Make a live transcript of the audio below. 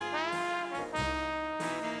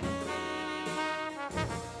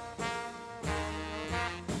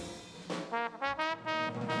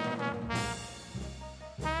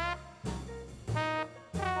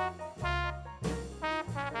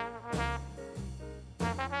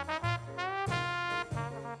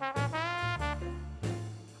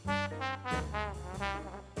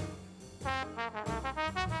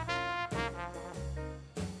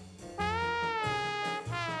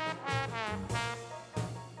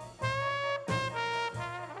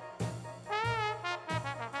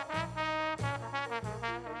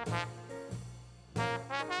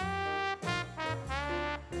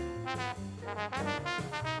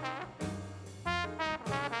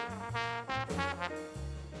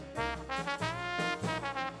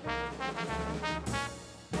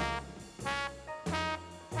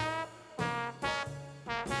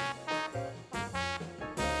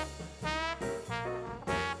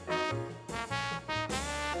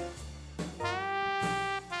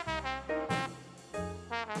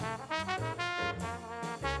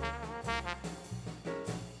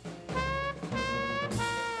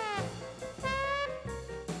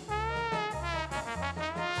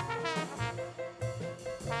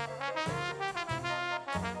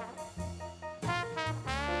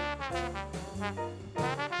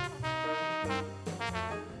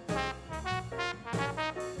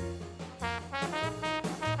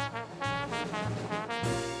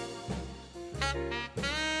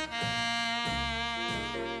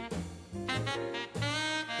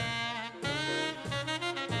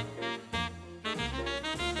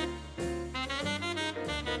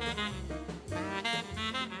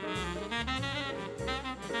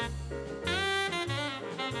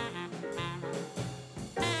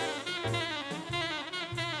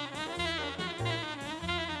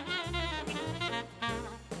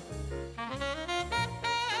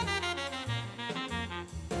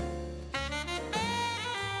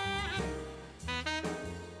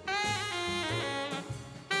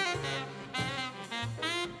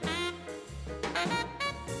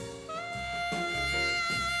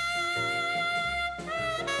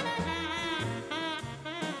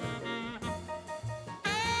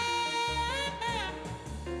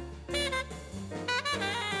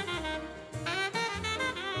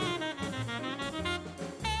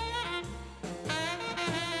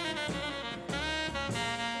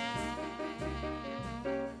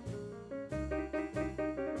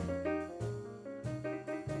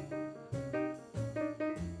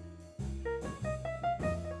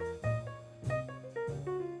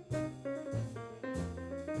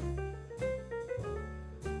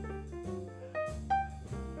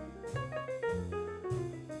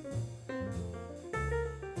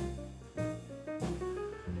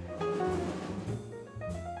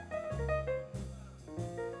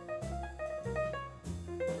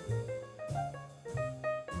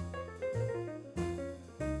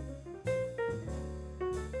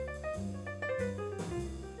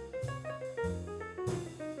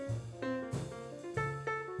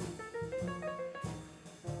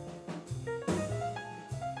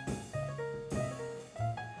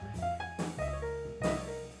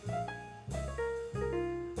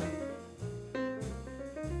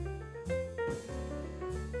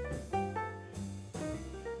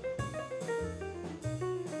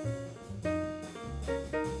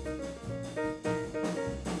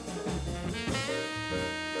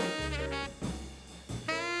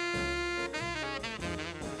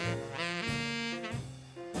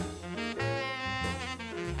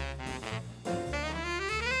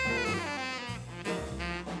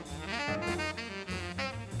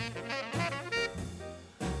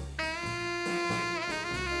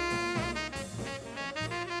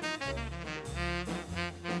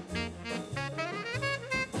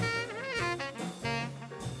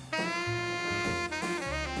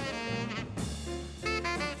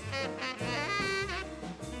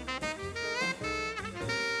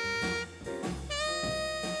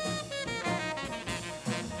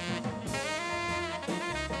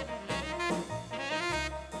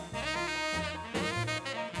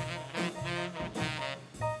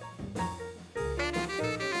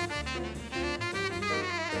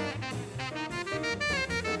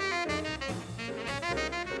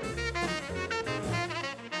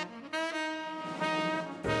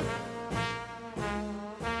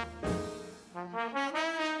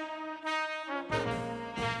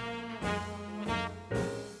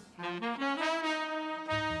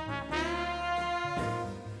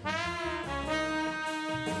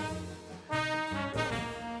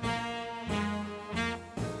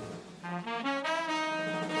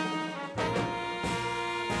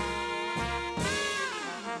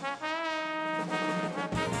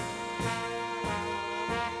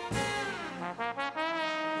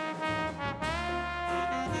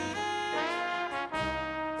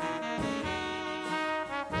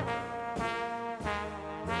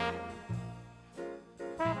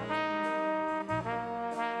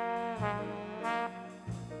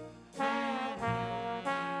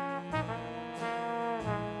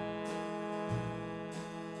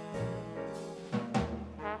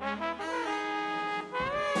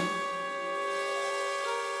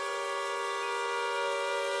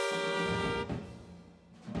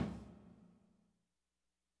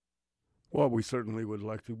Well, we certainly would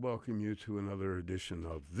like to welcome you to another edition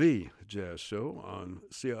of The Jazz Show on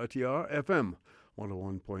CITR FM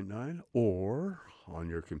 101.9 or on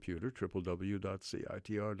your computer, www.citr.ca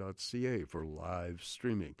for live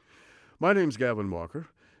streaming. My name's Gavin Walker,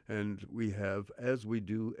 and we have, as we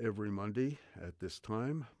do every Monday at this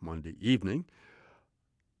time, Monday evening,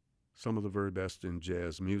 some of the very best in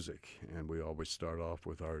jazz music. And we always start off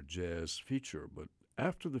with our jazz feature. But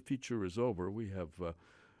after the feature is over, we have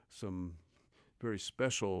some very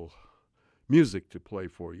special music to play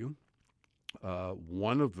for you.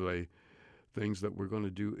 One of the things that we're going to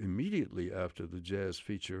do immediately after the jazz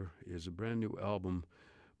feature is a brand new album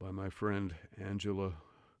by my friend Angela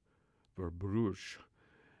Verbruch.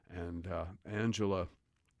 And Angela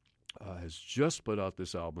has just put out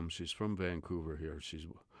this album. She's from Vancouver here. She's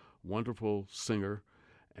a wonderful singer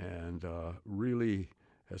and really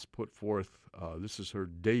has put forth, this is her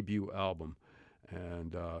debut album.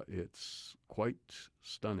 And it's quite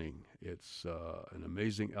stunning. It's an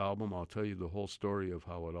amazing album. I'll tell you the whole story of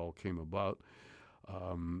how it all came about.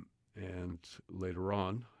 And later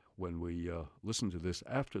on, when we listen to this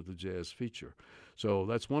after the jazz feature. So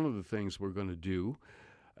that's one of the things we're going to do.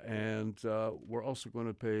 And we're also going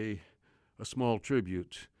to pay a small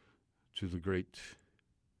tribute to the great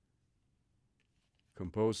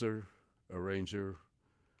composer, arranger,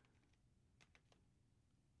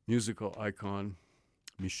 musical icon,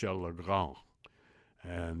 Michel Legrand.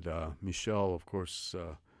 And Michel, of course,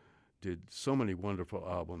 did so many wonderful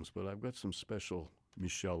albums, but I've got some special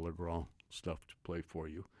Michel Legrand stuff to play for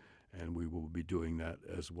you, and we will be doing that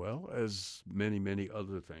as well as many, many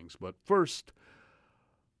other things. But first,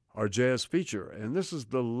 our jazz feature, and this is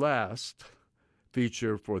the last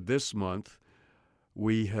feature for this month.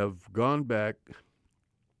 We have gone back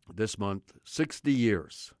this month 60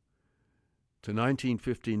 years. To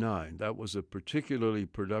 1959. That was a particularly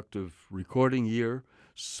productive recording year.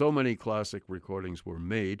 So many classic recordings were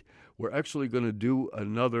made. We're actually going to do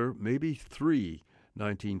another, maybe 3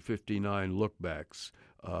 1959 lookbacks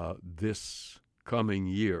this coming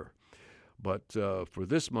year. But for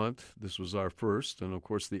this month, this was our first, and of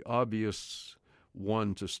course the obvious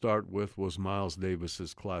one to start with was Miles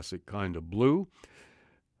Davis's classic Kind of Blue.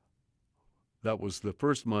 That was the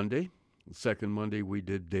first Monday. The second Monday, we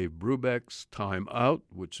did Dave Brubeck's Time Out,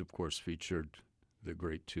 which, of course, featured the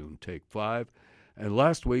great tune Take 5. And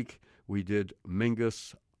last week, we did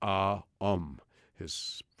Mingus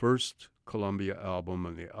his first Columbia album,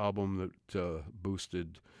 and the album that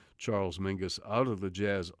boosted Charles Mingus out of the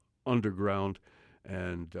jazz underground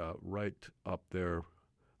and right up there,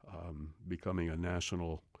 becoming a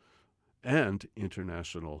national and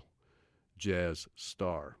international jazz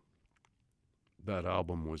star. That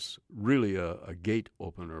album was really a gate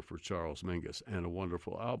opener for Charles Mingus and a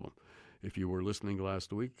wonderful album. If you were listening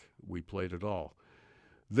last week, we played it all.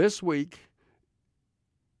 This week,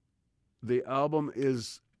 the album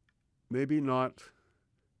is maybe not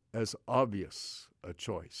as obvious a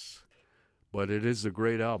choice, but it is a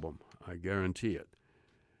great album, I guarantee it.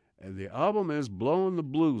 And the album is Blowin' the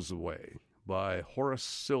Blues Away by Horace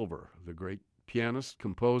Silver, the great pianist,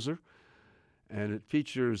 composer. And it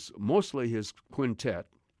features mostly his quintet,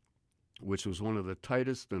 which was one of the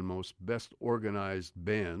tightest and most best organized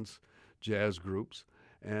bands, jazz groups,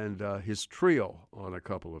 and his trio on a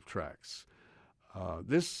couple of tracks.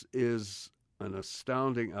 This is an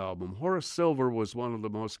astounding album. Horace Silver was one of the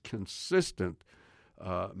most consistent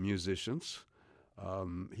musicians.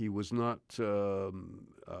 He was not.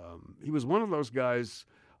 He was one of those guys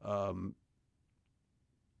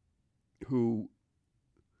who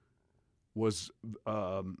was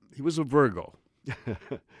he was a Virgo.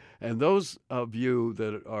 And those of you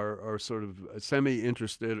that are sort of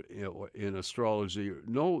semi-interested in astrology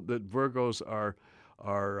know that Virgos are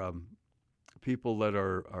people that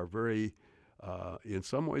are very, in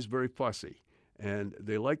some ways, very fussy. And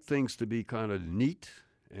they like things to be kind of neat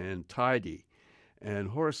and tidy. And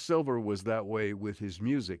Horace Silver was that way with his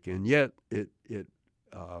music. And yet it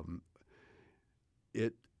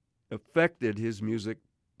affected his music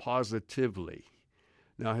positively.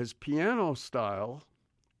 Now, his piano style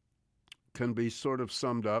can be sort of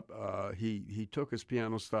summed up. He took his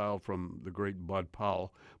piano style from the great Bud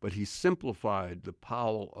Powell, but he simplified the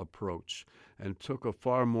Powell approach and took a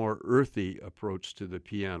far more earthy approach to the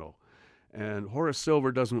piano. And Horace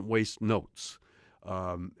Silver doesn't waste notes.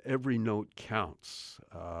 Every note counts.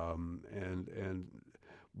 And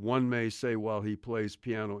one may say, well, he plays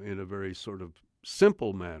piano in a very sort of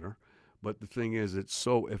simple manner, but the thing is, it's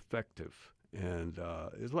so effective. And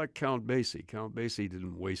it's like Count Basie. Count Basie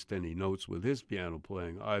didn't waste any notes with his piano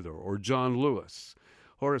playing either, or John Lewis.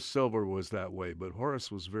 Horace Silver was that way, but Horace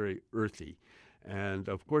was very earthy. And,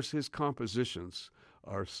 of course, his compositions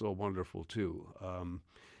are so wonderful, too.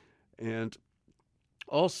 And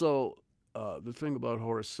also, the thing about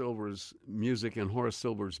Horace Silver's music and Horace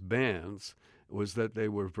Silver's bands was that they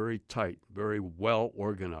were very tight, very well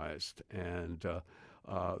organized, and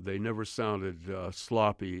they never sounded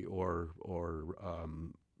sloppy or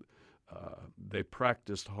they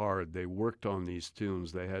practiced hard. They worked on these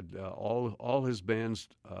tunes. They had all his bands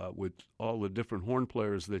with all the different horn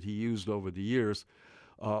players that he used over the years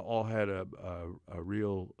all had a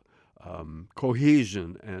real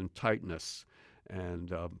cohesion and tightness.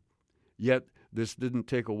 And yet this didn't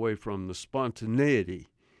take away from the spontaneity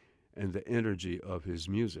and the energy of his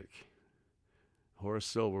music. Horace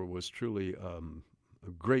Silver was truly a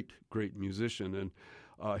great, great musician, and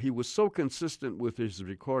he was so consistent with his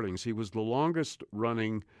recordings. He was the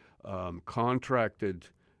longest-running contracted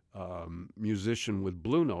musician with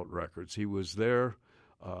Blue Note Records. He was there.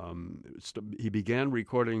 He began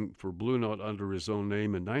recording for Blue Note under his own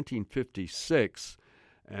name in 1956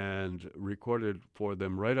 and recorded for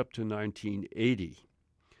them right up to 1980.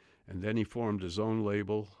 And then he formed his own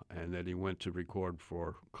label, and then he went to record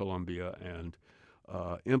for Columbia and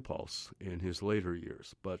Impulse in his later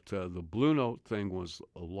years. But the Blue Note thing was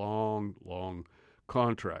a long, long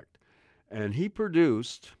contract. And he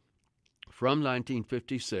produced, from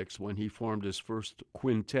 1956, when he formed his first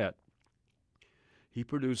quintet, he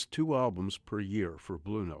produced 2 albums per year for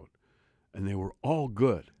Blue Note, and they were all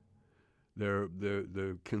good.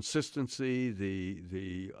 The consistency,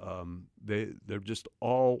 they're just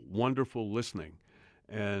all wonderful listening.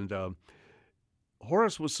 And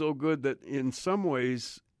Horace was so good that in some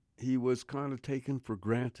ways he was kind of taken for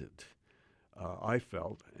granted, I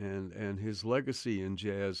felt. And his legacy in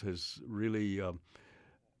jazz has really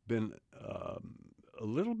been a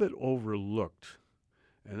little bit overlooked.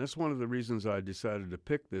 And that's one of the reasons I decided to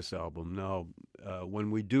pick this album. Now, when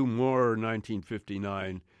we do more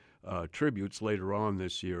 1959 tributes later on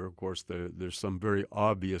this year, of course, there's some very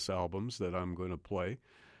obvious albums that I'm going to play.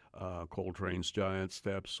 Coltrane's Giant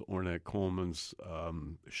Steps, Ornette Coleman's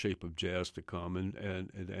Shape of Jazz to Come,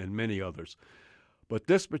 and many others. But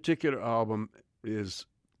this particular album is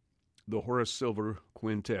the Horace Silver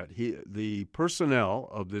Quintet. The personnel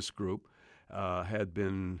of this group had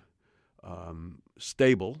been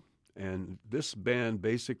stable, and this band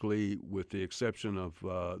basically, with the exception of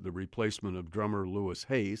the replacement of drummer Louis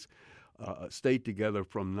Hayes, stayed together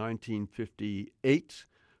from 1958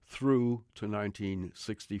 through to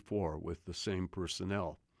 1964 with the same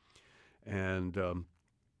personnel. And,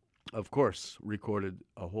 of course, recorded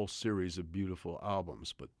a whole series of beautiful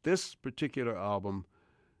albums. But this particular album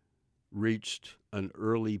reached an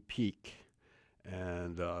early peak.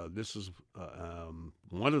 And this is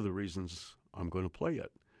one of the reasons I'm going to play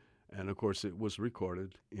it. And, of course, it was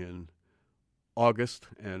recorded in August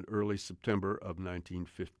and early September of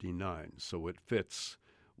 1959. So it fits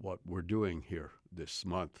what we're doing here this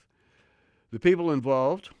month. The people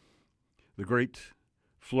involved, the great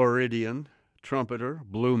Floridian trumpeter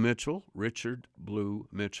Blue Mitchell, Richard Blue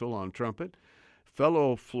Mitchell on trumpet,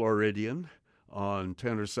 fellow Floridian on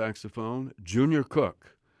tenor saxophone, Junior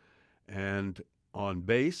Cook, and on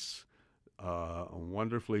bass, a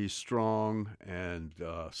wonderfully strong and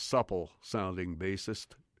supple-sounding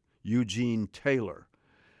bassist, Eugene Taylor.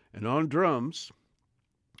 And on drums,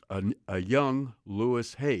 a young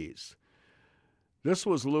Louis Hayes. This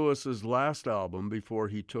was Louis's last album before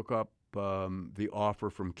he took up the offer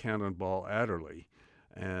from Cannonball Adderley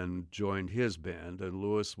and joined his band, and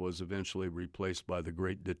Louis was eventually replaced by the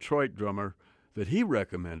great Detroit drummer that he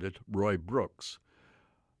recommended, Roy Brooks.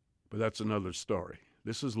 But that's another story.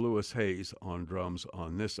 This is Louis Hayes on drums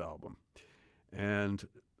on this album. And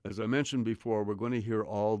as I mentioned before, we're going to hear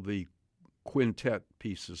all the quintet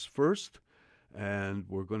pieces first, and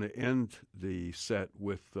we're going to end the set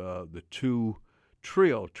with the 2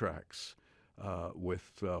 trio tracks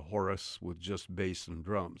with Horace with just bass and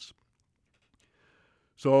drums.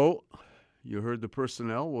 So you heard the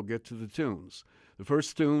personnel. We'll get to the tunes. The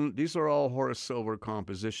first tune, these are all Horace Silver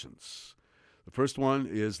compositions. The first one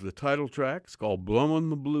is the title track. It's called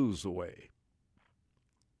Blowin' the Blues Away.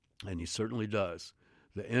 And he certainly does.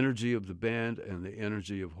 The energy of the band and the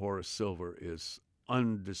energy of Horace Silver is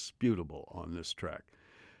undisputable on this track.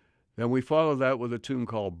 Then we follow that with a tune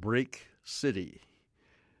called Break City.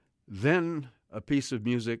 Then a piece of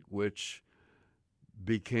music which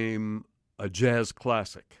became a jazz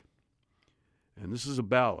classic. And this is a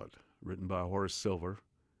ballad written by Horace Silver,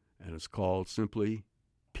 and it's called simply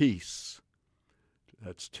Peace.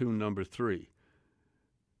 That's tune number 3.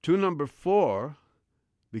 Tune number 4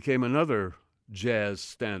 became another jazz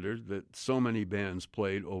standard that so many bands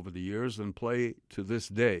played over the years and play to this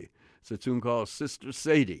day. It's a tune called Sister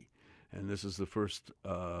Sadie, and this is the first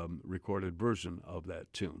recorded version of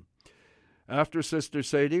that tune. After Sister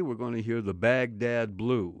Sadie, we're going to hear the Baghdad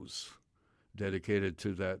Blues, dedicated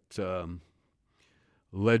to that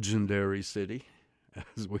legendary city,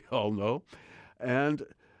 as we all know. And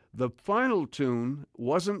the final tune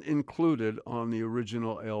wasn't included on the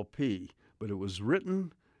original LP, but it was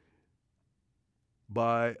written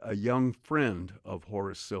by a young friend of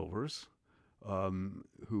Horace Silver's,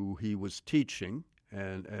 who he was teaching,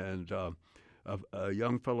 and a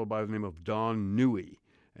young fellow by the name of Don Newey.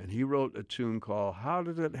 And he wrote a tune called How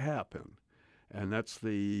Did It Happen? And that's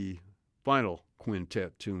the final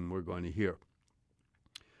quintet tune we're going to hear.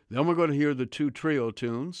 Then we're going to hear the two trio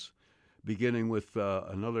tunes, beginning with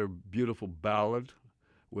another beautiful ballad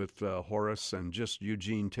with Horace and just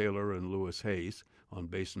Eugene Taylor and Louis Hayes on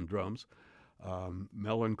bass and drums,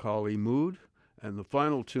 Melancholy Mood, and the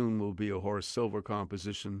final tune will be a Horace Silver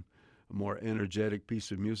composition, a more energetic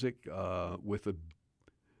piece of music with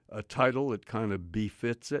a title that kind of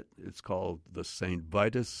befits it. It's called the St.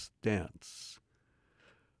 Vitus Dance.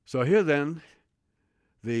 So here then,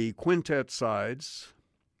 the quintet sides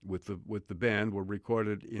with the band were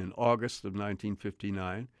recorded in August of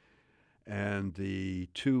 1959, and the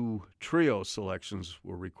two trio selections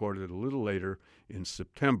were recorded a little later in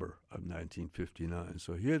September of 1959.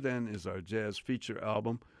 So here then is our jazz feature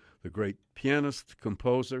album, the great pianist,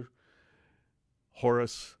 composer,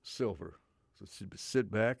 Horace Silver. So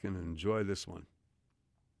sit back and enjoy this one.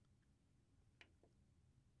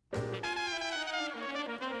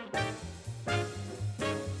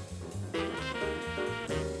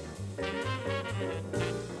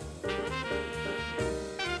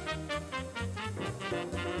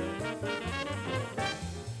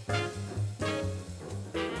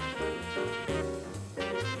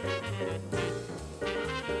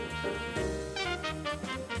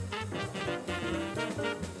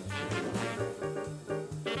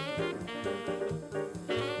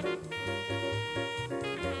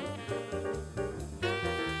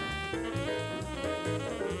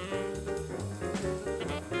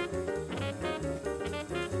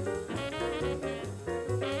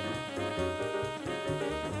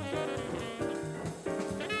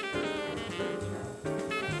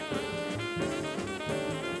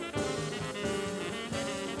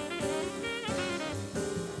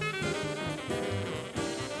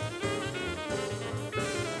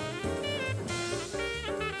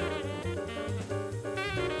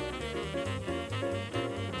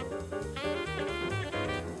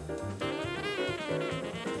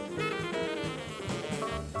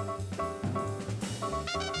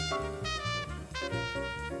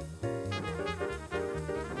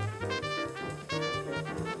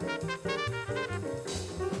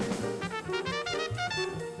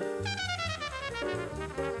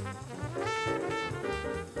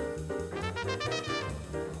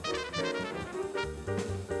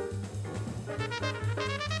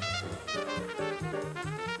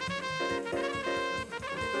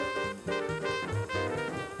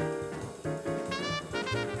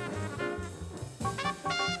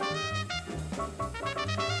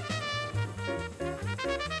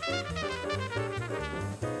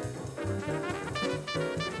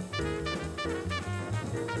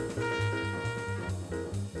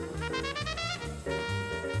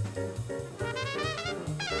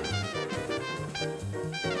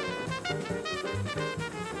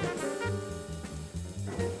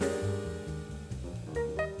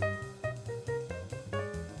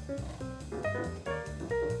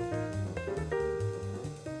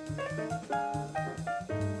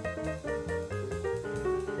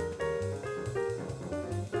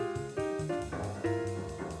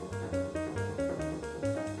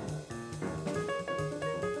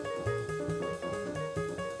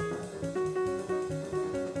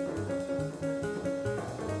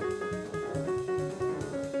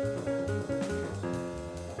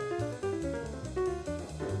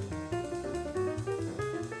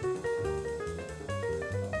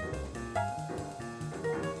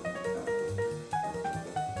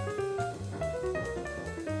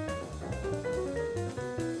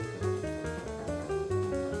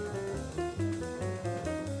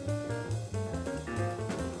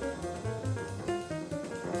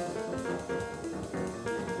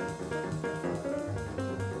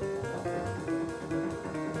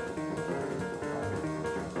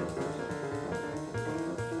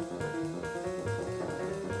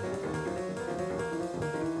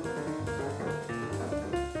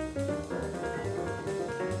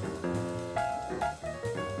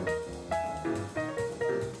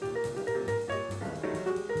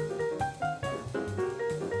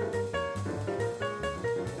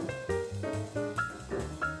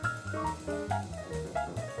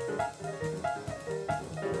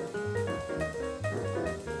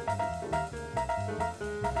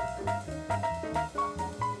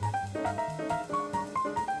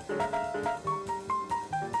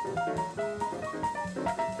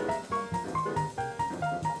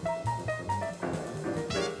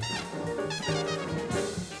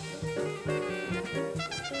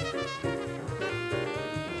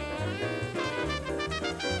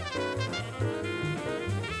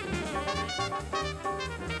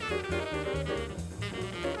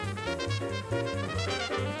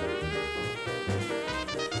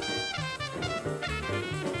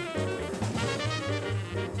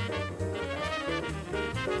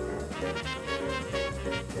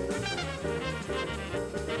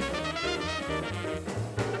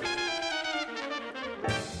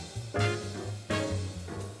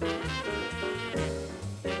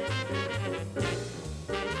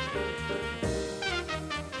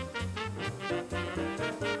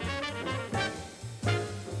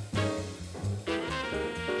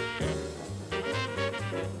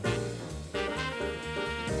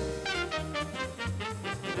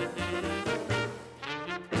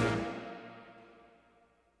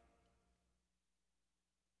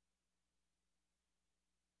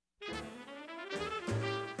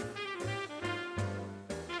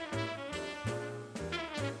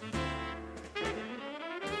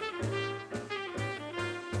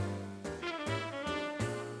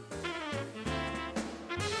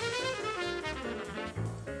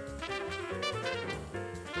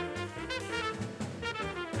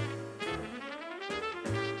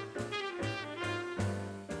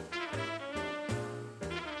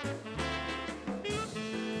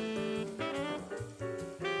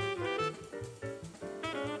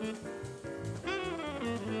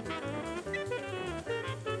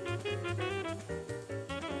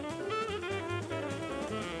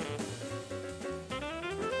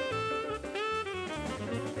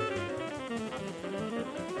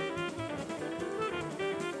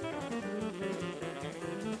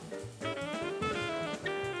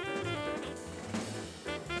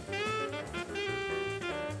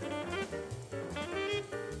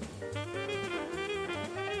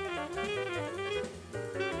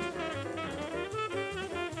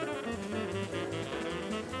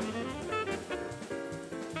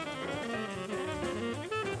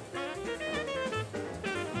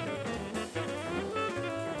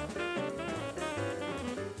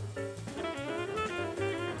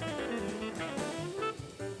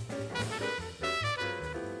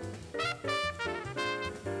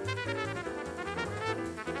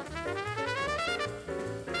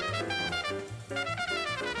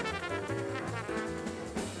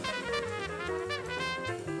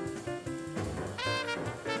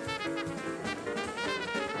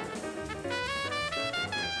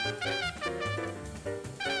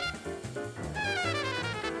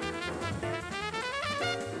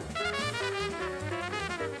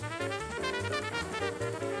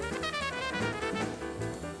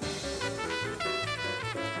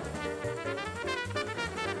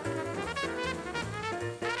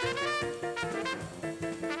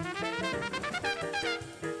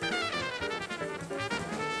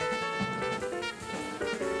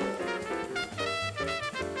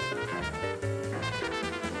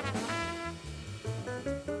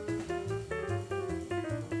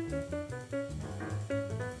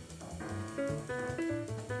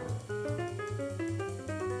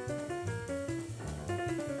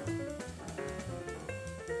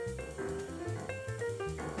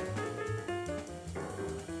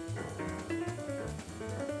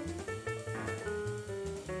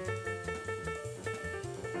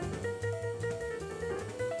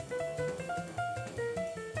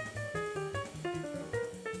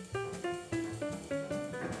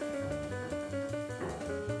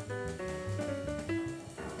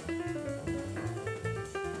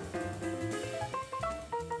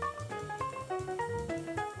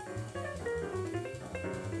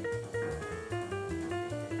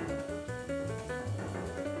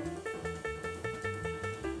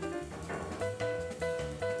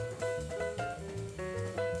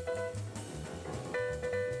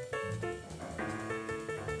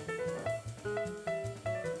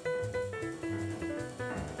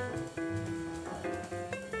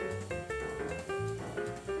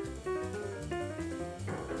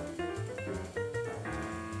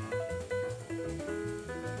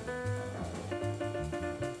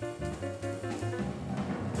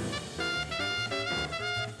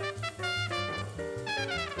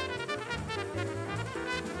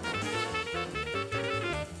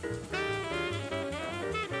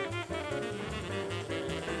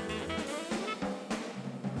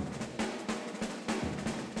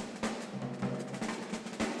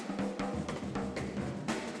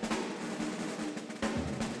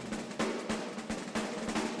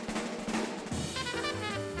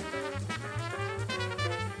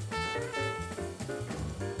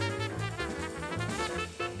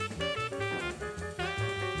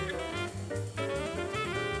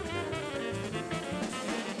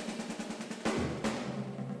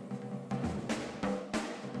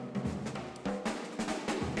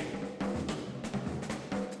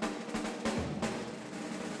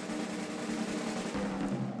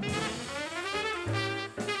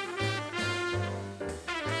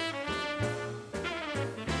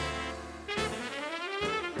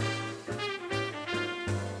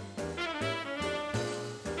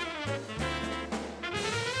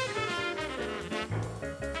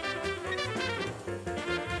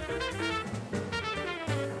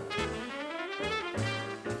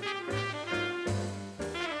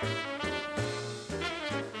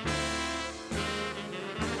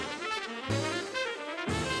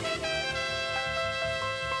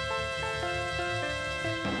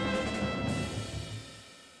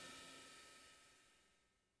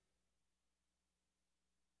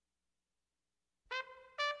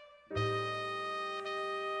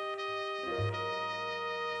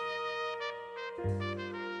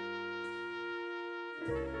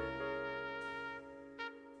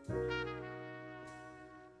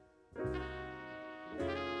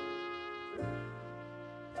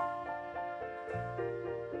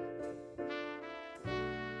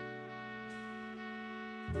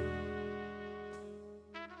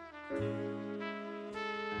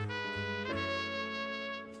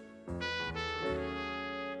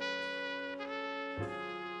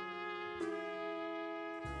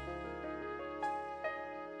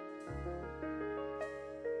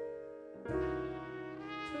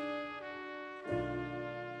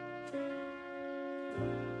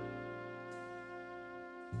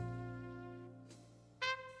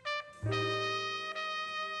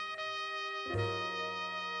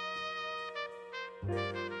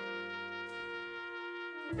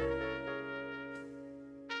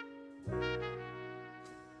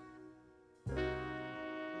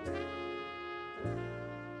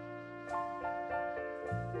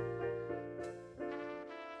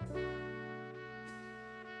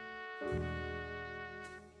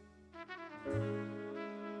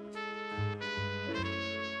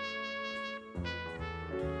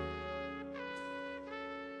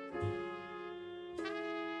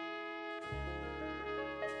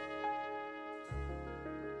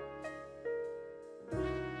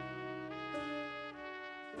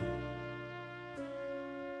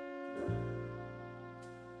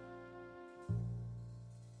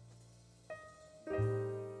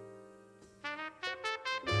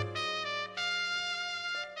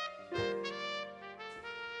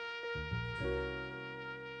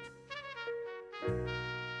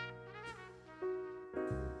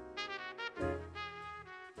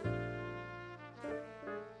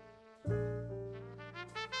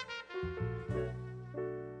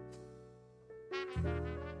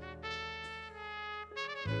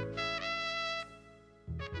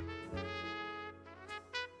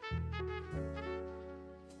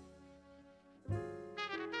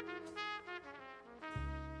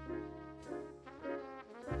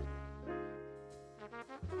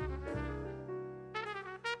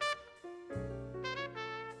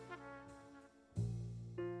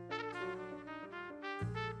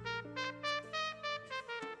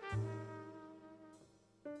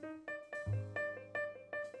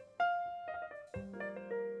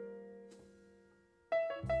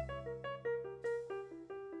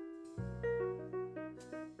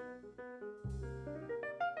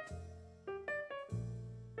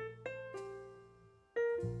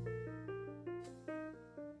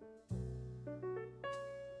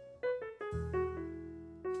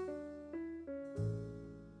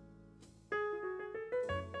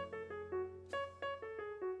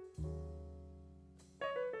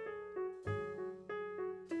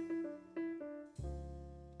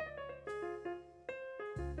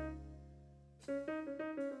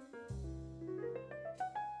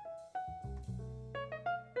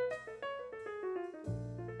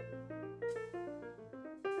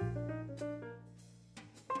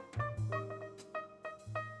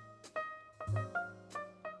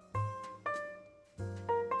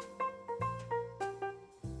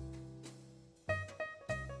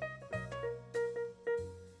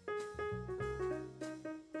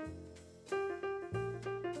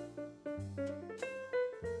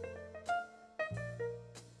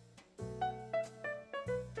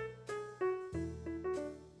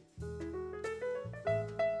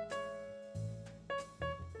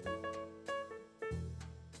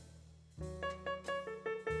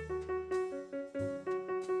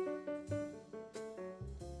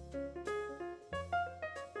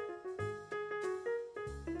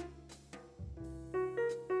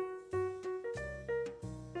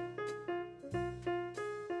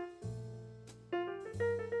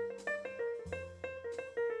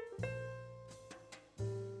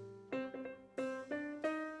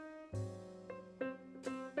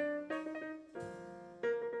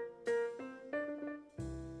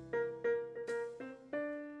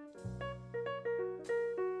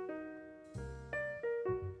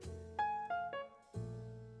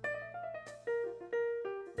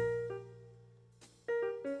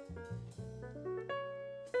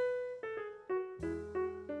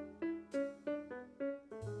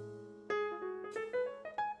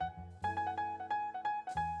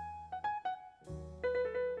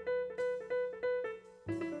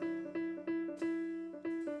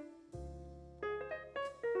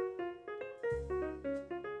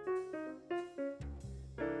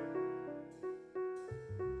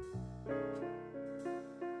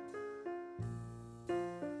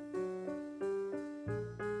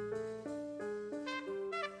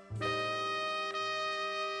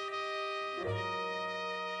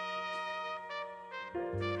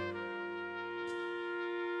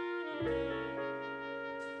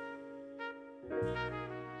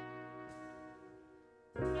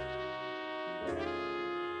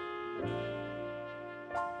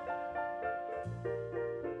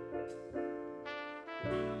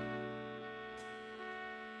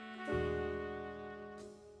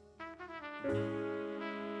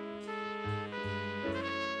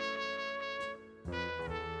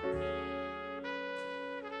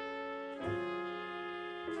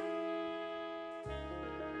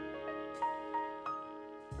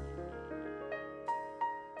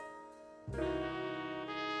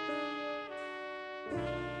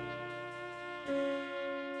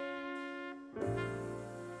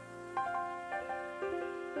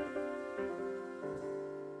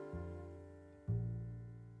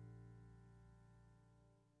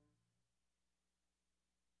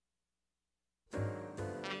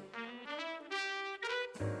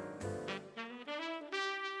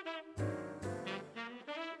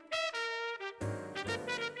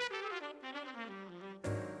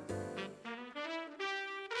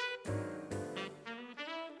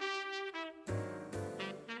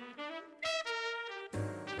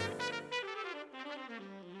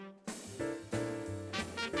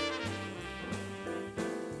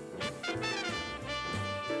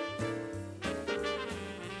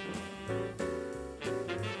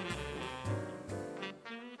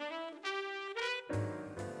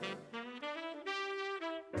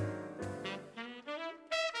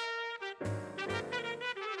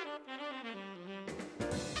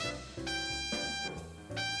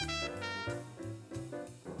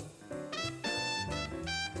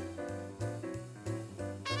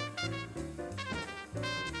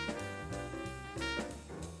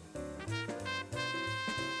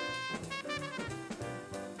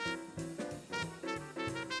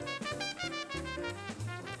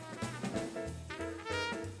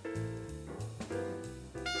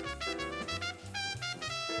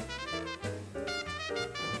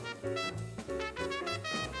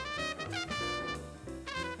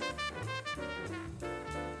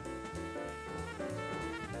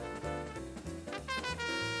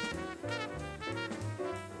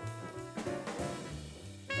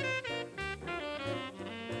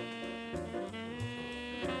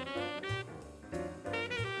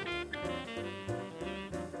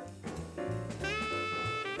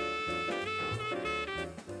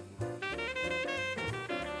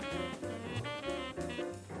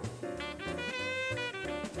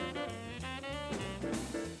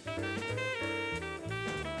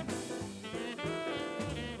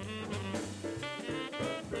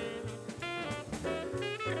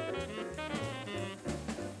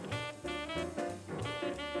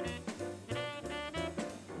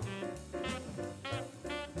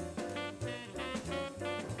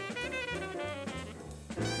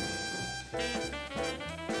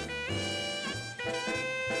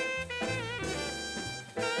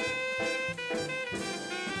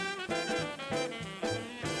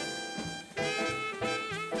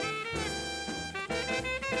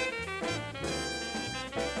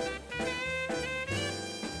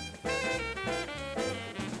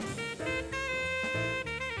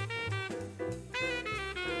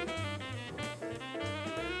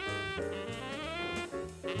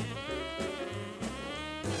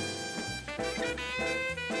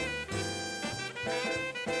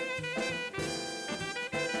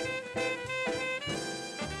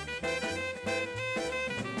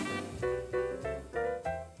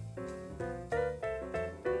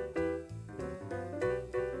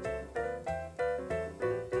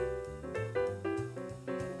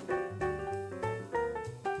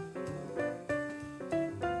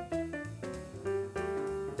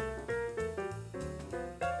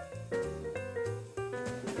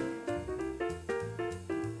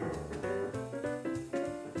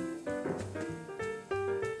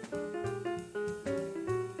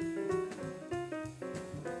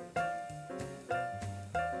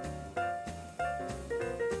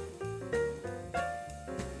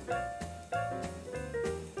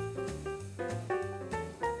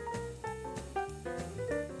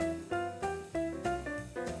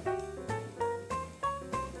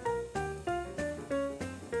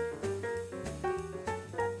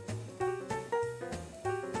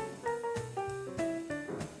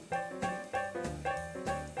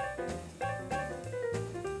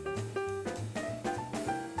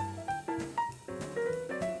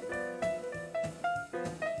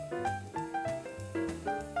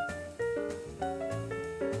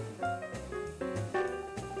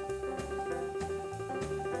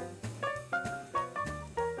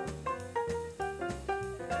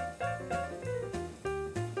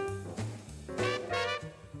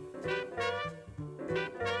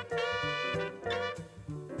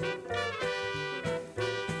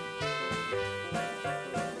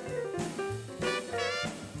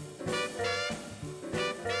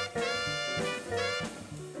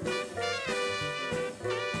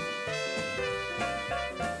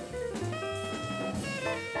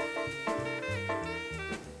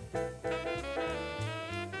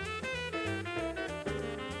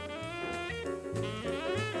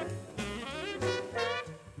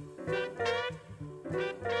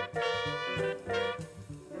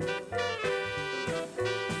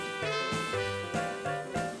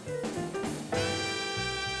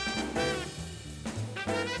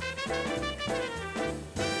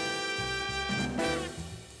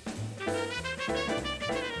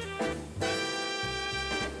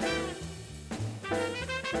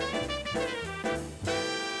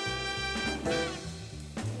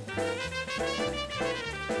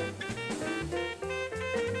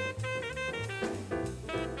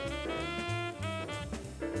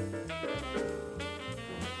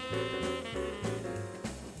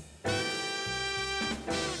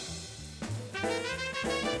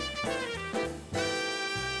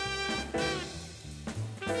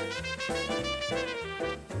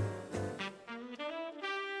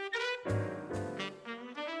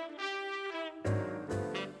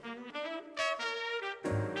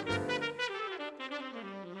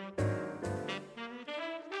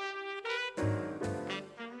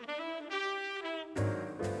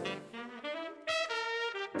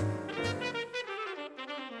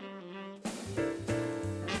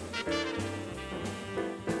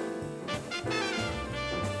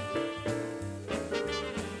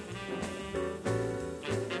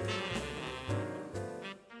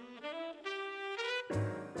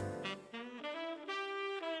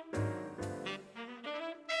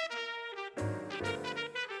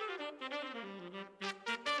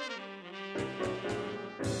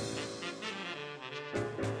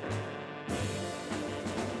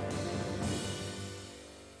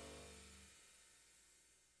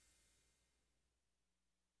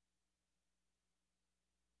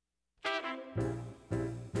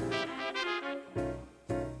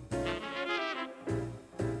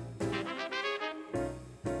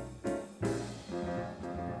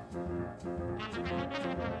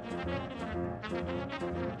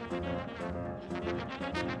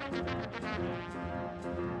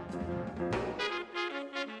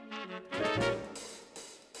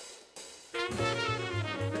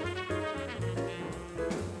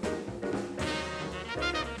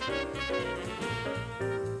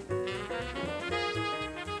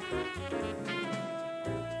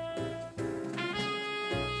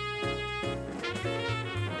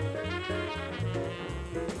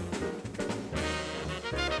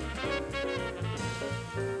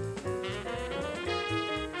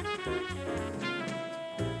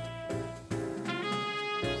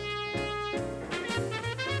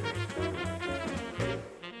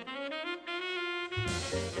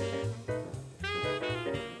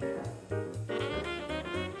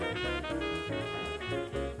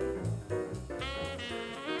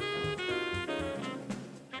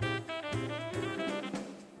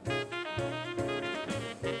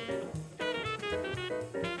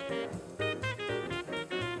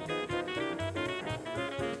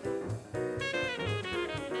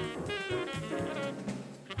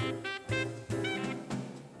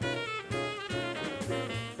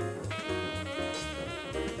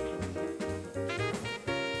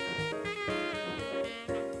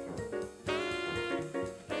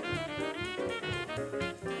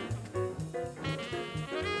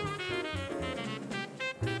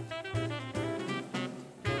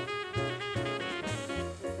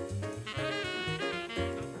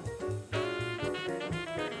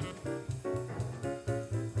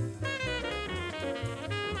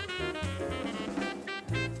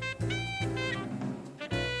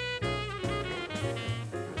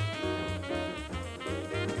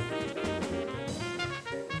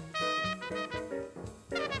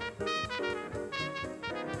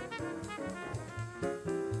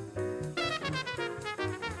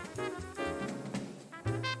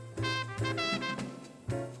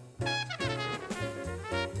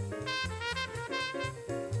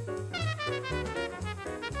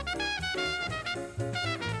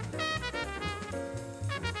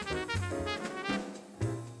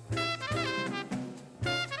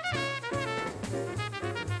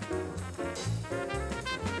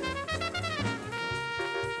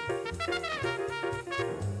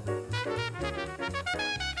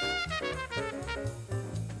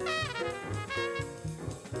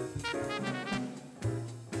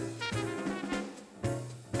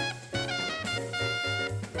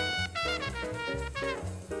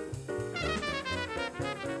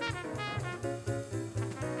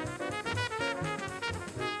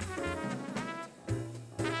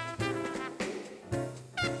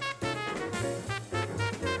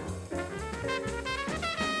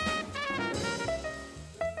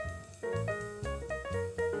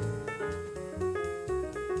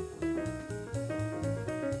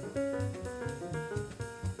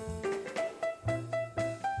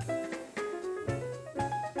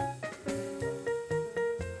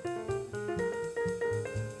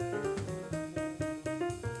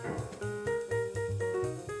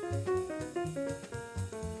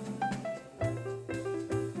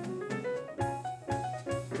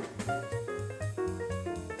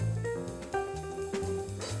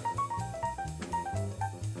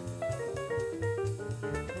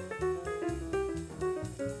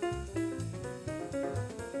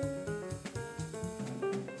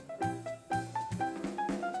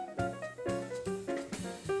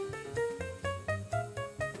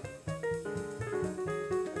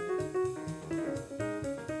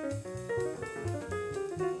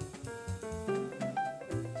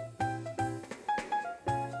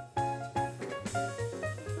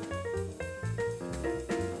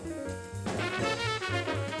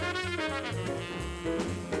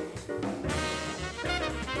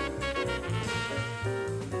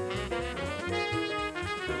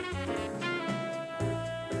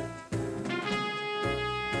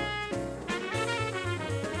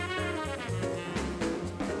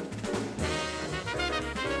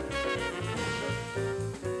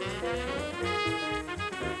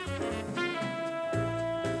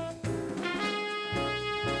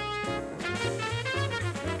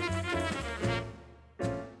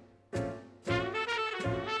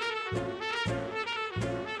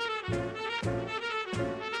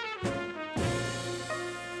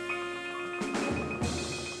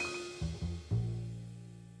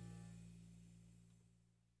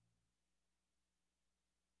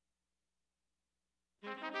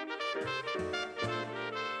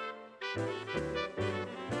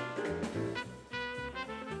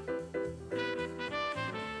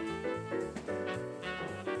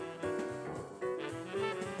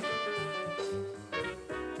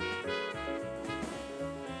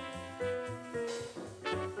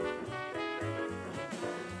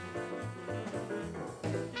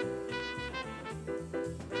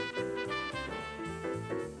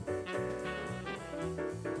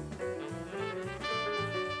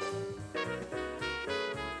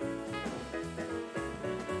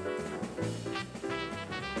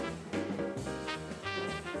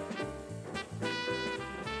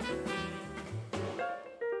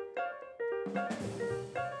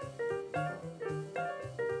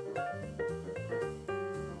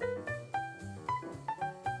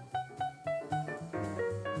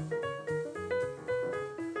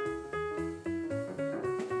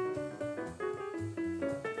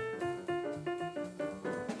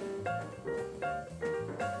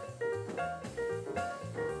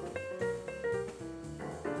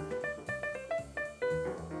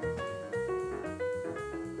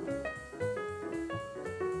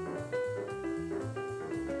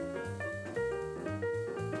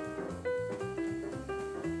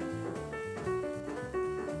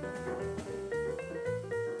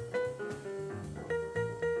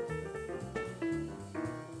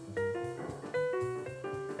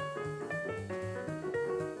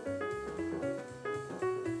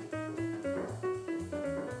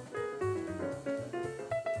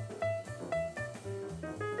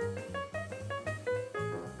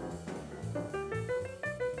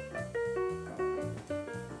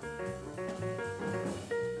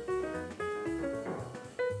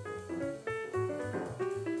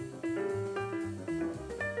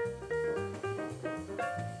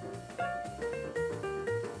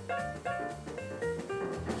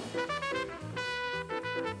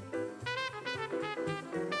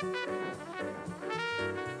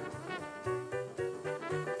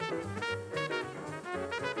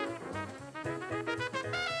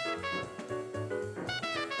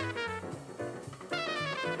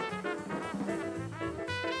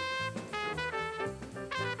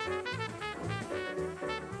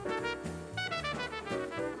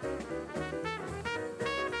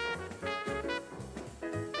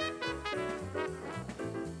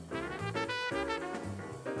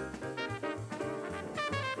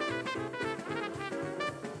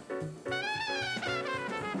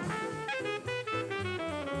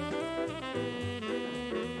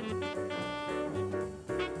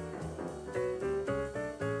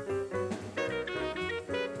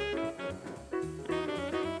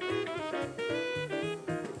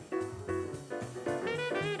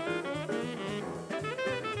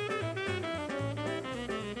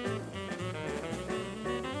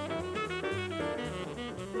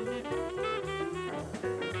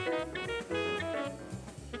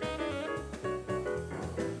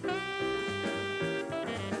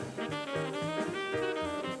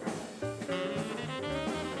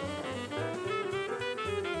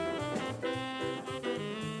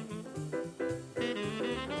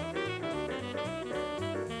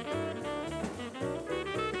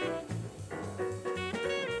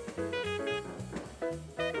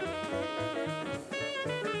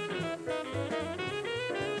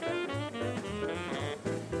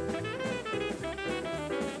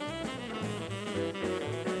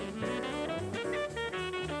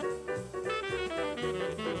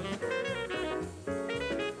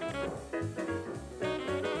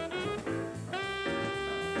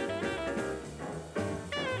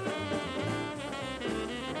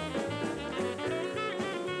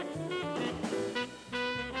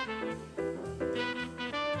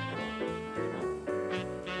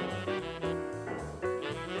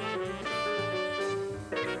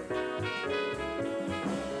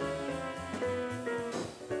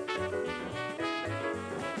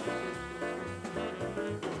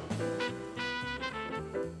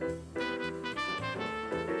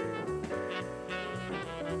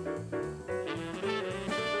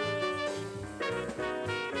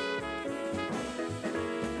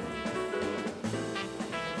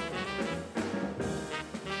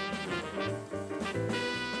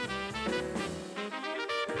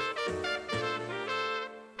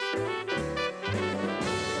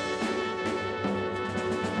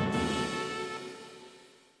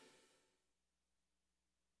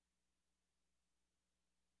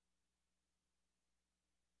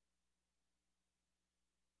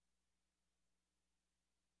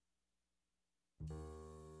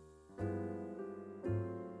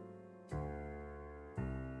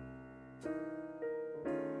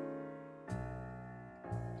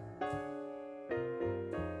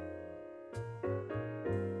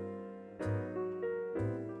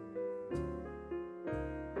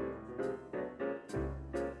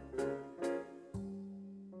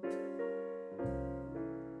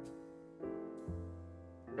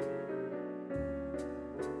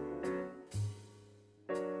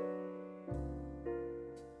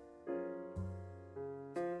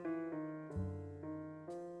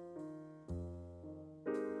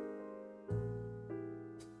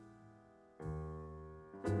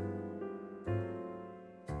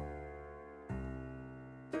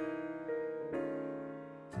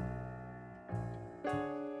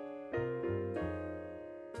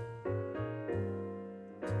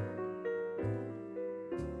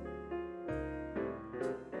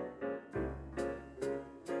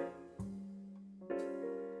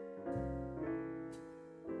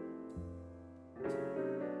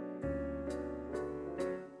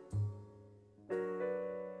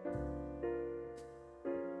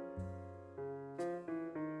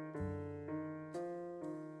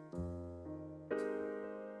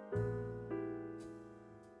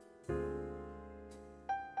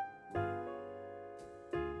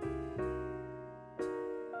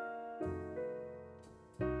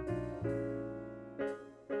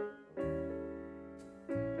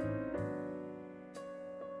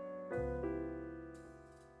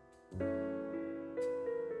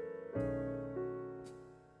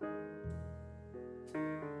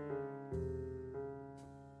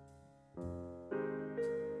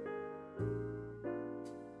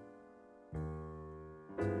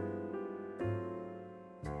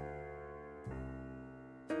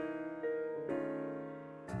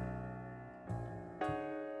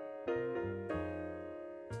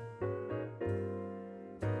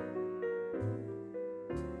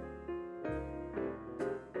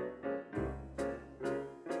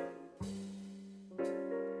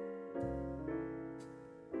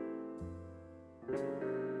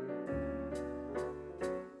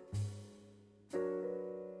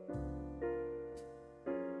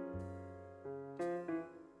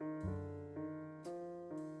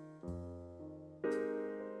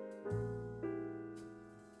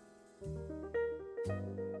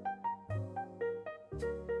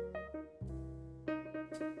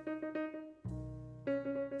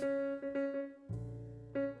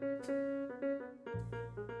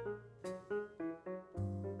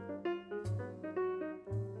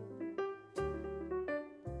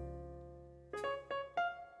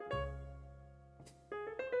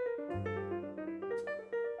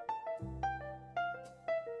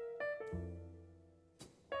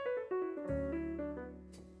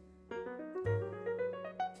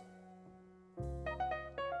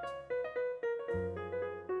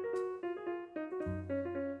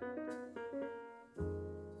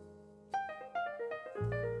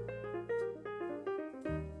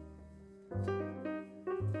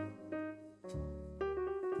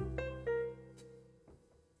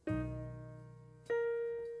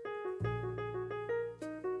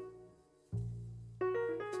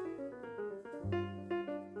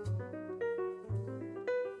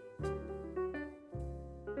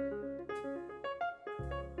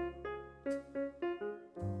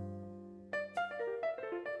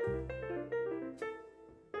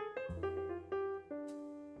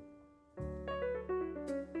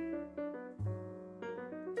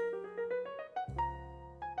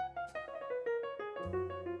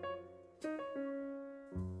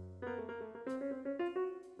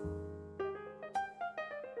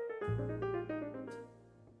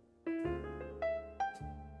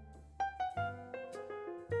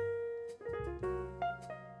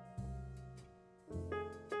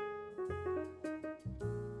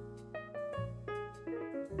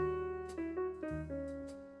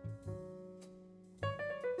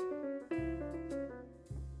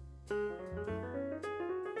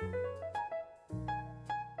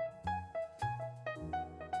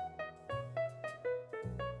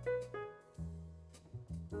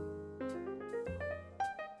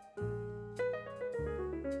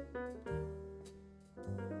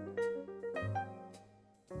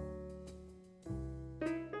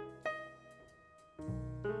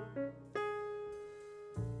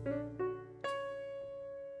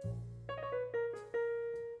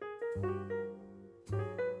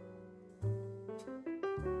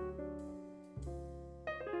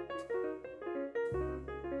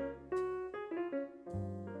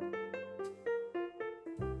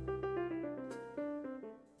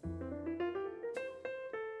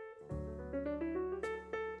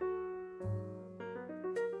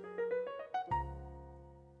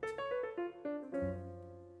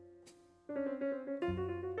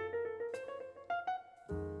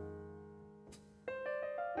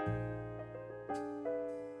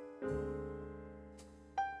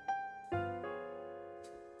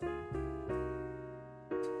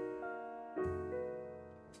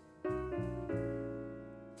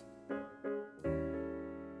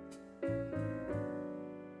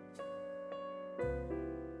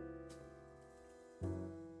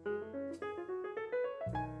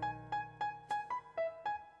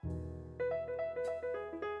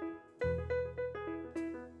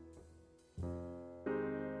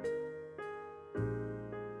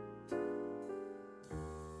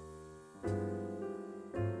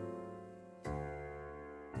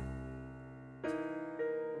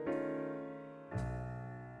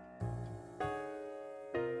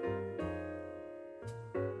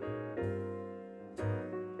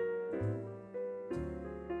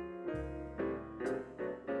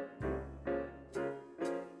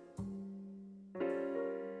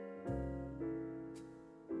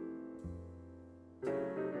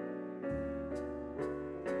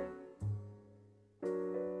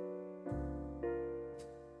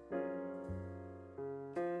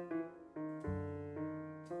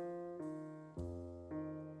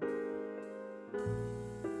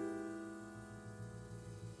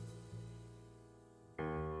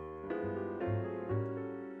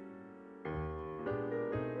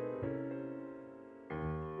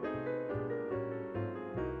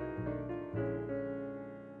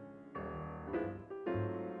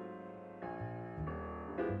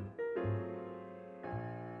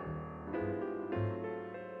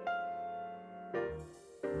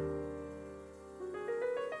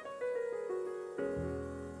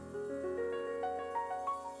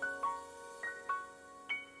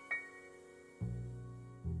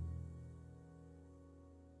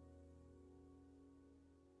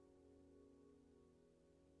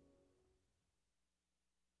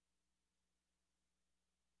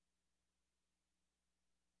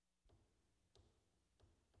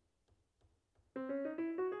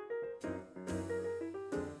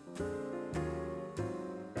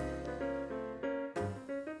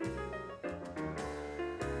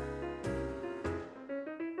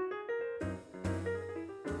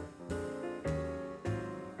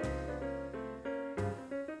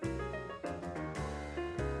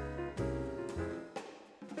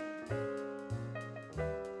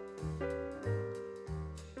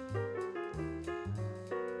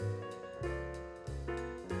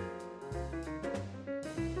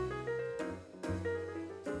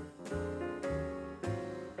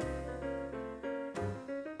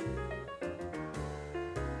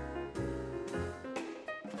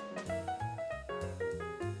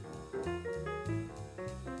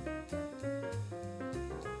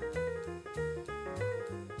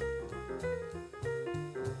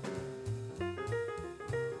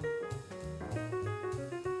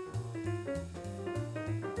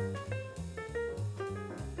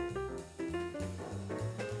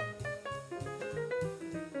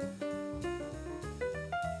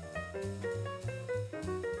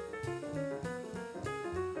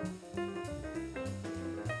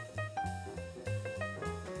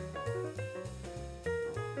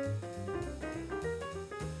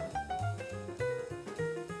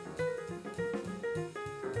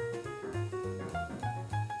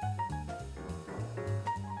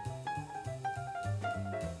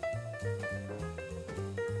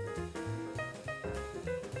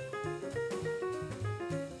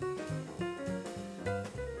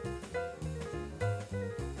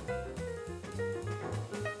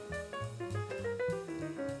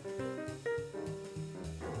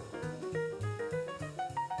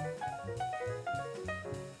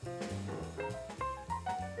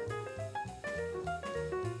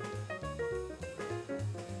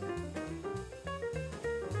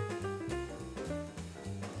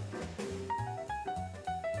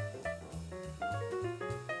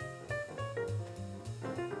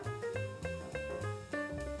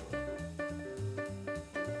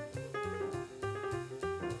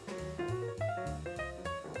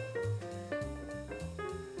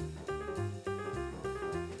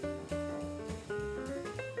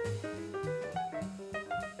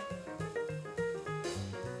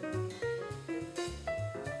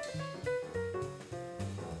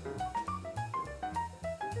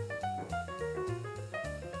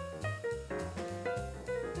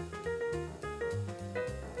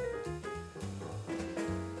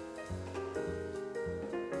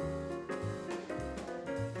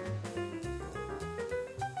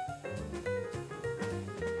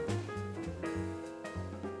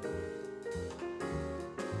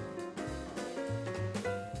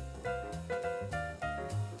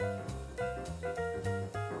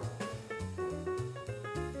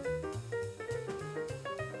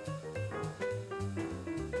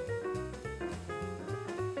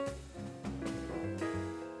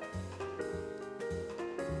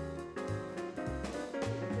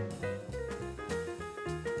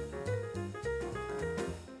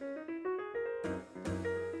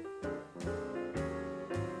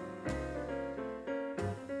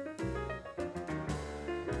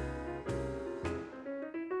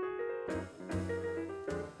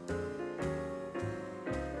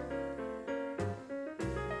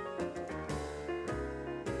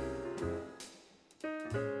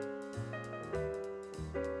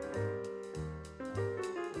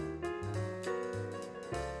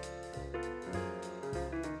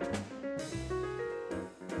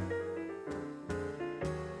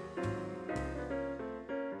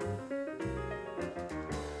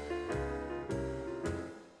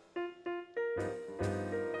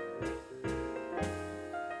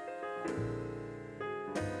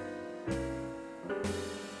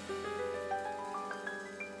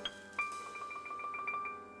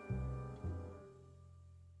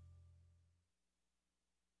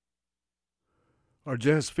 Our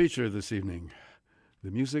jazz feature this evening,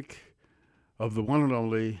 the music of the one and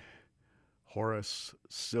only Horace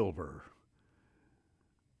Silver,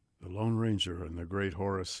 the Lone Ranger and the great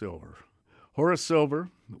Horace Silver. Horace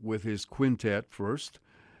Silver with his quintet first,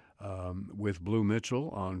 with Blue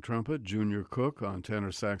Mitchell on trumpet, Junior Cook on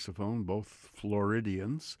tenor saxophone, both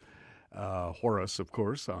Floridians. Horace, of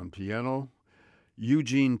course, on piano,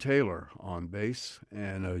 Eugene Taylor on bass,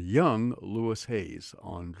 and a young Louis Hayes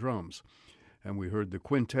on drums. And we heard the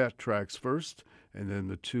quintet tracks first, and then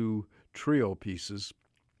the two trio pieces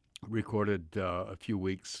recorded a few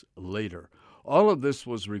weeks later. All of this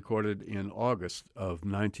was recorded in August of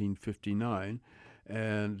 1959,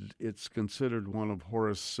 and it's considered one of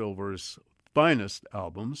Horace Silver's finest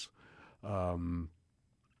albums. And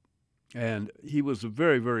he was a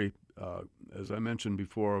very, very, as I mentioned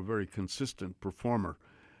before, a very consistent performer.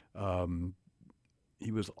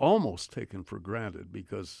 He was almost taken for granted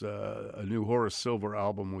because a new Horace Silver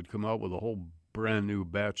album would come out with a whole brand new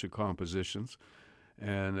batch of compositions.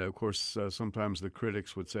 And, of course, sometimes the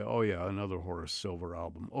critics would say, oh, yeah, another Horace Silver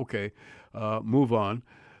album. Okay, move on,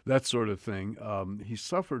 that sort of thing. He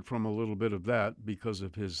suffered from a little bit of that because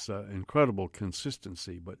of his incredible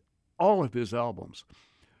consistency. But all of his albums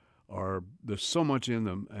there's so much in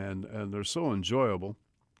them, and they're so enjoyable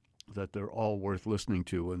that they're all worth listening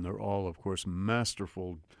to, and they're all, of course,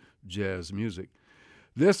 masterful jazz music.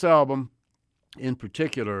 This album, in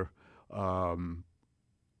particular, was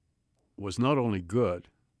not only good,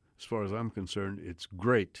 as far as I'm concerned, it's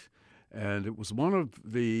great. And it was one of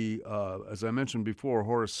the, as I mentioned before,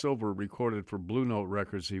 Horace Silver recorded for Blue Note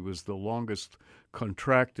Records. He was the longest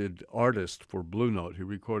contracted artist for Blue Note. He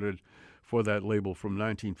recorded for that label from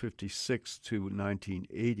 1956 to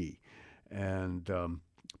 1980. And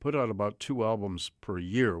put out about 2 albums per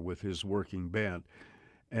year with his working band.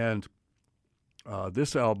 And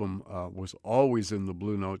this album was always in the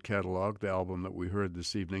Blue Note catalog, the album that we heard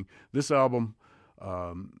this evening. This album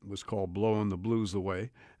was called Blowin' the Blues Away.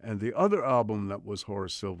 And the other album that was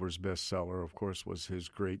Horace Silver's bestseller, of course, was his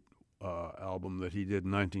great album that he did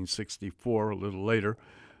in 1964, a little later,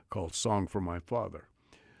 called Song for My Father.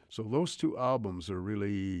 So those 2 albums are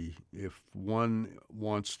really, if one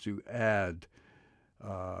wants to add,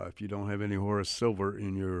 if you don't have any Horace Silver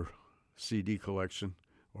in your CD collection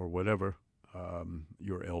or whatever,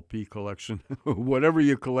 your LP collection, whatever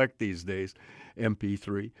you collect these days,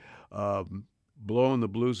 MP3, Blowin' the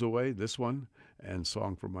Blues Away, this one, and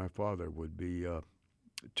Song for My Father would be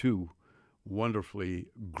 2 wonderfully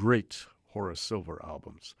great Horace Silver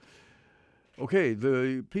albums. Okay,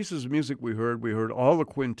 the pieces of music we heard all the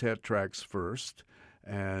quintet tracks first,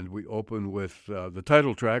 and we opened with the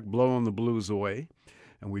title track, Blowin' the Blues Away,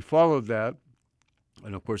 and we followed that,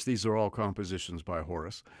 and of course these are all compositions by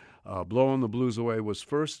Horace. Blowin' the Blues Away was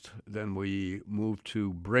first, then we moved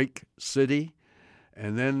to Break City,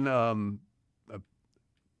 and then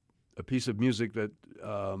a piece of music that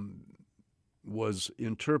was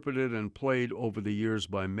interpreted and played over the years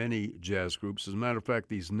by many jazz groups. As a matter of fact,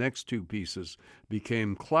 these next 2 pieces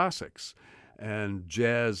became classics and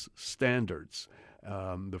jazz standards.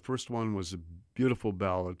 The first one was a beautiful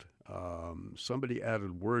ballad. Somebody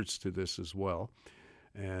added words to this as well.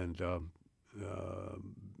 And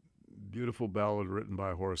beautiful ballad written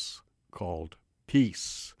by Horace called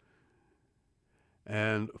Peace.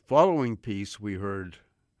 And following Peace, we heard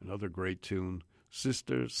another great tune,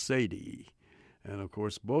 Sister Sadie. And, of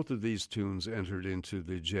course, both of these tunes entered into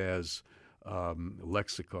the jazz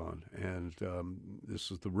lexicon. And this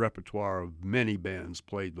is the repertoire of many bands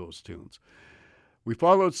played those tunes. We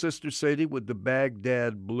followed Sister Sadie with the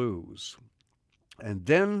Baghdad Blues. And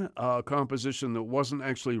then a composition that wasn't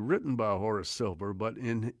actually written by Horace Silver, but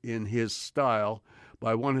in his style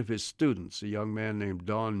by one of his students, a young man named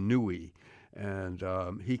Don Newey. And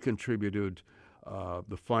he contributed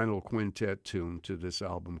the final quintet tune to this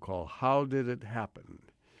album called How Did It Happen?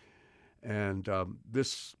 And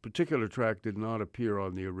this particular track did not appear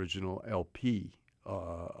on the original LP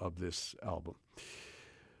of this album.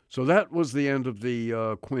 So that was the end of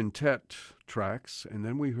the quintet tracks, and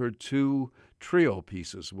then we heard 2 trio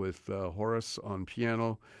pieces with Horace on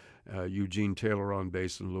piano, Eugene Taylor on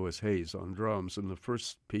bass, and Louis Hayes on drums. And the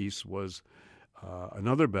first piece was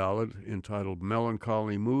another ballad entitled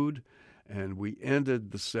Melancholy Mood, and we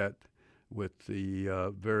ended the set with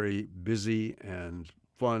the very busy and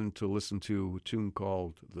fun to listen to tune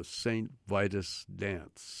called the St. Vitus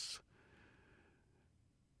Dance.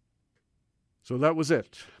 So that was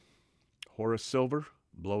it. Horace Silver,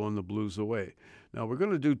 Blowin' the Blues Away. Now we're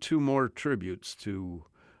going to do 2 more tributes to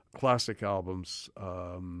classic albums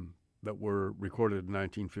that were recorded in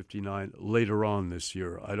 1959 later on this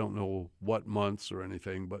year. I don't know what months or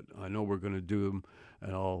anything, but I know we're going to do them,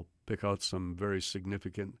 and I'll pick out some very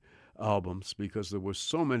significant albums because there were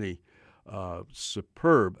so many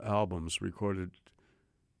superb albums recorded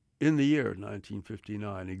in the year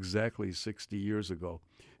 1959, exactly 60 years ago.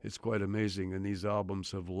 It's quite amazing, and these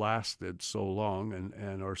albums have lasted so long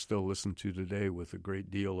and are still listened to today with a great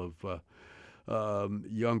deal of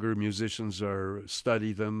younger musicians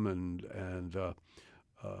study them, and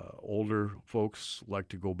older folks like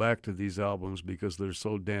to go back to these albums because they're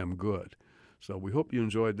so damn good. So we hope you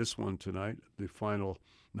enjoyed this one tonight, the final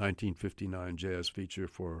 1959 jazz feature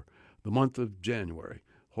for the month of January.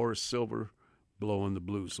 Horace Silver, Blowin' the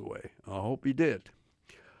Blues Away. I hope you did.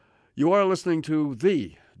 You are listening to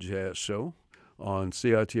The Jazz Show on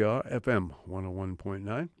CITR FM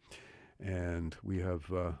 101.9, and we have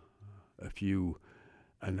a few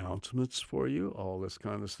announcements for you, all this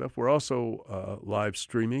kind of stuff. We're also live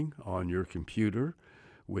streaming on your computer,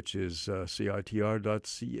 which is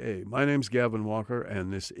CITR.ca. My name's Gavin Walker,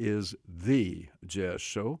 and this is The Jazz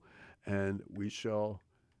Show, and we shall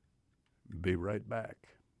be right back.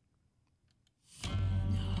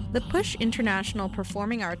 The Push International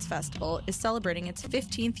Performing Arts Festival is celebrating its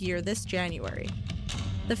 15th year this January.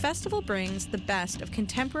 The festival brings the best of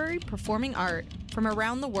contemporary performing art from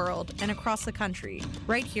around the world and across the country,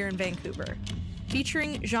 right here in Vancouver.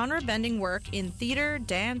 Featuring genre-bending work in theater,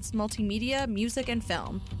 dance, multimedia, music, and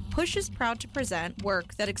film, Push is proud to present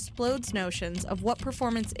work that explodes notions of what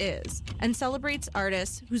performance is and celebrates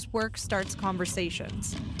artists whose work starts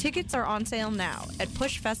conversations. Tickets are on sale now at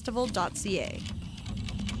pushfestival.ca.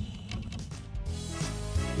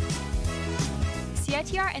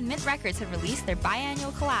 CITR and Mint Records have released their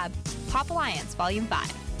biannual collab, Pop Alliance Volume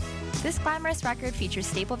 5. This glamorous record features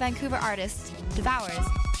staple Vancouver artists Devours,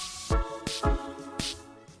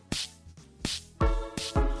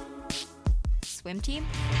 Swim Team,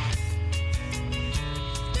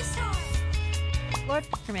 Lord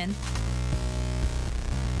Fuckerman,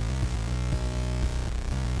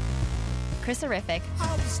 Chris Horrific,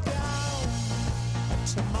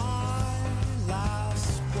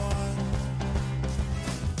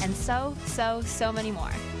 and so many more.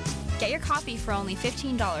 Get your copy for only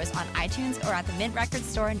 $15 on iTunes or at the Mint Records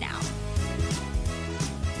store now.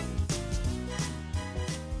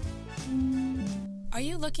 Are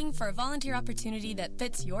you looking for a volunteer opportunity that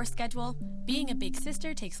fits your schedule? Being a big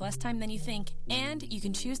sister takes less time than you think, and you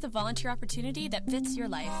can choose the volunteer opportunity that fits your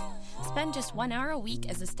life. Spend just 1 hour a week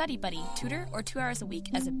as a study buddy, tutor, or 2 hours a week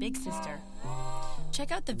as a big sister.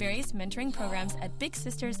 Check out the various mentoring programs at Big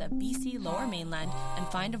Sisters of BC Lower Mainland and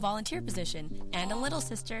find a volunteer position and a little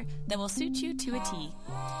sister that will suit you to a T.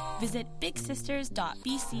 Visit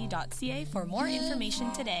bigsisters.bc.ca for more information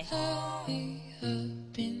today.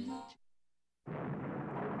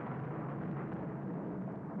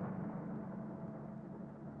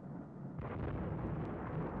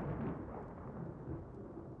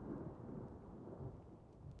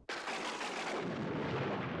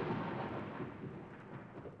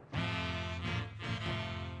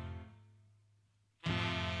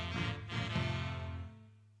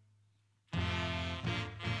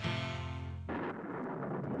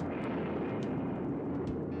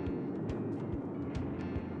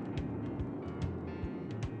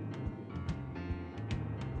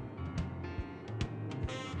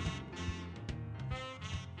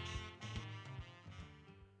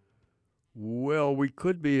 Well, we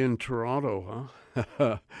could be in Toronto,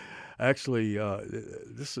 huh? Actually,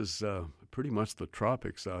 this is pretty much the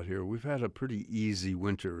tropics out here. We've had a pretty easy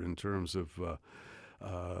winter in terms of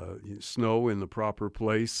snow in the proper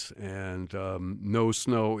place and no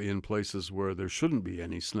snow in places where there shouldn't be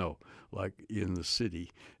any snow, like in the city,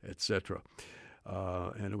 etc.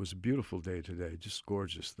 And it was a beautiful day today, just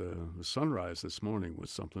gorgeous. The sunrise this morning was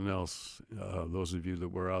something else. Those of you that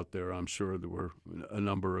were out there, I'm sure there were a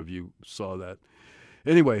number of you saw that.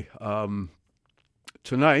 Anyway,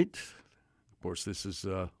 tonight, of course, this is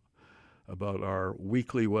about our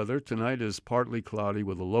weekly weather. Tonight is partly cloudy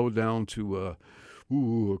with a low down to a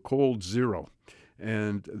cold 0.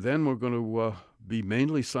 And then we're going to be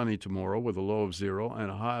mainly sunny tomorrow with a low of 0 and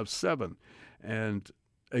a high of 7. And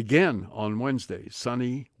again, on Wednesday,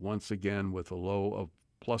 sunny once again with a low of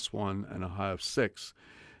 +1 and a high of 6.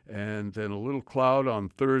 And then a little cloud on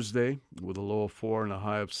Thursday with a low of 4 and a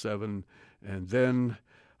high of 7. And then,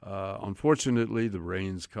 unfortunately, the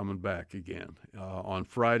rain's coming back again. On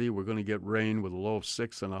Friday, we're going to get rain with a low of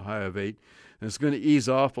 6 and a high of 8. And it's going to ease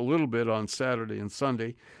off a little bit on Saturday and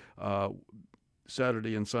Sunday.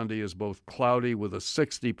 Saturday and Sunday is both cloudy with a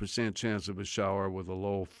 60% chance of a shower with a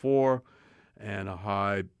low of 4 and a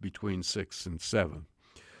high between 6 and 7.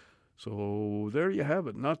 So there you have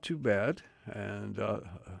it. Not too bad and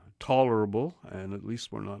tolerable, and at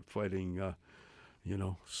least we're not fighting,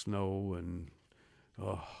 snow and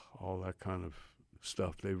all that kind of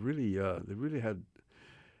stuff. They really had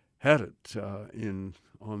it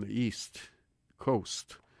on the East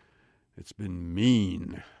Coast. It's been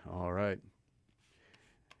mean. All right.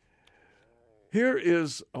 Here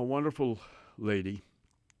is a wonderful lady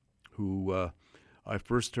who I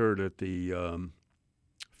first heard at the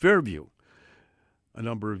Fairview a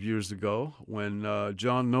number of years ago when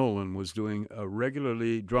John Nolan was doing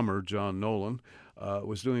drummer John Nolan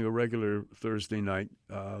was doing a regular Thursday night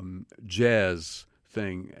jazz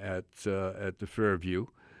thing at the Fairview,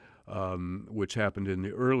 which happened in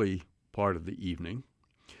the early part of the evening.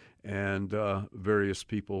 And various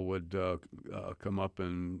people would come up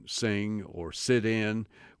and sing or sit in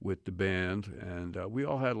with the band, and we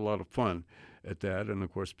all had a lot of fun at that. And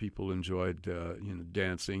of course, people enjoyed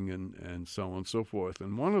dancing and so on and so forth.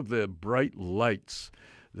 And one of the bright lights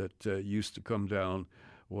that used to come down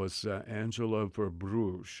was Angela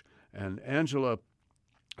Verbruge. And Angela,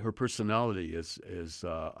 her personality is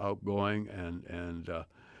outgoing and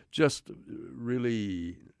just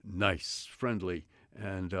really nice, friendly.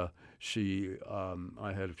 And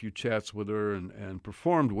I had a few chats with her and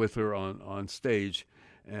performed with her on stage,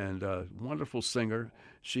 and wonderful singer.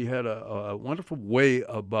 She had a wonderful way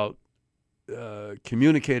about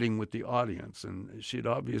communicating with the audience, and she'd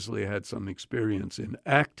obviously had some experience in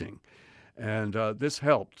acting, and this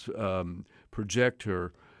helped project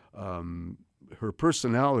her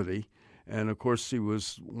personality. And of course,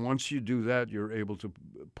 once you do that, you're able to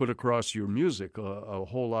put across your music a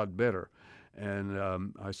whole lot better. And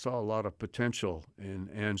I saw a lot of potential in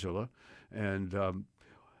Angela, and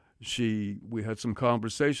we had some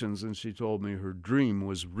conversations, and she told me her dream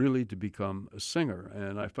was really to become a singer.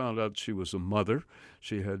 And I found out she was a mother.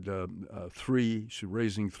 She had she's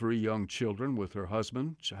raising 3 young children with her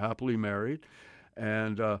husband, happily married,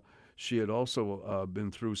 and she had also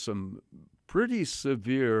been through some pretty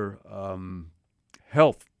severe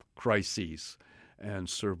health crises and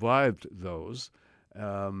survived those.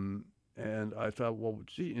 And I thought, well,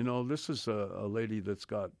 gee, this is a lady that's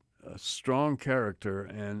got a strong character,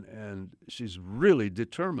 and she's really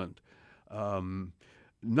determined,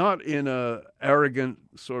 not in a arrogant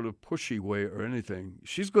sort of pushy way or anything.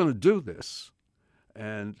 She's going to do this,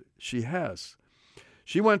 and she has.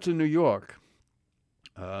 She went to New York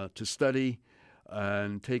to study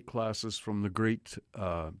and take classes from the great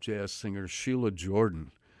jazz singer Sheila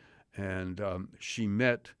Jordan, and she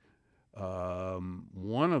met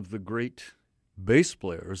one of the great bass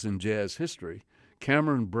players in jazz history,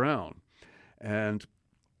 Cameron Brown. And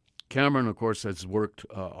Cameron, of course, has worked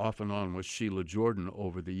off and on with Sheila Jordan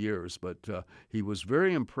over the years, but he was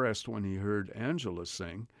very impressed when he heard Angela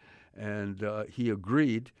sing, and he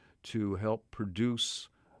agreed to help produce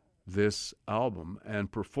this album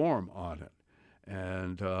and perform on it.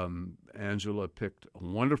 And Angela picked a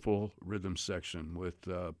wonderful rhythm section with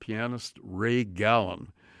pianist Ray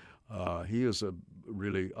Gallen. He is a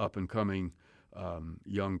really up-and-coming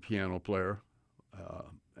young piano player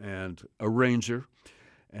and arranger.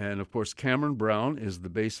 And, of course, Cameron Brown is the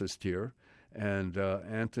bassist here, and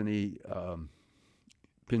Anthony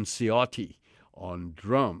Pinciotti on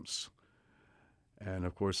drums. And,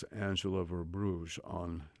 of course, Angela Verbruge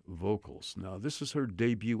on vocals. Now, this is her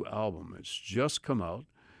debut album. It's just come out,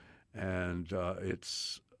 and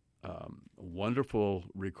it's a wonderful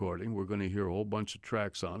recording. We're going to hear a whole bunch of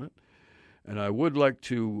tracks on it. And I would like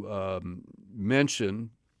to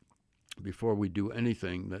mention, before we do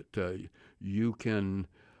anything, that you can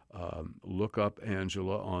look up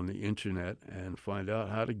Angela on the internet and find out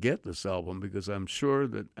how to get this album, because I'm sure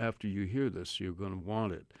that after you hear this, you're going to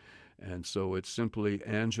want it. And so it's simply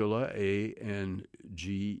Angela, Angela,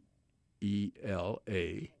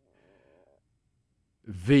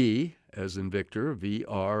 V as in Victor,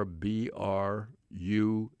 VRBRUGGE,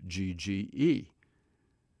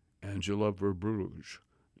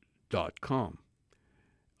 AngelaVerbruge.com.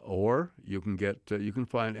 Or you can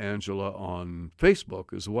find Angela on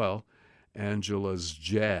Facebook as well, Angela's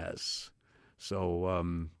Jazz.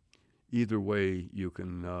 So either way you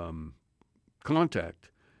can contact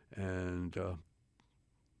and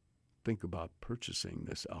think about purchasing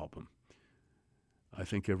this album. I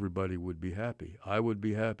think everybody would be happy. I would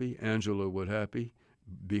be happy. Angela would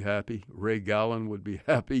be happy. Ray Gallen would be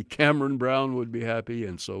happy. Cameron Brown would be happy,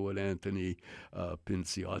 and so would Anthony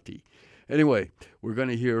Pinciotti. Anyway, we're going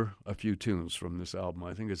to hear a few tunes from this album.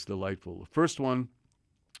 I think it's delightful. The first one,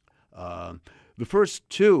 the first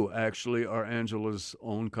two actually are Angela's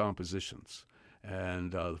own compositions.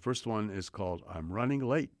 And the first one is called I'm Running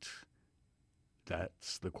Late.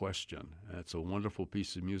 That's the question. That's a wonderful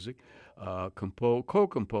piece of music,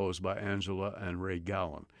 co-composed by Angela and Ray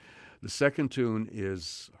Gallen. The second tune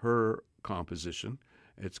is her composition.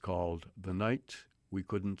 It's called The Night We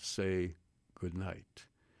Couldn't Say Goodnight.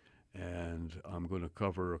 And I'm going to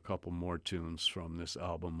cover a couple more tunes from this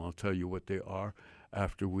album. I'll tell you what they are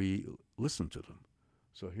after we listen to them.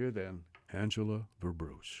 So here then, Angela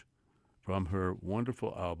Verbruch, from her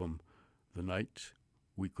wonderful album, The Night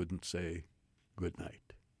We Couldn't Say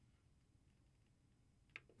Goodnight.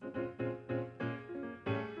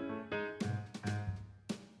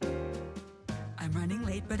 I'm running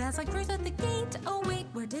late, but as I cruise at the gate, oh wait,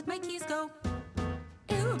 where did my keys go?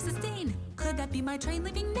 Oops, a stain. Could that be my train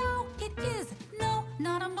leaving now? It is. No,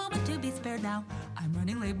 not a moment to be spared now. I'm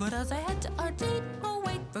running late, but as I head to our date, oh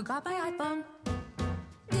wait, forgot my iPhone.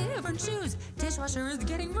 Different shoes. Dishwasher is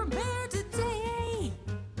getting repaired today.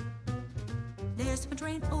 There's so much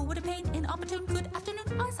rain. Oh, what a pain. Inopportune. Good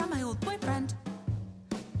afternoon. I saw my old boyfriend.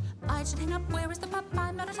 I should hang up. Where is the pup?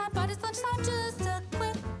 I'm out of time, but it's lunchtime. Just a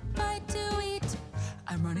quick bite to eat.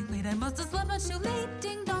 I'm running late. I must have slept much too late.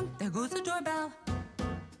 Ding dong. There goes the doorbell.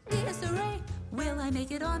 Disarray. Will I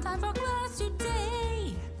make it on time for class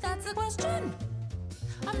today? That's the question.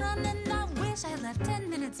 I'm running. I wish I had left 10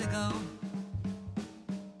 minutes ago.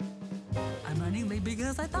 I'm running late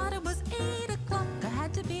because I thought it was 8 o'clock. I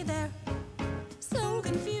had to be there. So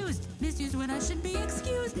confused, misused when I should be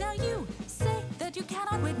excused. Now you say that you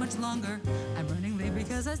cannot wait much longer. I'm running late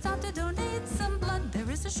because I stopped to donate some blood. There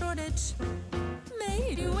is a shortage.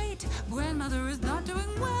 Made you wait. Grandmother is not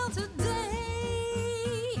doing well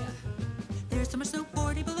today. There's so much snow,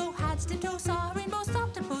 40 below. Hatched in tow, saw a rainbow,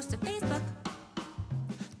 stopped to post to Facebook.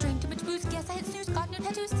 Drank too much booze, guess I had snooze. Got new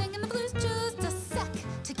tattoos, singing the blues. Just a sec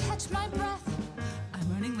to catch my breath.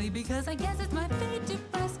 I'm running late because I guess it's my fate to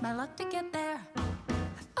press my luck to get there.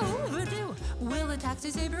 Overdue. Will a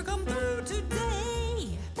taxi saver come through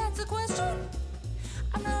today? That's the question.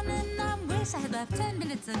 I'm running. I wish I had left 10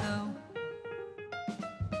 minutes ago.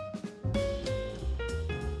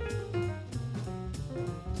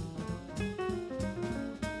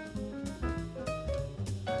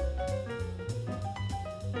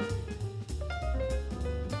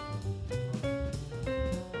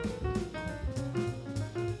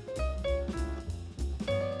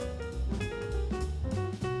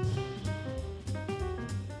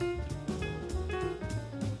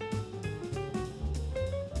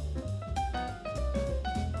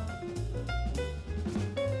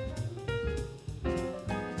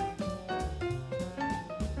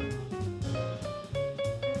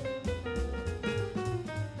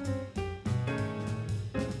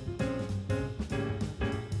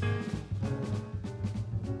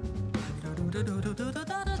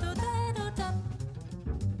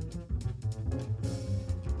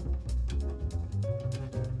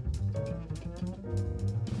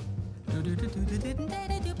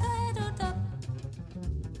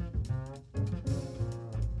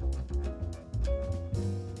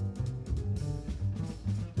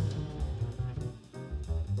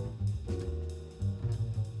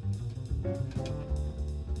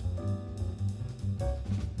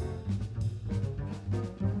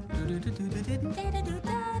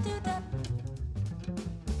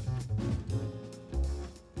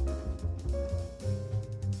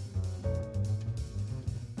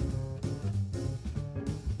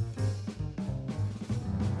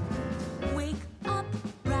 Wake up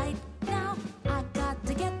right now. I got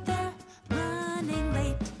to get there. Running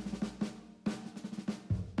late.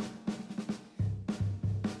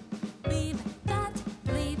 Leave that.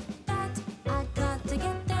 I got to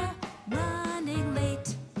get there. Running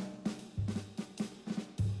late.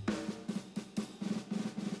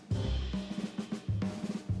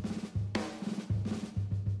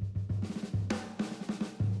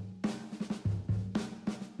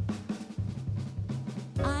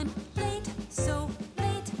 I'm late, so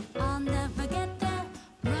late, I'll never get there.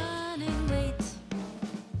 Running late.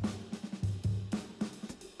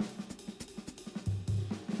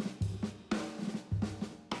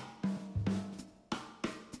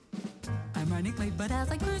 I'm running late, but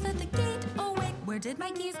as I cruise at the gate, oh wait, where did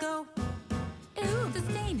my keys go? Ooh, the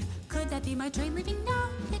stain. Could that be my train leaving now?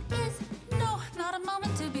 It is. No, not a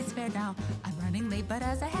moment to be spared now. I'm running late, but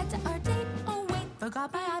as I head to our date, oh wait,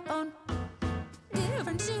 forgot my iPhone.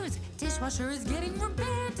 Different shoes. Dishwasher is getting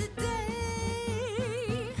repaired today.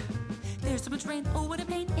 There's so much rain. Oh, what a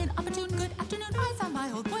pain. Inopportune. Good afternoon. I found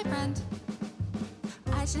my old boyfriend.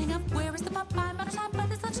 I should hang up. Where is the pup? I'm out of time,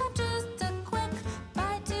 but it's lunchtime. Just a quick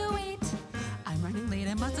bite to eat. I'm running late.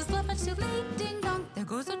 I must have slept much too late. Ding dong. There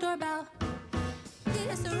goes the doorbell.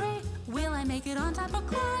 disarray. Will I make it on time for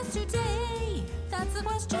class today? That's the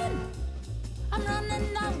question. I'm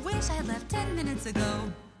running, I wish I had left 10 minutes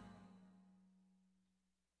ago.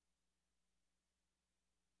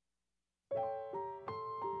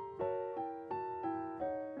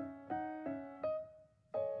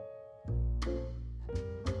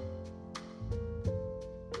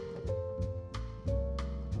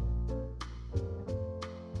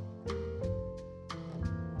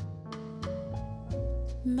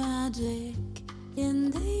 Magic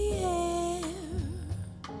in the air,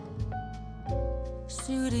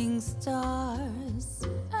 shooting stars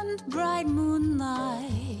and bright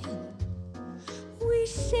moonlight. We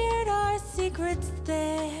shared our secrets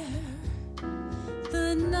there,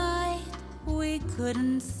 the night we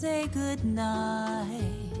couldn't say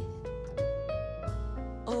goodnight.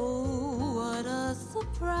 Oh, what a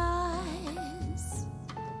surprise,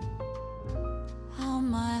 how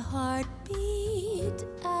my heart beat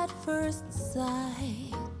at first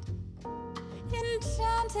sight,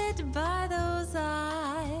 enchanted by those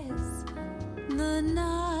eyes, the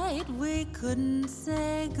night we couldn't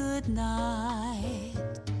say goodnight.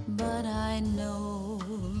 But I know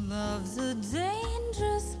love's a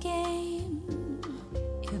dangerous game.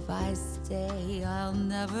 If I stay, I'll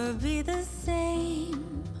never be the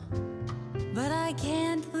same. But I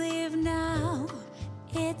can't leave now,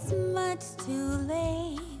 it's much too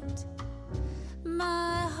late.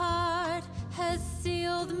 My heart has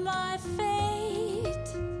sealed my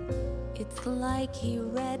fate. It's like he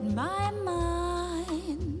read my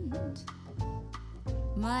mind,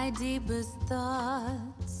 my deepest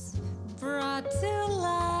thoughts brought to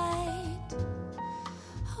light,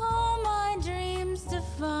 all my dreams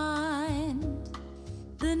defined,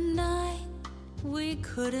 the night we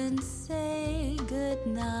couldn't say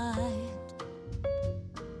goodnight.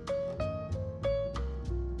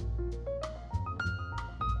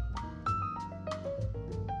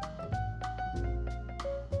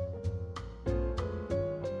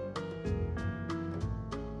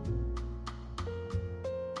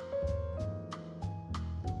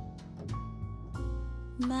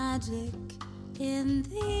 Magic in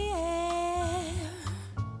the air,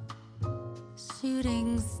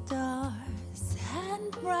 shooting stars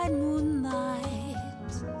and bright moonlight.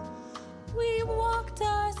 We walked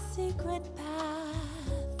our secret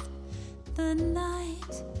path, the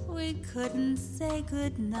night we couldn't say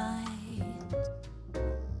goodnight.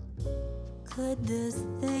 Could this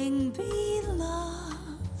thing be love,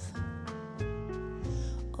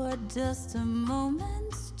 or just a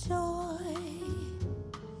moment's joy?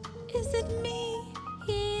 Is it me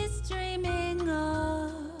he's dreaming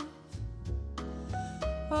of,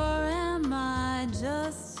 or am I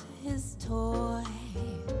just his toy?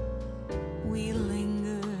 We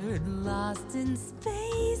lingered lost in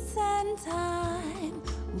space and time.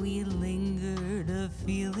 We lingered a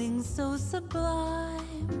feeling so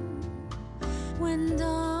sublime. When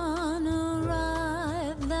dawn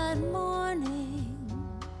arrived that morning,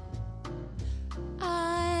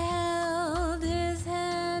 I held his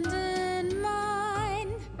hand in mine.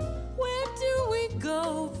 Where do we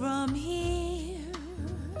go from here?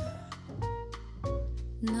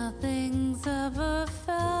 Nothing's ever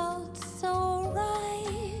felt so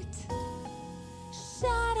right.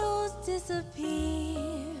 Shadows disappeared.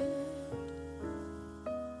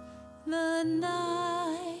 The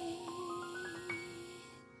night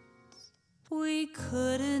we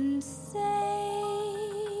couldn't say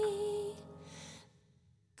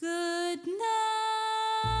good night.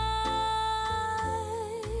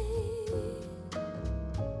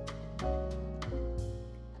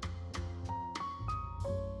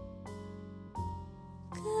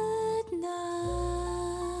 Good night.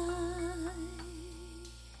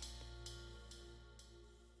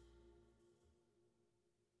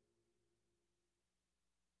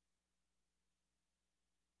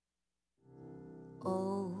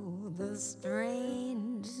 Oh, the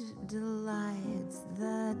strange delights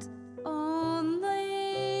that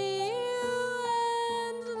only you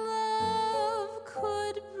and love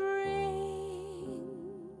could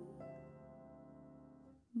bring.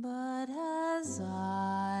 But as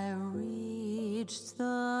I reached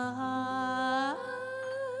the heights,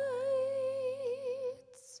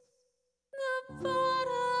 the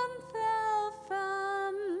bottom fell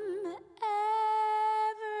from everything.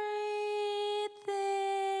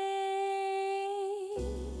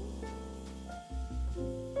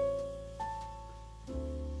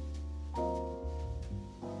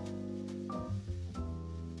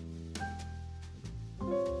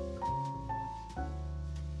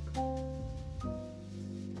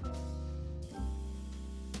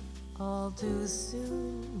 All too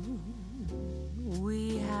soon we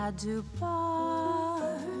had to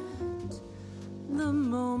part the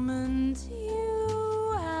moment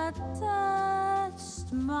you had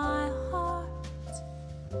touched my heart,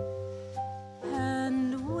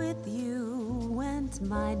 and with you went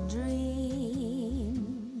my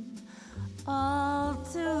dream all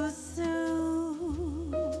too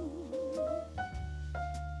soon.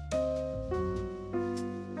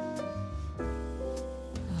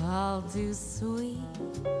 All too sweet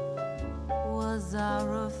was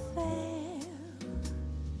our affair,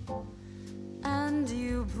 and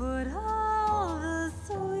you put all the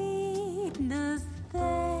sweetness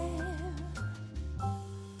there.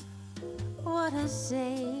 What a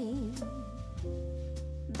shame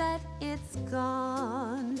that it's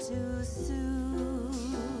gone too soon.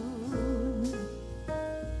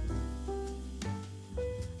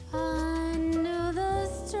 I knew the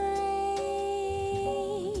strange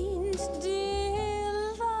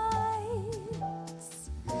delights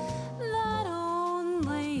that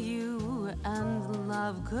only you and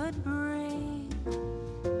love could bring,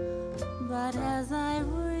 but as I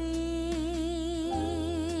reached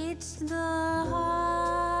the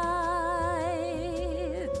heights,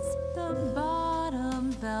 the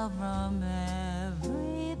bottom fell from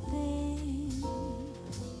everything.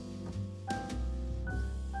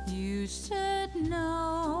 You should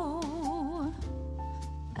know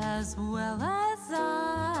as well as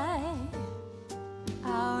I,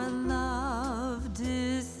 our love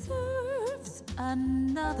deserves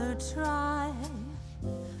another try.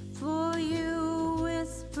 For you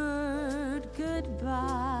whispered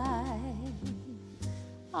goodbye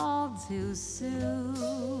all too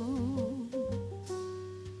soon.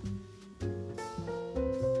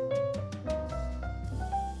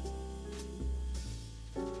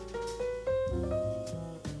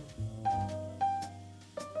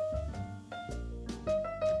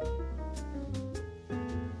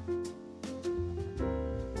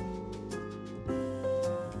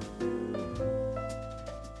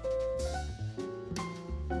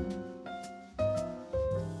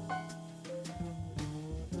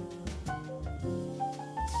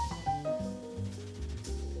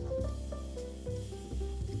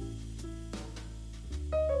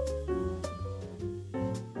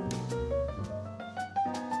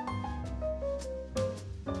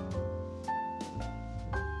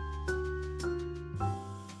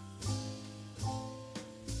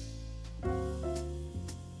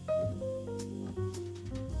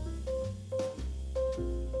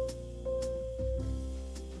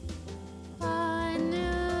 I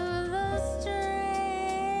knew the strange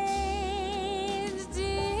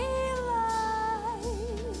delights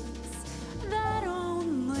that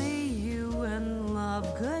only you and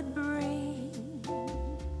love could bring,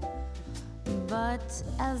 but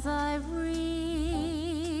as I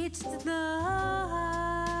reached the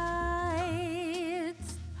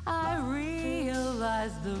heights, I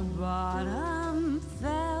realized the bottom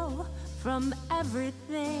fell from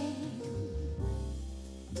everything.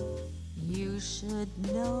 You should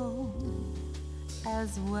know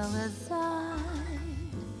as well as I,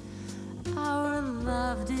 our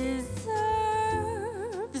love deserves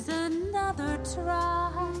another try.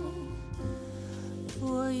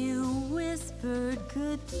 For you whispered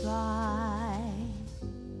goodbye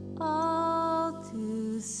all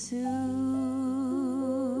too soon.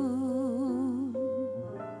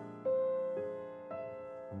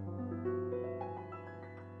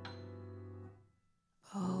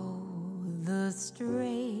 Oh, the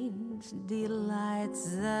strange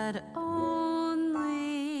delights that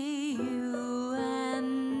only you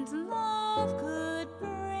and love could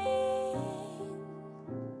bring.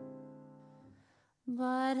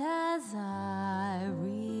 But as I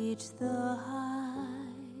reached the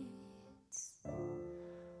heights,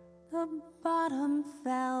 the bottom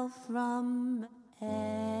fell from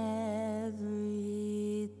everything.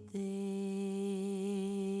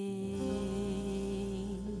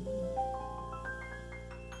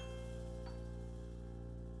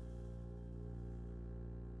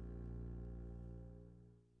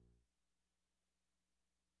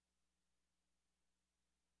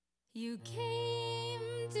 You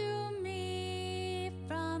came to me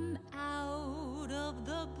from out of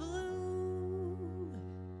the blue.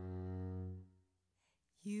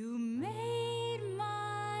 You made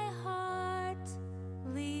my heart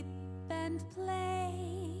leap and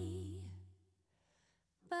play.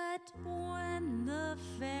 But when the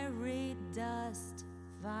fairy dust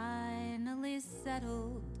finally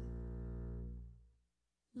settled,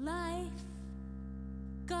 life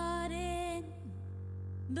got in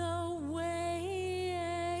the way.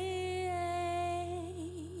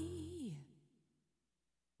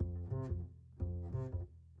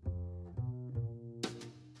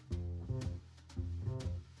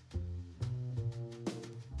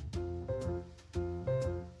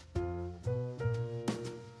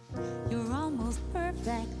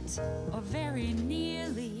 perfect, or very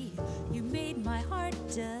nearly. You made my heart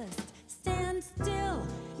just stand still.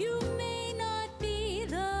 You may not be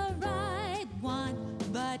the right one,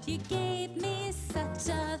 but you gave me such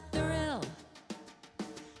a thrill.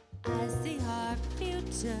 I see our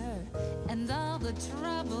future and all the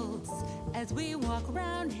troubles as we walk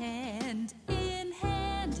round hand in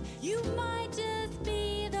hand. You might just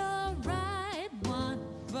be the right one,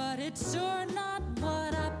 but it's sure not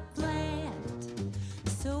what I planned.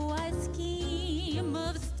 So I scheme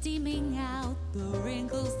of steaming out the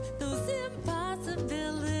wrinkles, those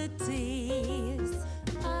impossibilities.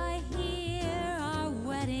 I hear our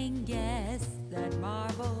wedding guests that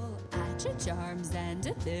marvel at your charms and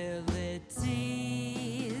abilities.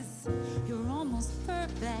 You're almost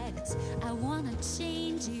perfect, I wanna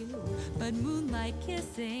change you, but moonlight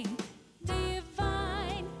kissing,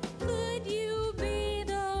 divine. Could you be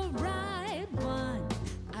the right one?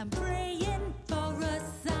 I'm praying for a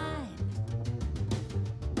sign.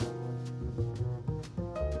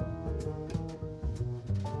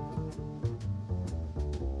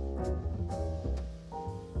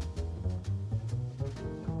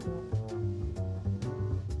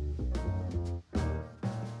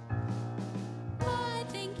 I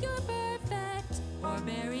think you're perfect, or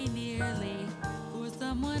very nearly, for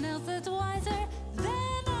someone else that's wiser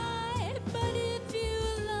than I. But if you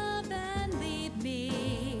love and leave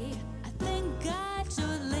me, I think I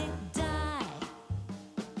should die.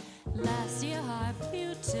 Last year our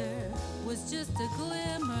future was just a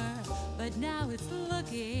glimmer, but now it's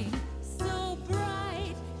looking so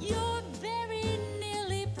bright. You're very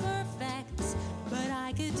nearly perfect, but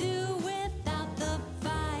I could do without the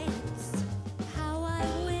fights. How I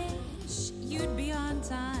wish you'd be on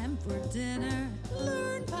time for dinner.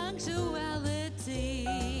 Learn punctuality.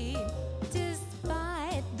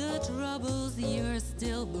 Despite the troubles, you're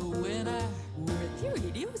still the winner with your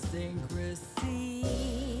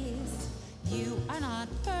idiosyncrasies. You are not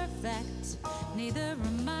perfect, neither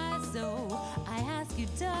am I, so I ask you,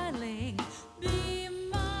 darling, be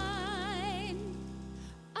mine.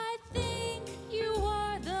 I think you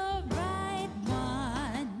are the right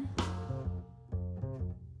one.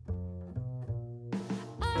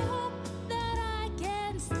 I hope that I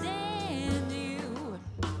can stand you.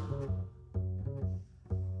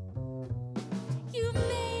 You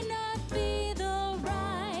may not be the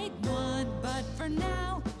right one, but for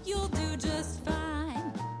now, you'll do just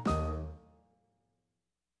fine.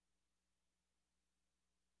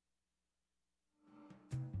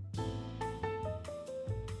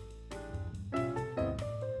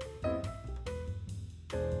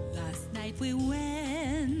 Last night we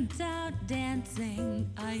went out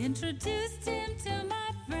dancing. I introduced him to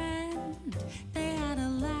my friend. They had a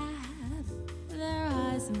laugh, their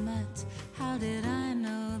eyes met. How did I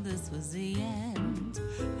know this was the end?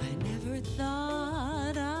 I never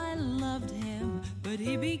thought I loved him, but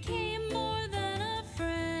he became more than a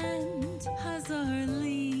friend. I saw her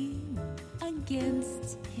lean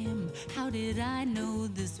against him. How did I know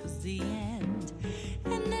this was the end?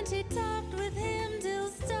 And then she talked with him till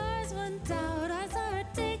stars went out. I saw her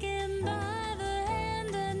take him by the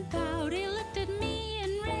hand and pout. He looked at me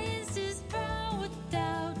and raised his brow with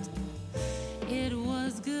doubt. It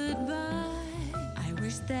was goodbye. I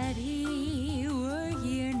wish that he were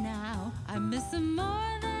here now. I miss him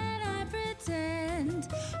more than I pretend.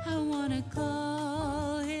 I wanna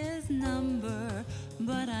call his number,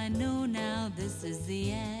 but I know now this is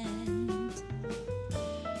the end.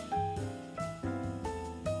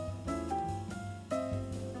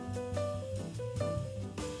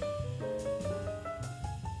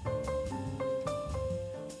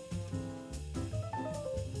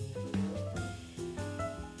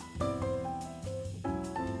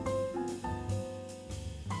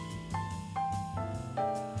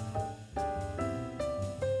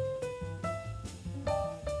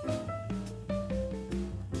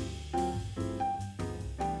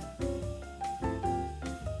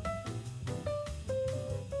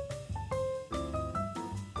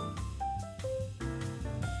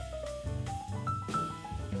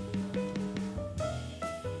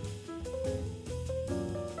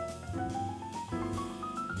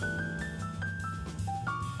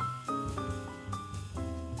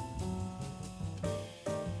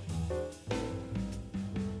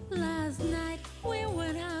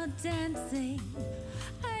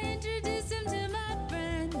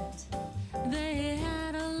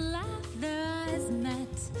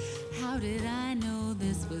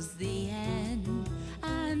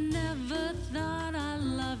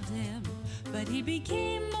 He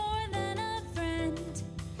became more than a friend.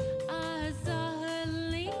 I saw her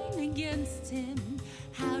lean against him.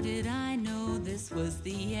 How did I know this was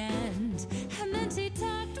the end. And then she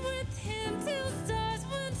talked with him till stars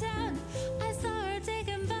went out. I saw her take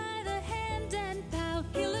him by the hand and pout.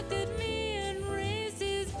 He looked at me and raised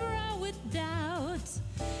his brow with doubt.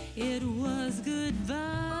 It was goodbye.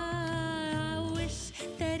 I wish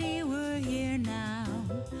that he were here now.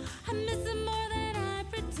 I miss him more than I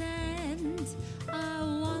pretend. I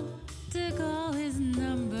want to call his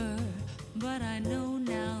number, but I know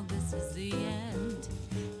now this is the end.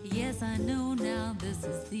 Yes, I know now this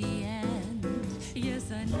is the end.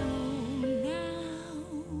 Yes, I know now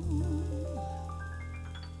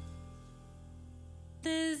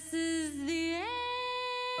this is the end.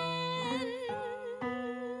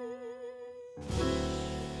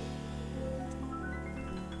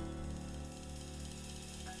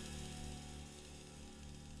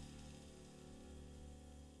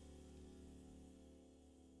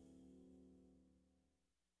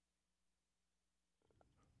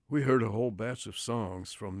 We heard a whole batch of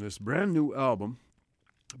songs from this brand new album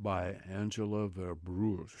by Angela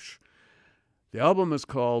Verbrugge. The album is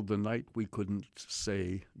called The Night We Couldn't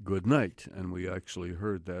Say Goodnight, and we actually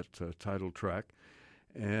heard that title track.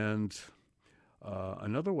 And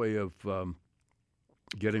another way of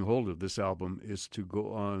getting hold of this album is to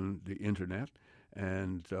go on the internet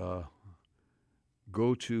and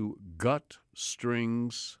go to Gut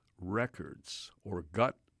Strings Records or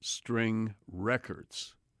Gut String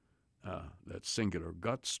Records. That's singular,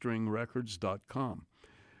 gutstringrecords.com.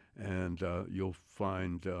 And you'll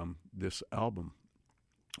find this album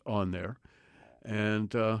on there. And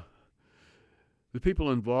the people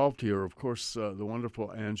involved here, of course, the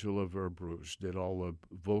wonderful Angela Verbrugge did all the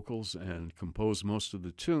vocals and composed most of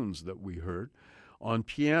the tunes that we heard. On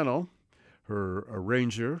piano, her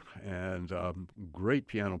arranger and great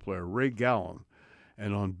piano player, Ray Gallen.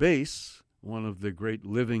 And on bass, one of the great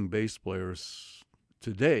living bass players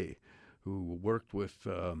today, who worked with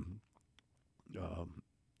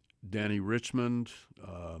Danny Richmond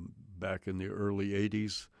back in the early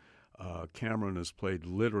 80s. Cameron has played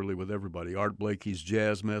literally with everybody. Art Blakey's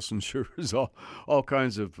Jazz Messengers, all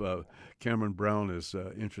kinds of. Cameron Brown is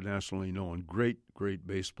internationally known, great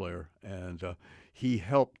bass player. And he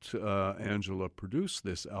helped Angela produce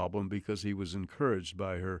this album because he was encouraged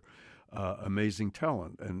by her amazing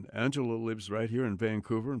talent. And Angela lives right here in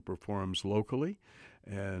Vancouver and performs locally.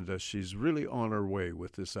 And she's really on her way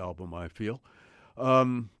with this album, I feel.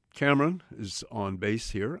 Cameron is on bass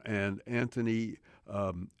here, and Anthony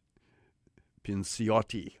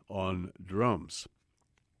Pinciotti on drums.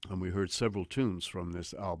 And we heard several tunes from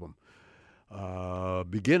this album,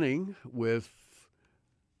 beginning with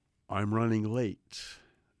I'm Running Late.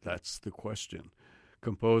 That's the question,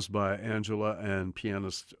 composed by Angela and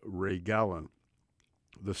pianist Ray Gallen.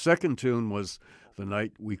 The second tune was The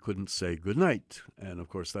Night We Couldn't Say Goodnight. And, of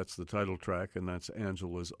course, that's the title track, and that's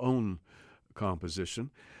Angela's own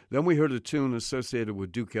composition. Then we heard a tune associated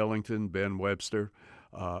with Duke Ellington, Ben Webster,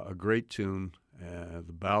 a great tune,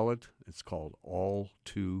 the ballad. It's called All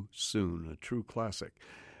Too Soon, a true classic.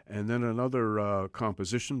 And then another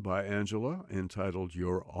composition by Angela entitled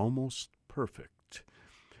You're Almost Perfect.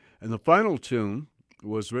 And the final tune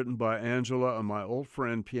was written by Angela and my old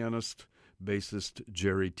friend, pianist, bassist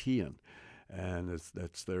Jerry Tian. And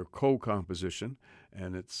that's their co-composition,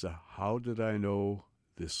 and it's How Did I Know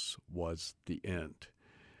This Was the End?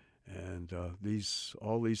 And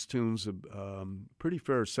all these tunes are pretty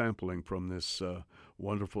fair sampling from this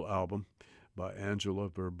wonderful album by Angela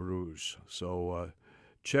Verbrugge. So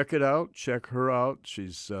check it out, check her out.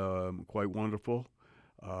 She's quite wonderful,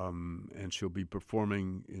 and she'll be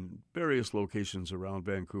performing in various locations around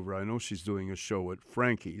Vancouver. I know she's doing a show at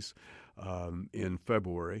Frankie's in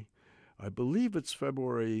February. I believe it's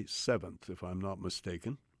February 7th, if I'm not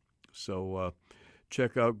mistaken. So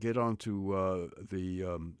get onto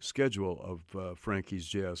the schedule of Frankie's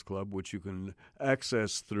Jazz Club, which you can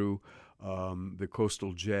access through the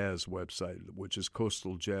Coastal Jazz website, which is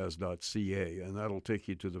coastaljazz.ca, and that'll take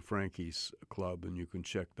you to the Frankie's Club, and you can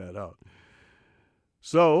check that out.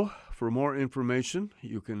 So, for more information,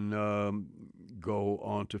 you can go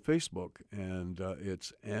on to Facebook, and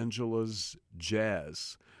it's Angela's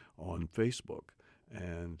Jazz on Facebook,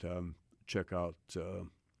 and check out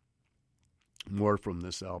more from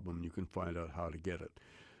this album. You can find out how to get it.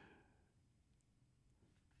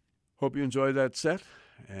 Hope you enjoyed that set,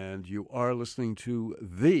 and you are listening to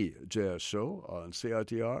The Jazz Show on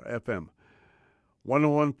CITR FM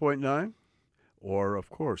 101.9, or,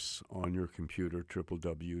 of course, on your computer,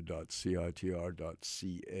 www.citr.ca.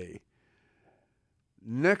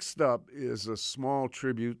 Next up is a small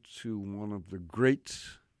tribute to one of the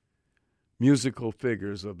great musical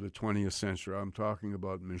figures of the 20th century. I'm talking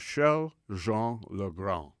about Michel Jean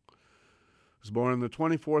Legrand. He was born on the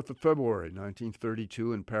 24th of February,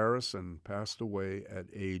 1932 in Paris and passed away at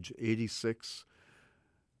age 86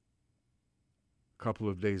 a couple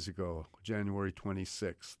of days ago, January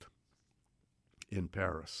 26th in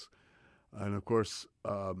Paris. And, of course,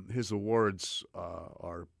 his awards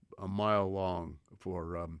are a mile long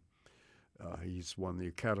for he's won the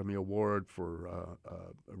Academy Award for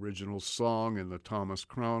Original Song in the Thomas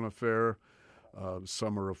Crown Affair,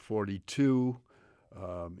 Summer of 42,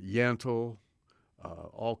 Yentl,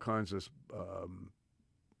 all kinds of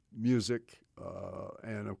music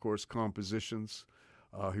and, of course, compositions.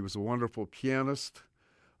 He was a wonderful pianist.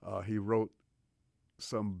 He wrote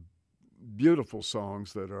some beautiful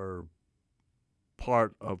songs that are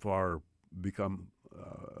part of our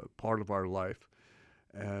life,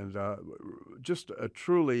 and just a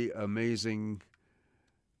truly amazing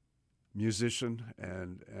musician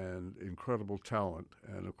and incredible talent.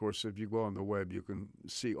 And of course, if you go on the web, you can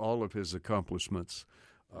see all of his accomplishments.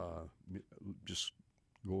 Just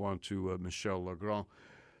go on to Michel Legrand.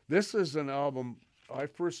 This is an album. I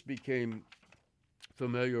first became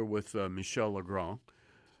familiar with Michel Legrand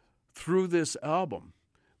through this album,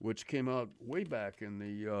 which came out way back in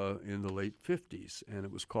the late 50s, and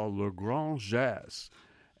it was called Legrand Jazz,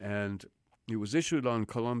 and it was issued on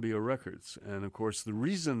Columbia Records. And of course, the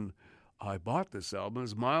reason I bought this album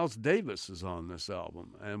is Miles Davis is on this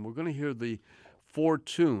album, and we're going to hear the 4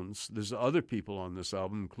 tunes. There's other people on this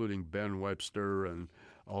album, including Ben Webster and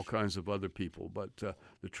all kinds of other people, but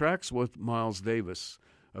the tracks with Miles Davis,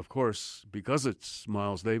 of course, because it's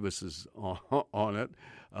Miles Davis is on it,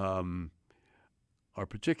 are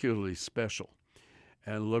particularly special.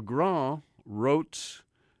 And Legrand wrote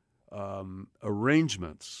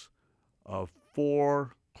arrangements of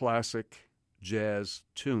 4 classic jazz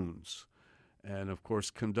tunes and, of course,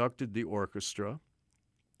 conducted the orchestra.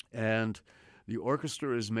 And the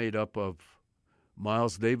orchestra is made up of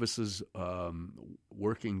Miles Davis's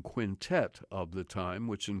working quintet of the time,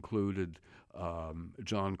 which included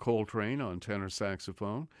John Coltrane on tenor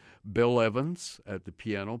saxophone, Bill Evans at the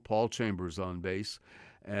piano, Paul Chambers on bass,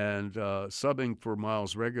 and subbing for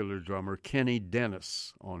Miles' regular drummer, Kenny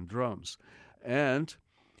Dennis on drums. And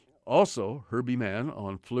also Herbie Mann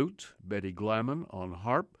on flute, Betty Glamon on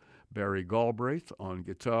harp, Barry Galbraith on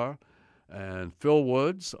guitar, and Phil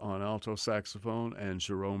Woods on alto saxophone, and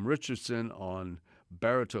Jerome Richardson on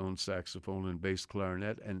baritone saxophone and bass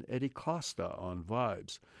clarinet, and Eddie Costa on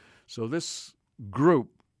vibes. So this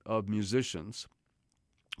group of musicians,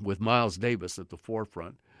 with Miles Davis at the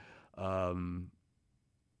forefront, are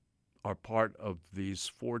part of these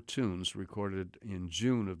 4 tunes recorded in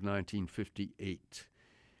June of 1958,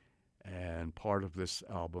 and part of this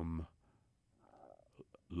album,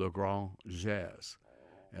 Legrand Jazz.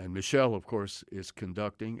 And Michel, of course, is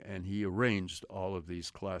conducting, and he arranged all of these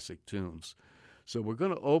classic tunes. So we're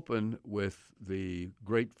going to open with the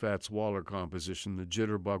great Fats Waller composition, the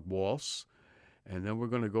Jitterbug Waltz, and then we're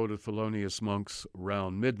going to go to Thelonious Monk's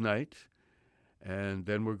Round Midnight, and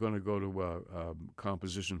then we're going to go to a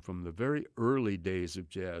composition from the very early days of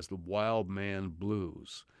jazz, the Wild Man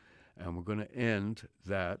Blues, and we're going to end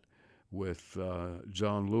that with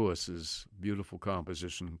John Lewis's beautiful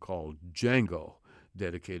composition called Django,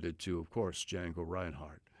 dedicated to, of course, Django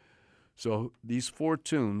Reinhardt. So these 4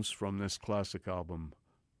 tunes from this classic album,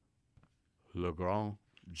 Legrand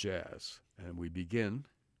Jazz, and we begin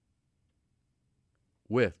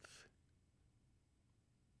with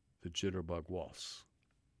the Jitterbug Waltz.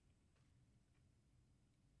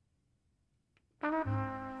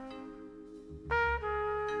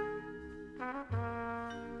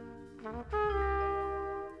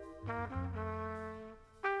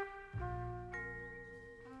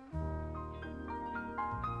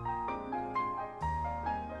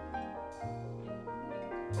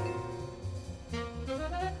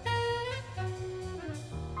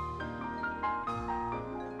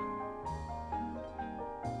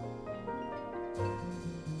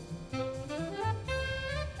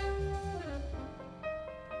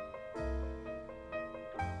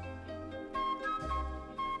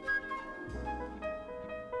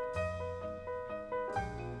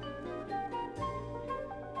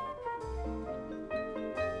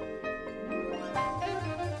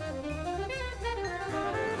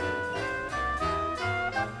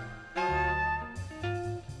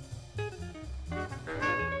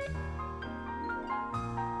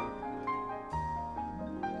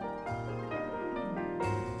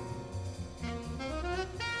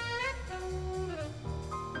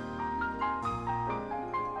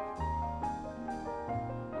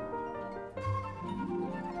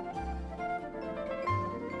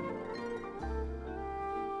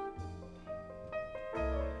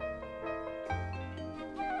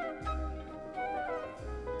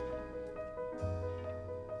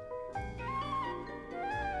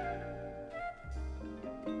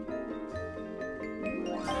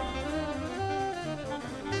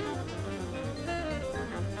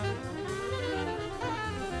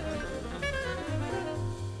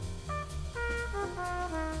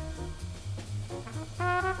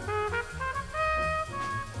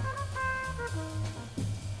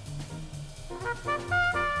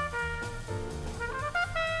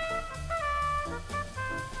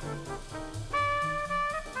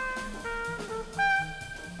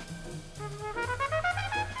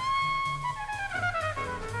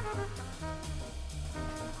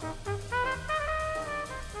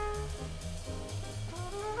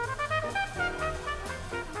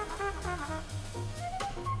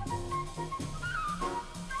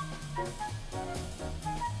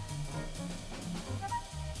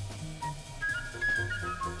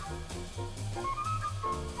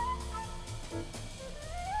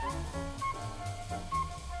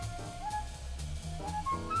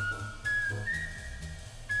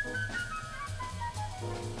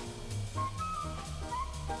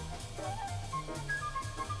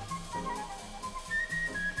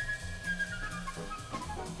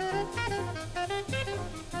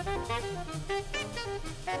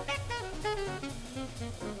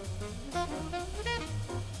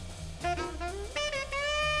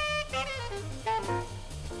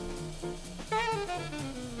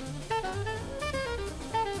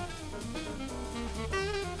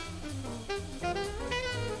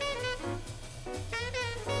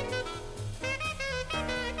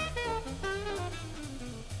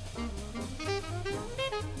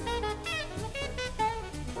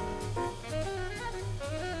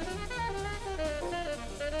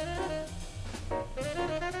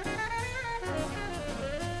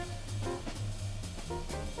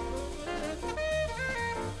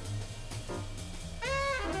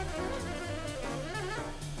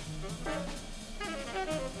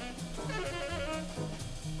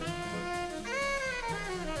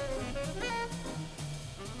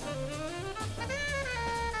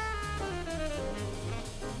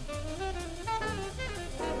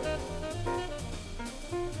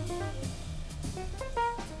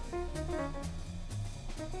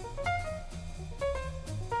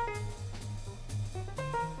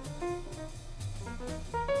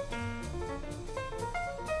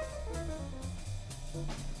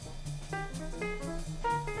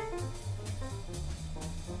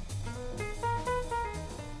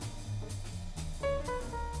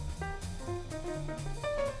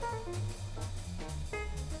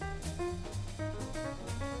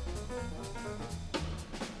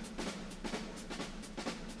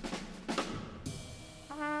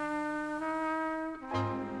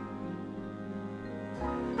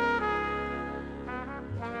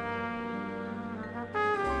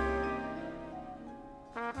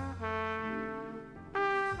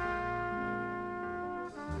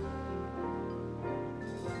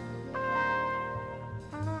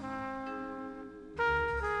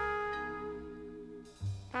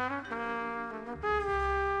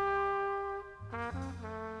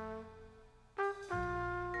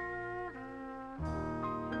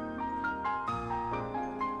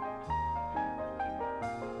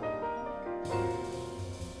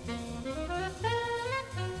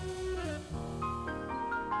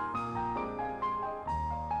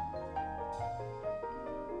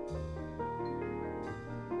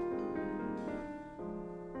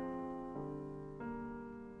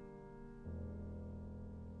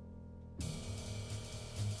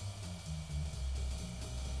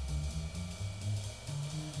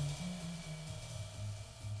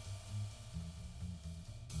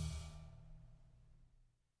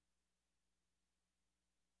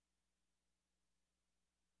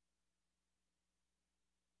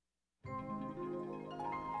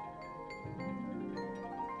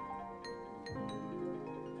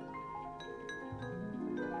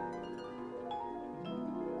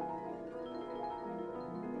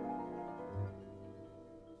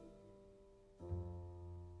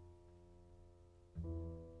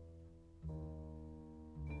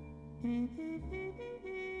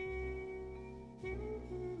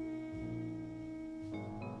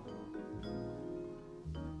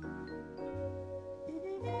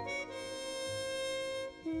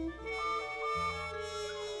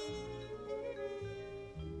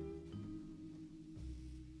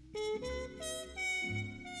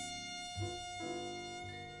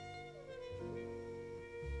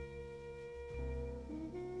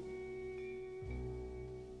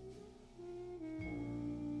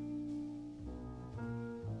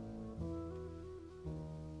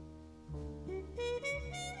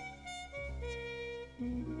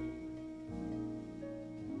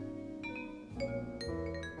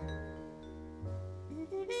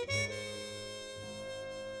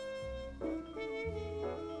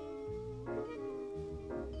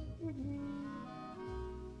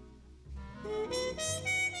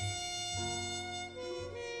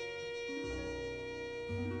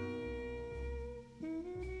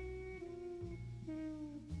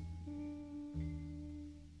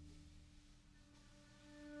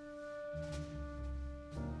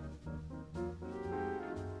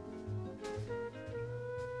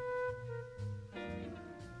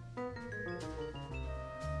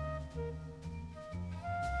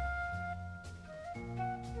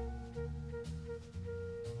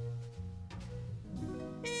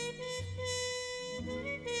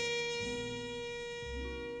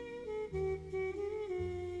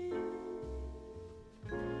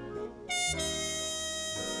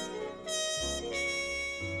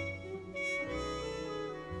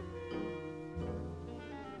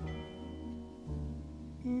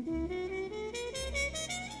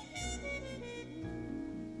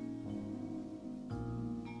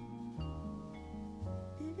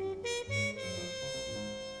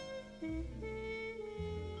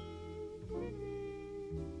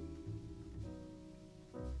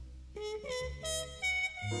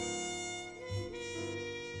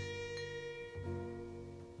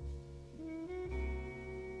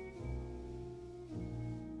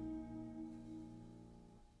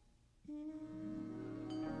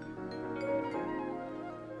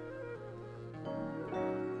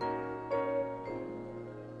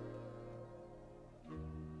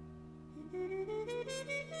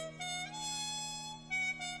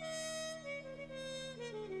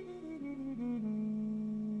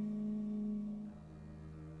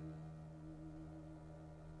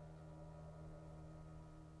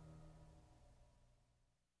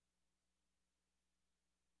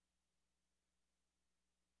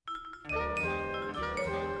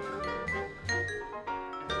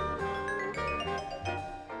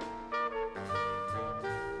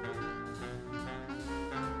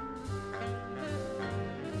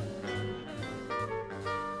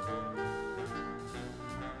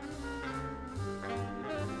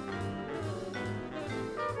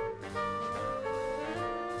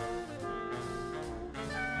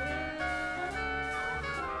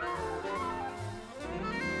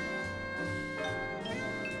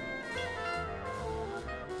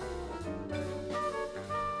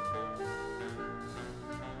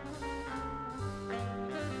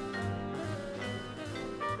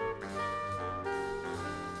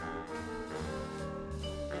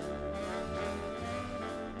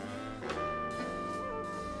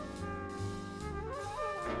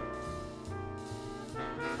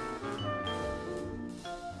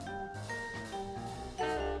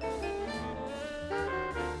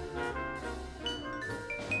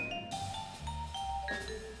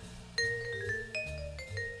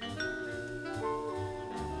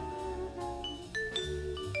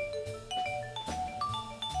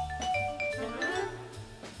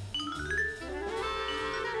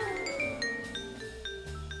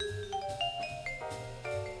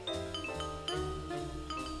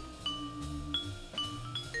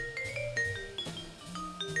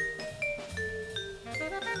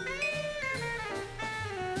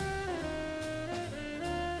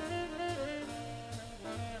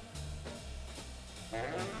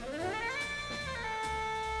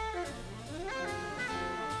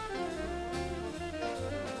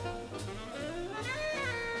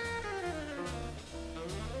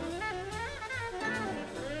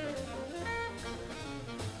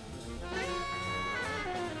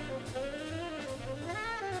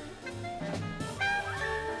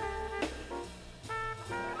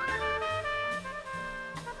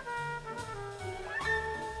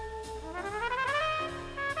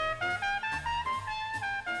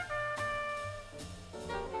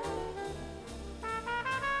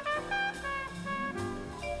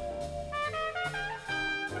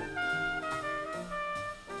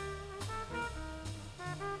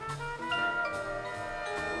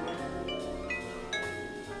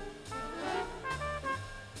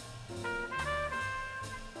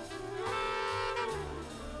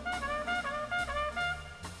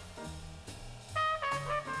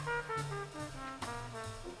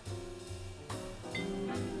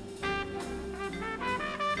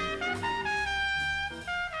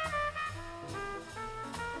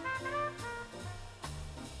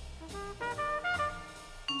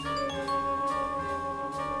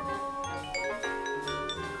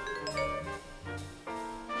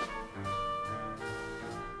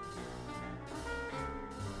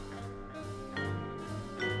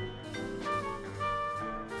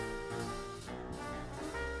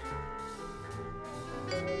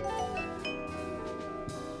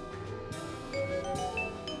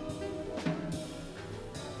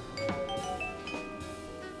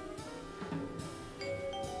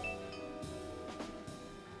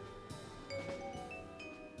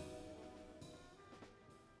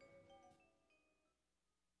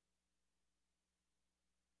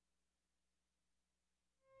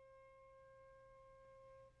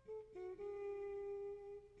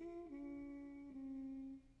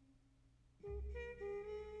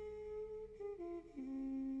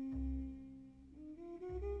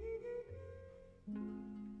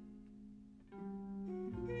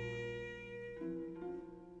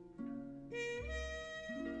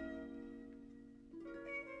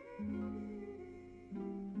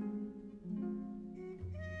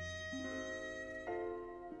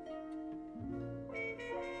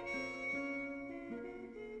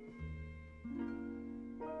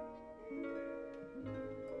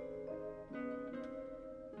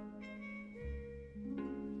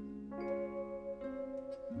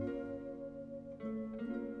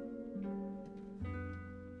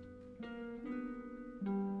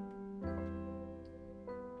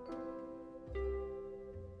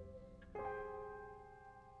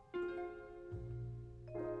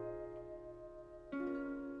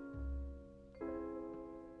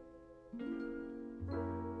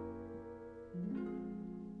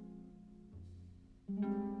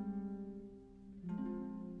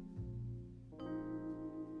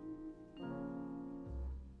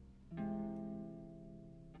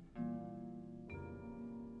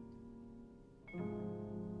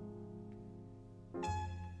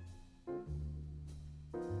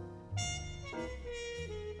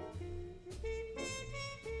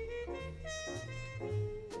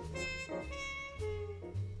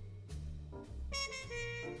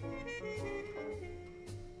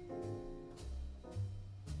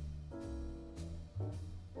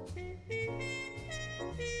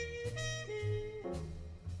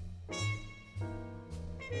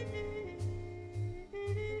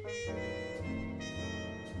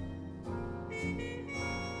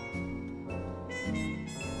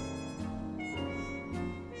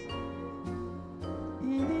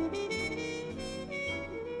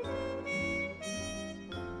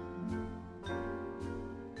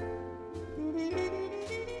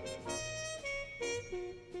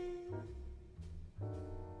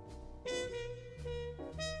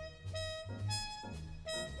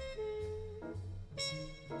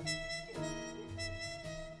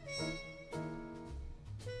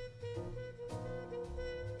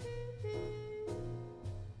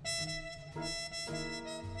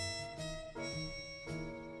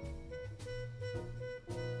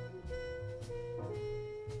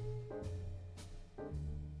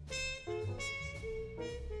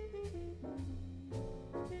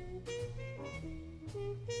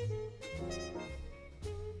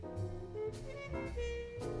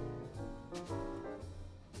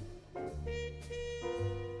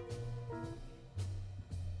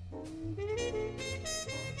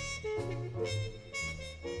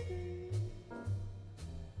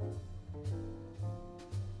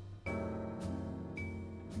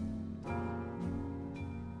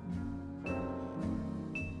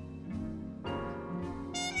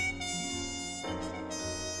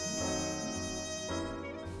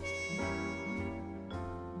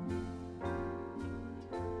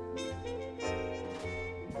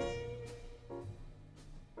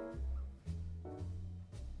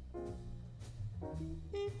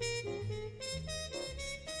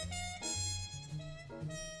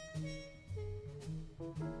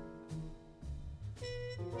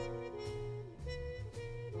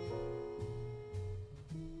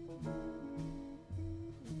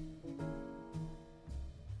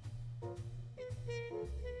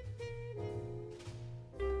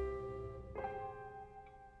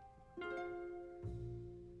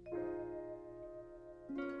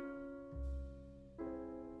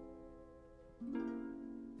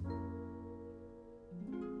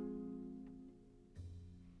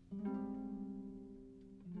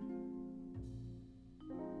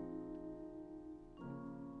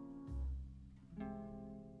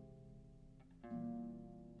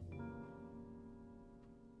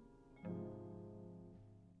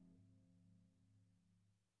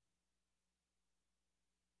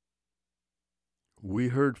 We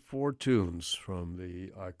heard 4 tunes from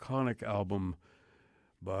the iconic album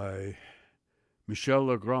by Michel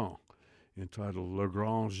Legrand entitled Le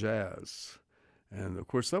Grand Jazz. And, of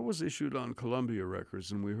course, that was issued on Columbia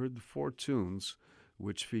Records, and we heard the 4 tunes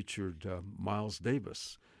which featured Miles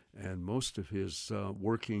Davis and most of his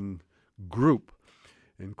working group,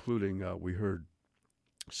 including we heard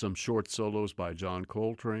some short solos by John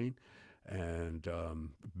Coltrane and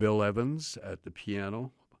Bill Evans at the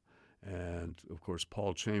piano. And, of course,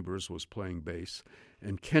 Paul Chambers was playing bass.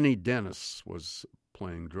 And Kenny Dennis was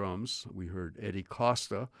playing drums. We heard Eddie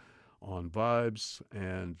Costa on vibes,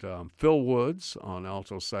 and Phil Woods on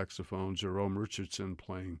alto saxophone, Jerome Richardson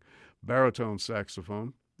playing baritone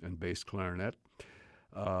saxophone and bass clarinet,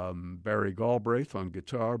 Barry Galbraith on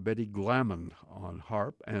guitar, Betty Glamoun on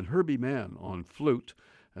harp, and Herbie Mann on flute,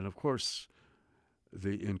 and, of course,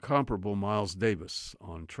 the incomparable Miles Davis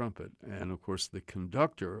on trumpet. And, of course, the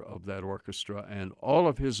conductor of that orchestra and all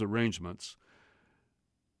of his arrangements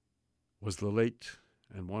was the late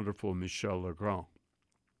and wonderful Michel Legrand.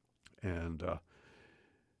 And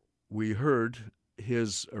we heard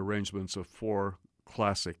his arrangements of 4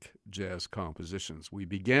 classic jazz compositions. We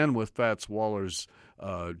began with Fats Waller's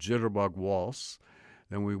Jitterbug Waltz.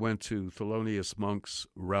 Then we went to Thelonious Monk's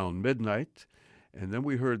Round Midnight. And then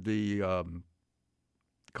we heard the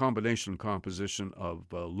combination composition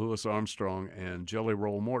of Louis Armstrong and Jelly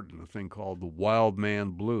Roll Morton, a thing called the Wild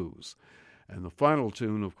Man Blues. And the final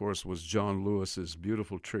tune, of course, was John Lewis's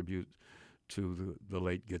beautiful tribute to the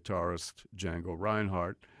late guitarist Django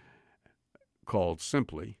Reinhardt, called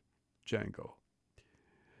simply Django.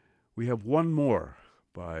 We have one more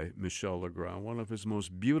by Michel Legrand, one of his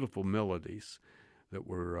most beautiful melodies that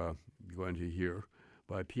we're going to hear,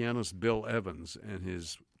 by pianist Bill Evans and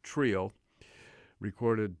his trio,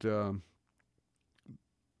 recorded in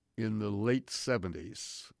the late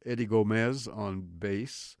 70s. Eddie Gomez on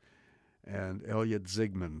bass and Elliot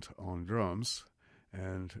Zygmunt on drums.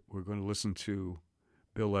 And we're going to listen to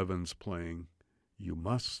Bill Evans playing You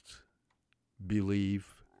Must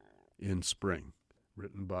Believe in Spring,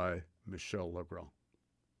 written by Michel Legrand.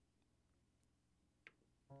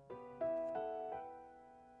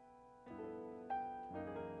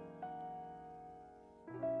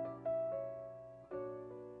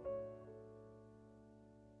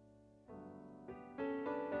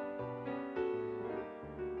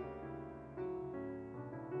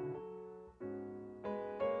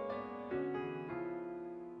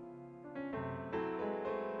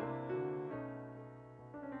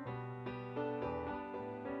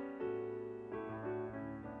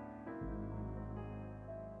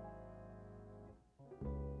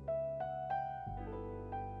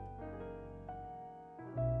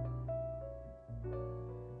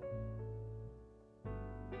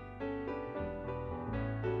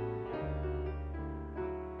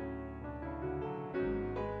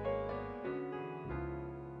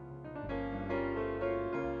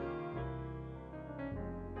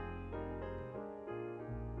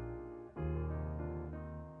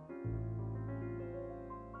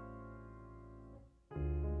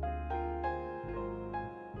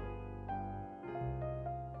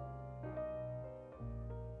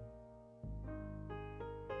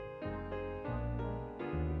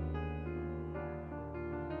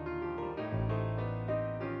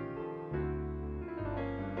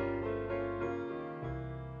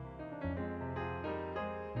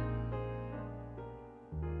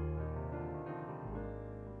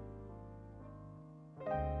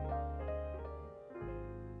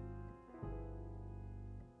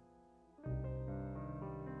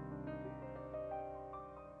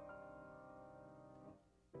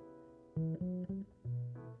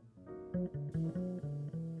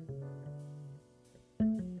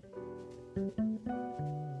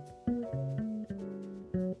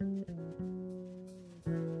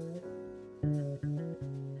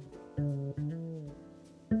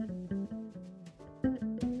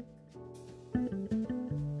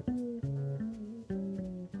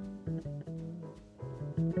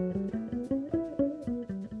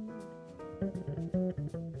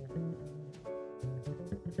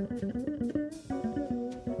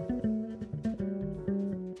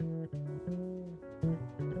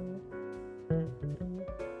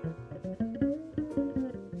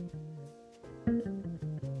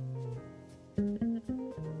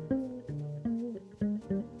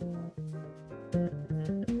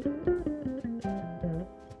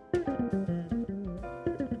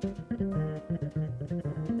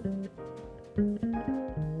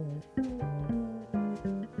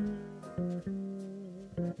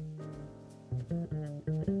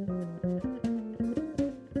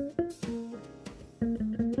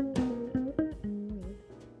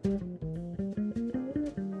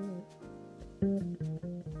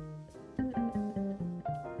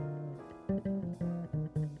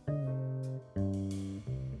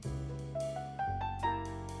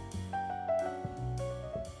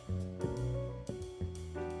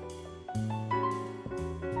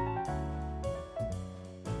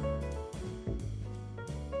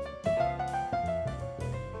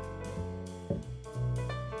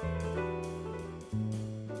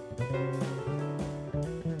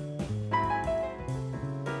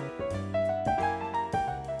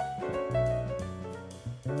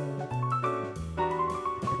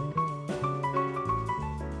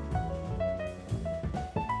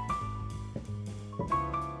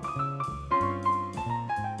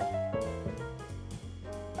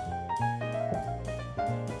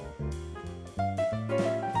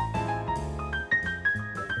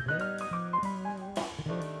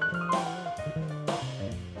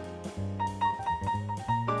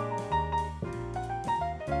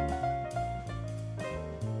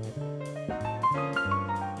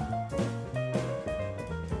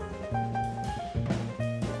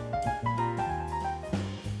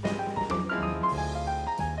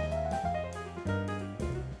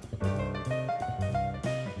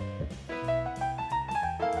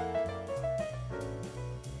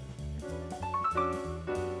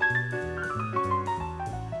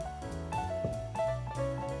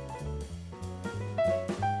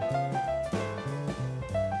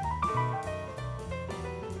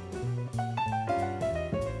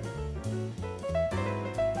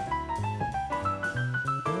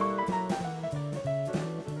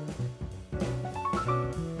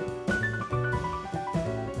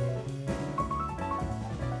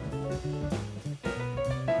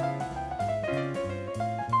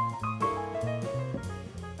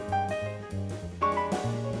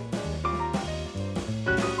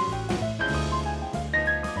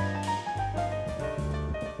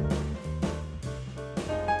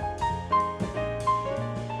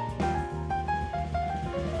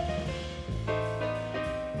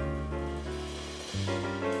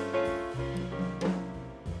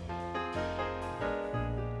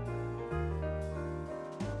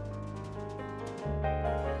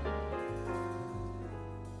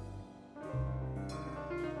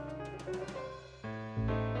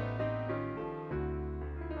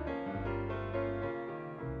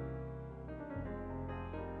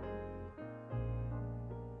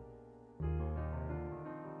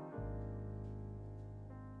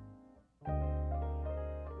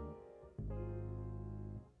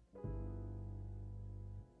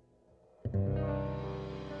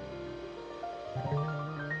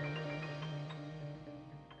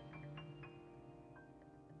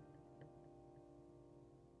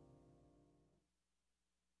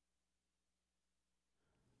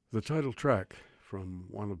 The title track from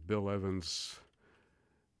one of Bill Evans'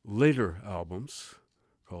 later albums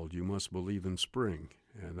called You Must Believe in Spring,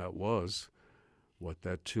 and that was what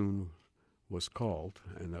that tune was called,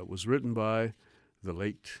 and that was written by the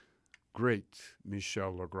late, great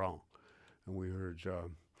Michel Legrand. And we heard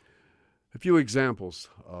a few examples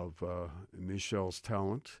of Michel's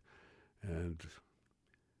talent, and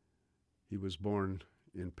he was born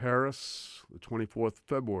in Paris, the 24th of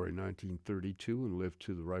February, 1932, and lived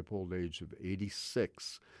to the ripe old age of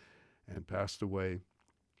 86, and passed away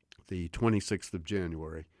the 26th of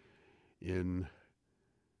January in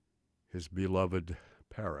his beloved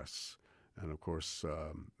Paris. And, of course,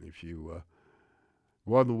 if you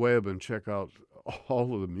go on the web and check out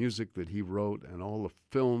all of the music that he wrote and all the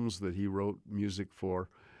films that he wrote music for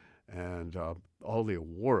and all the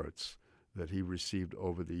awards that he received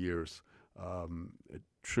over the years, a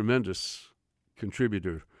tremendous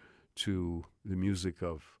contributor to the music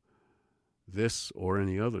of this or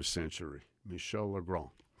any other century, Michel Legrand.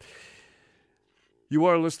 You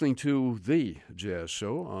are listening to The Jazz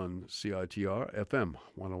Show on CITR FM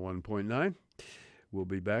 101.9. We'll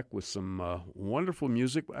be back with some wonderful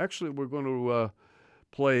music. Actually, we're going to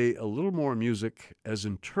play a little more music as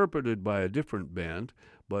interpreted by a different band,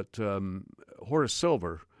 but Horace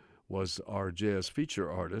Silver was our jazz feature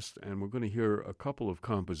artist, and we're going to hear a couple of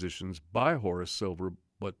compositions by Horace Silver,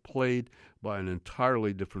 but played by an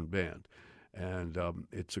entirely different band. And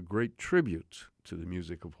it's a great tribute to the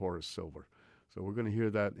music of Horace Silver. So we're going to hear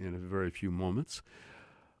that in a very few moments.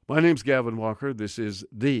 My name's Gavin Walker. This is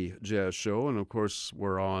The Jazz Show, and of course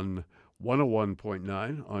we're on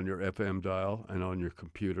 101.9 on your FM dial and on your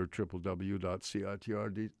computer,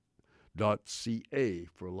 www.citrd.ca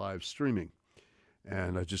for live streaming.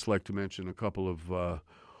 And I'd just like to mention a couple of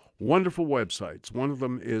wonderful websites. One of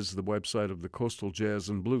them is the website of the Coastal Jazz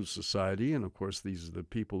and Blues Society, and of course these are the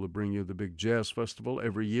people that bring you the big jazz festival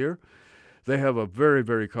every year. They have a very,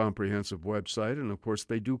 very comprehensive website, and of course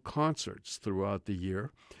they do concerts throughout the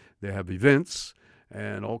year. They have events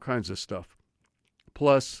and all kinds of stuff.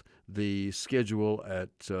 Plus the schedule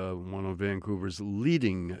at one of Vancouver's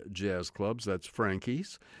leading jazz clubs, that's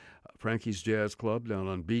Frankie's Jazz Club down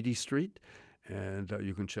on Beatty Street. And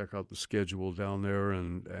you can check out the schedule down there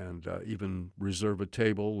and even reserve a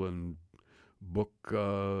table and book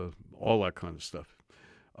all that kind of stuff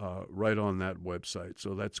right on that website.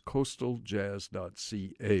 So that's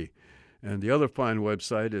coastaljazz.ca. And the other fine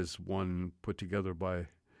website is one put together by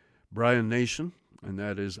Brian Nation, and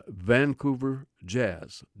that is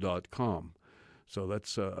vancouverjazz.com. So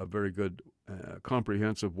that's a very good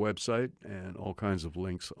comprehensive website and all kinds of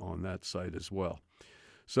links on that site as well.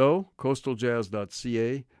 So,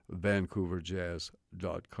 coastaljazz.ca,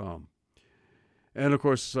 vancouverjazz.com. And, of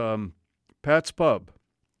course, Pat's Pub,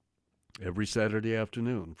 every Saturday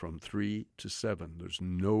afternoon from 3 to 7. There's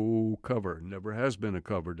no cover, never has been a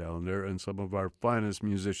cover down there, and some of our finest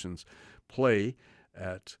musicians play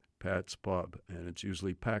at Pat's Pub, and it's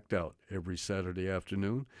usually packed out every Saturday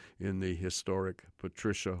afternoon in the historic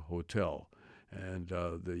Patricia Hotel. And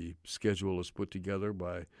the schedule is put together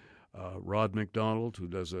by Rod McDonald, who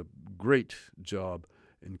does a great job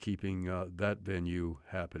in keeping that venue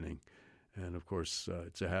happening. And, of course,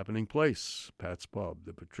 it's a happening place, Pat's Pub,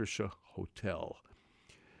 the Patricia Hotel.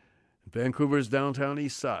 Vancouver's downtown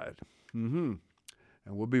east side. And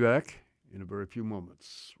we'll be back in a very few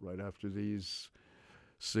moments, right after these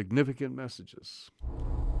significant messages.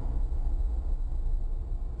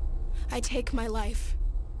 I take my life.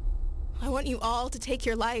 I want you all to take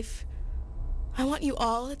your life. I want you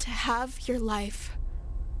all to have your life.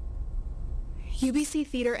 UBC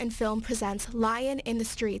Theatre and Film presents Lion in the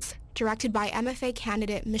Streets, directed by MFA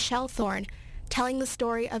candidate Michelle Thorne, telling the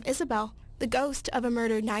story of Isabel, the ghost of a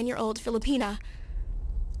murdered 9-year-old Filipina.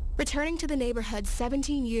 Returning to the neighborhood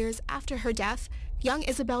 17 years after her death, young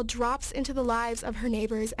Isabel drops into the lives of her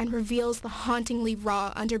neighbors and reveals the hauntingly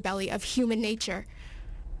raw underbelly of human nature.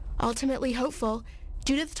 Ultimately hopeful,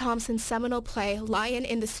 Judith Thompson's seminal play, Lion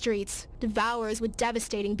in the Streets, devours with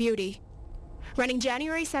devastating beauty. Running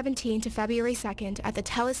January 17 to February 2nd at the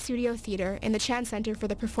Telus Studio Theatre in the Chan Center for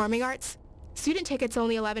the Performing Arts. Student tickets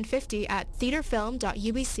only $11.50 at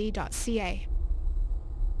theaterfilm.ubc.ca.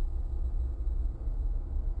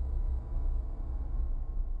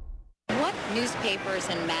 What newspapers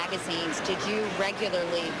and magazines did you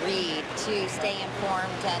regularly read to stay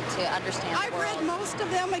informed and to understand the I've world? read most of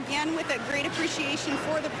them, again, with a great appreciation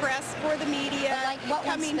for the press, for the media. But like what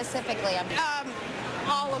one specifically?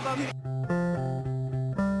 All of them.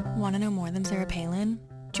 Want to know more than Sarah Palin?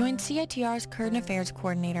 Join CITR's Current Affairs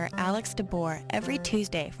Coordinator Alex DeBoer every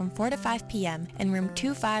Tuesday from 4 to 5 p.m. in room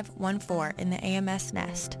 2514 in the AMS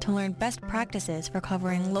Nest to learn best practices for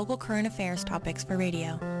covering local current affairs topics for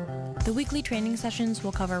radio. The weekly training sessions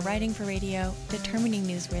will cover writing for radio, determining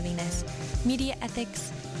newsworthiness, media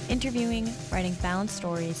ethics, interviewing, writing balanced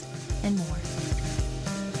stories, and more.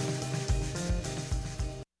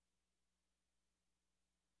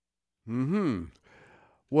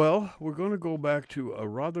 Well, we're going to go back to a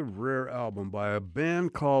rather rare album by a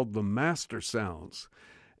band called the Master Sounds.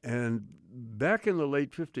 And back in the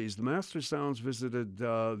late 50s, the Master Sounds visited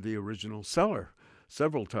the original Cellar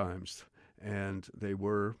several times. And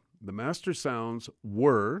the Master Sounds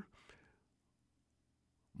were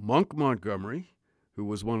Monk Montgomery, who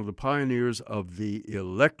was one of the pioneers of the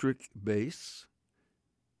electric bass.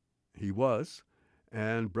 He was.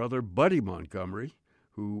 And brother Buddy Montgomery,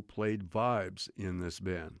 who played vibes in this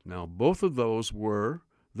band. Now, both of those were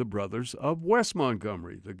the brothers of Wes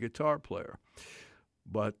Montgomery, the guitar player.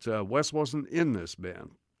 But Wes wasn't in this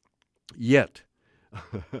band yet.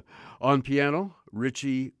 On piano,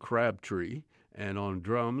 Richie Crabtree, and on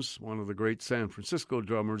drums, one of the great San Francisco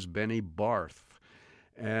drummers, Benny Barth.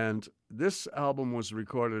 And this album was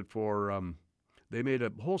recorded for, they made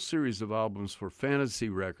a whole series of albums for Fantasy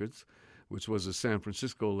Records, which was a San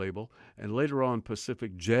Francisco label, and later on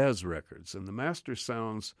Pacific Jazz Records. And the Master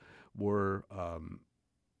Sounds were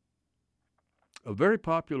a very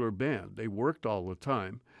popular band. They worked all the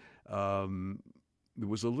time. There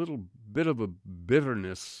was a little bit of a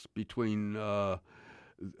bitterness between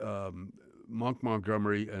Monk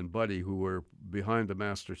Montgomery and Buddy, who were behind the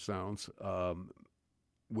Master Sounds,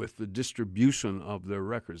 with the distribution of their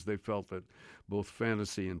records. They felt that both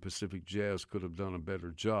Fantasy and Pacific Jazz could have done a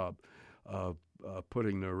better job of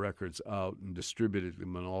putting their records out and distributing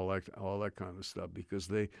them and all that kind of stuff, because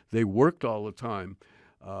they worked all the time,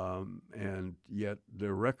 and yet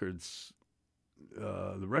their records,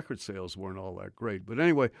 the record sales weren't all that great. But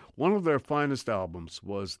anyway, one of their finest albums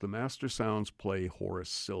was the Master Sounds play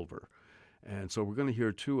Horace Silver. And so we're going to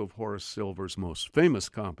hear two of Horace Silver's most famous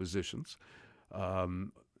compositions.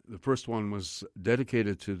 The first one was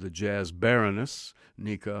dedicated to the jazz baroness,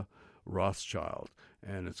 Nika Rothschild,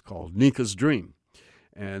 and it's called Nika's Dream.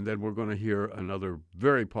 And then we're going to hear another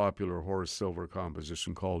very popular Horace Silver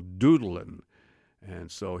composition called Doodlin'. And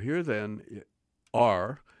so here then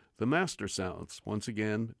are the Master Sounds. Once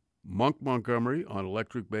again, Monk Montgomery on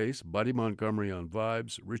electric bass, Buddy Montgomery on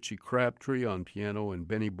vibes, Richie Crabtree on piano, and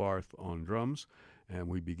Benny Barth on drums. And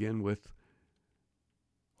we begin with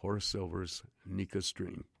Horace Silver's Nika's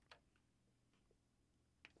Dream.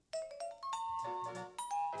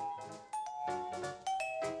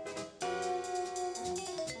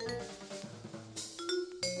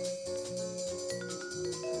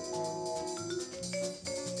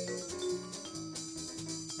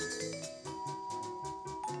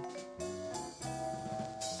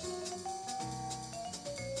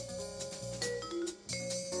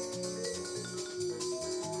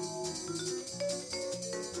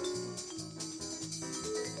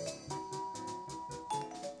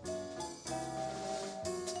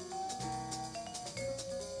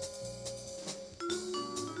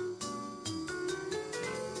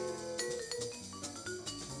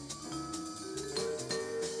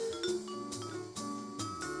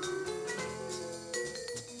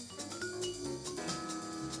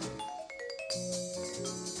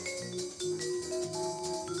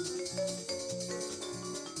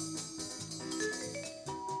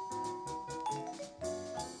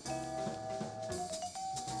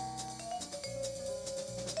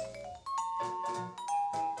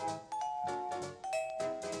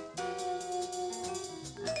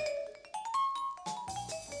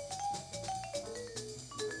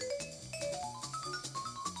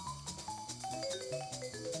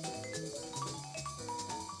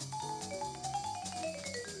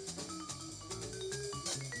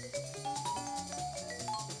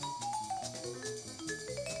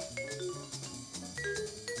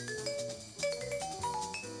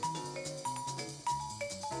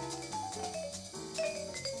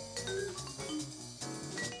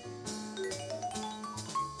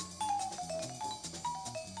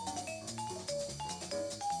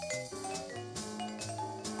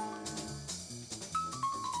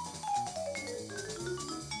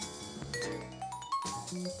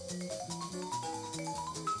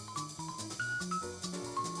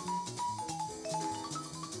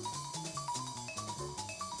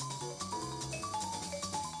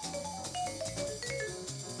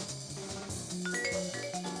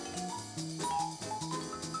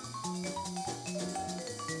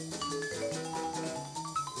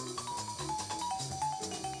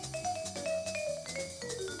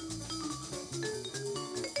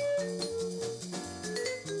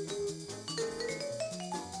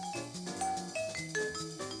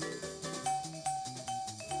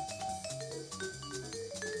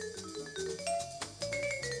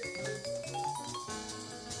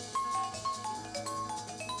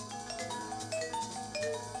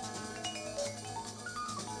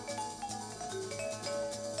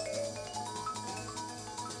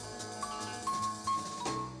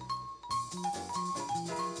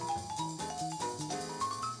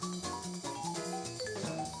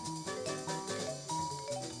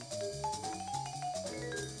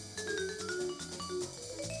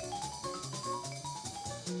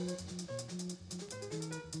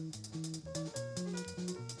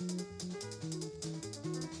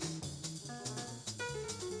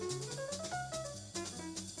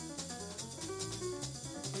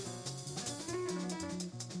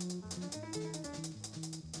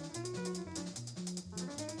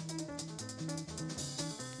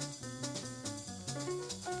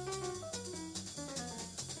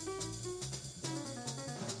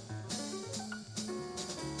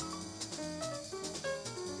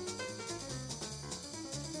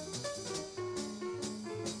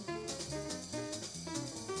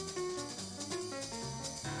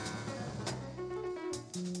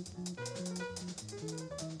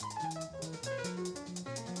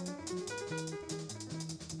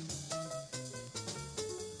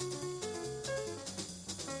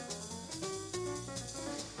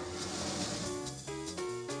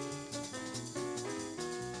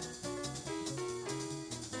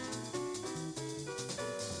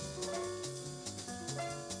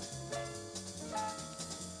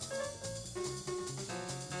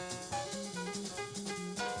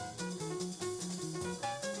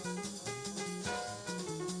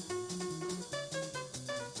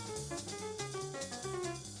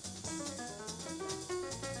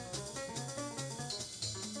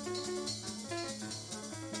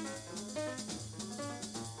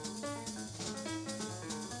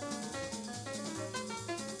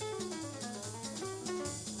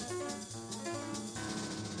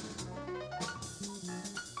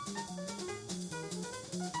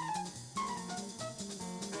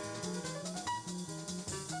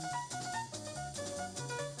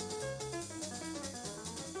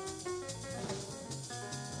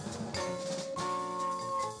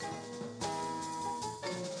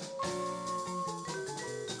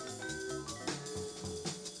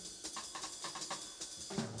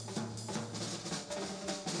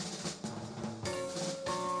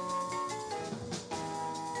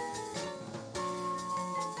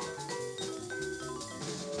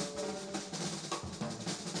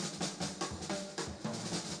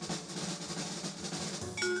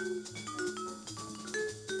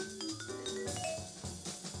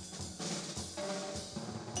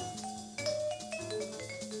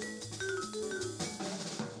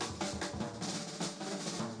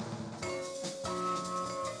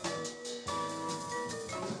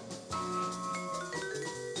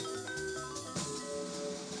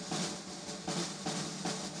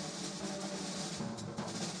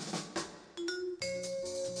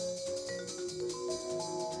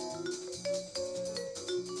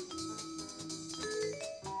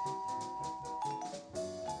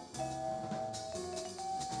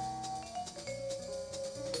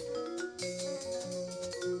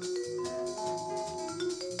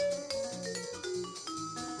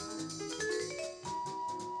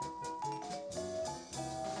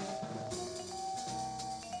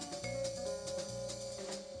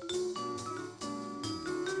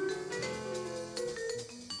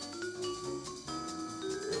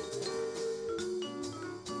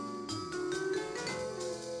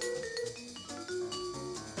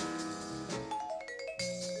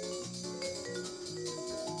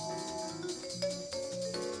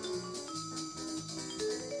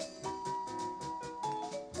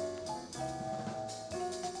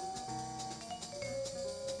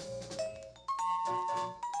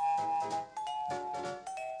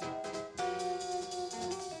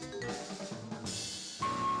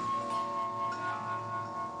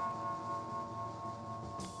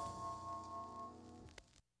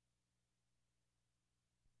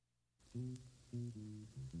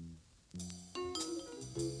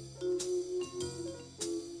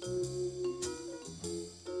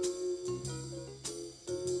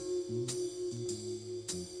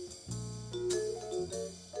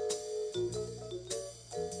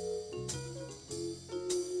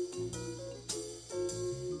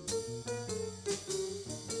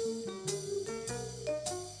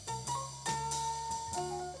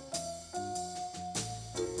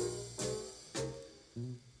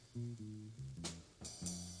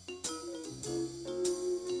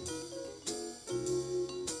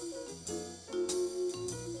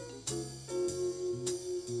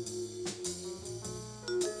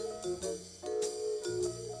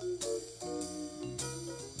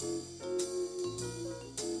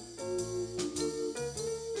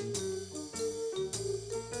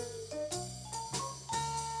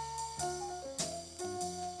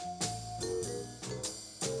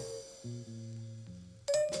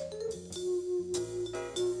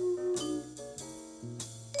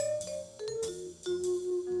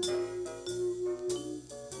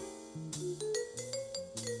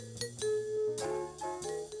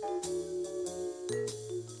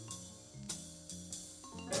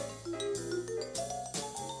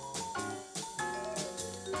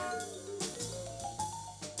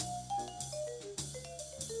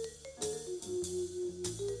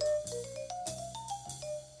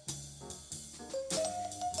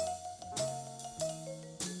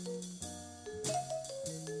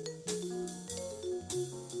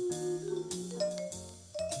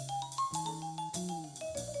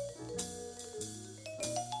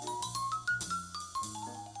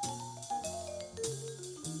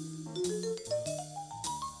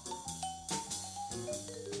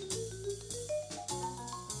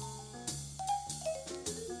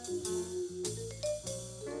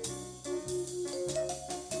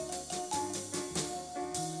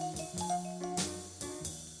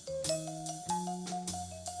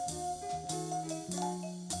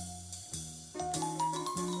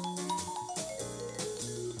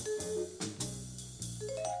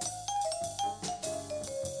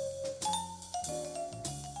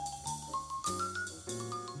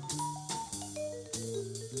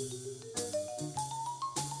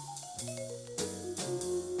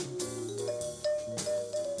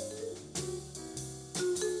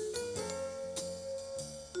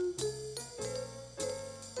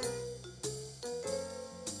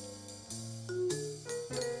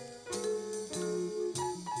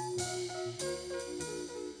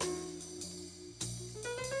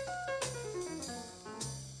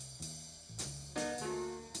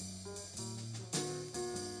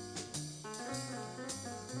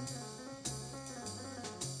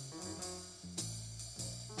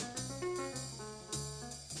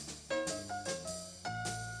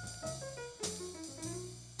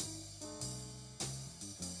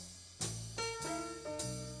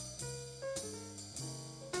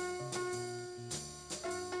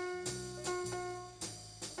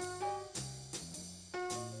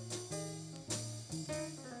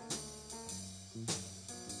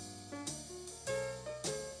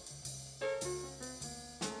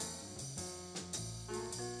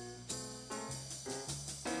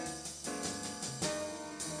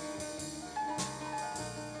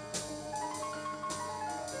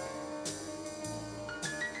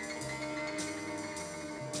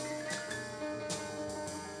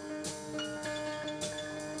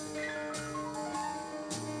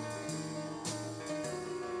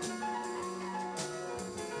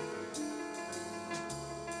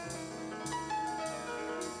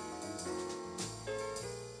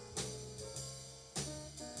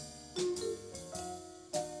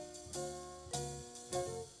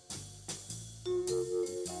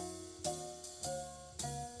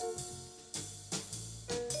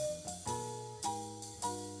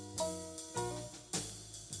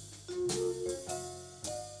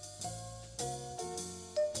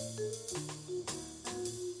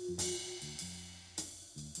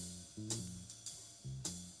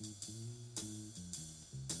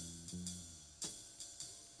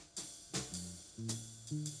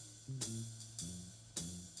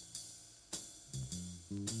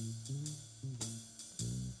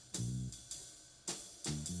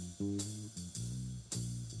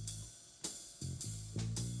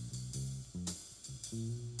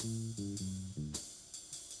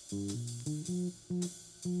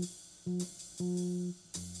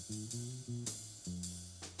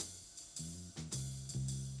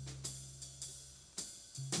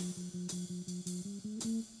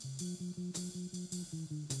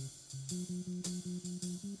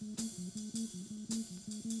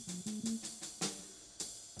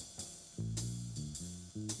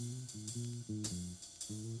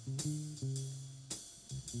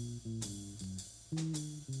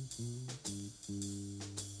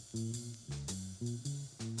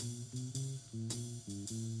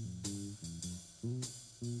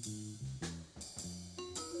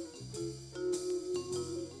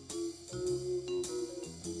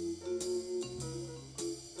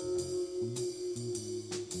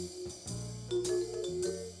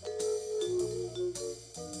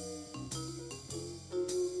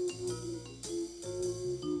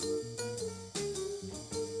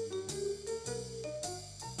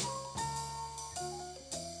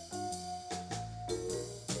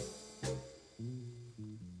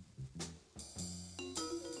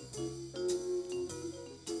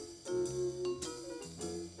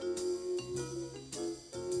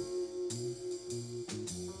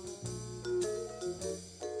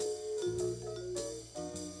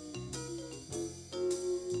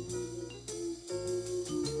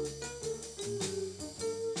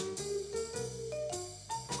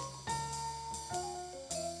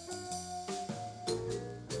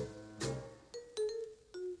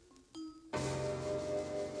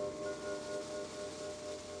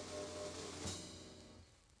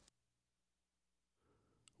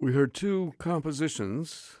 We heard two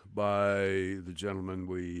compositions by the gentleman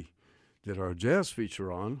we did our jazz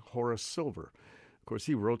feature on, Horace Silver. Of course,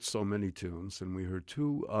 he wrote so many tunes, and we heard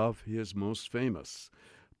two of his most famous,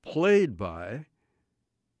 played by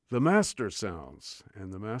the Master Sounds.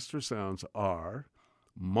 And the Master Sounds are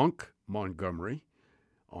Monk Montgomery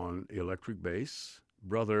on electric bass,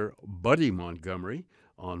 brother Buddy Montgomery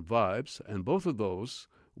on vibes, and both of those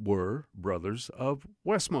were brothers of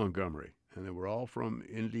Wes Montgomery. And they were all from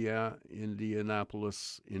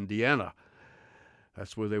Indianapolis, Indiana.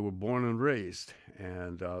 That's where they were born and raised.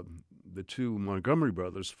 And the two Montgomery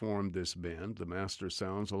brothers formed this band, the Master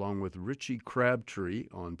Sounds, along with Richie Crabtree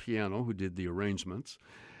on piano, who did the arrangements,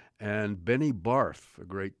 and Benny Barth, a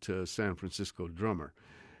great San Francisco drummer.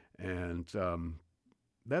 And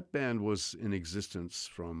that band was in existence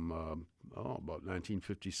from about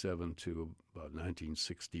 1957 to about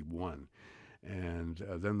 1961. And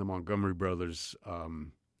then the Montgomery brothers,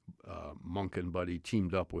 Monk and Buddy,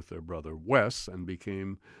 teamed up with their brother Wes and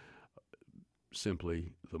became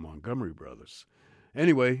simply the Montgomery brothers.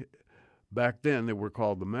 Anyway, back then they were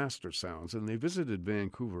called the Master Sounds, and they visited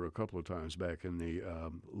Vancouver a couple of times back in the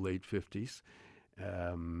late 50s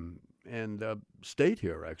and stayed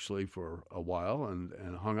here, actually, for a while and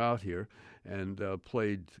hung out here and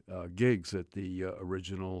played gigs at the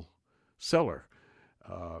original Cellar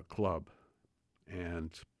Club.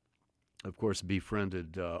 And, of course,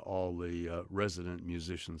 befriended all the resident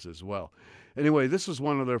musicians as well. Anyway, this was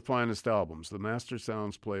one of their finest albums. The Master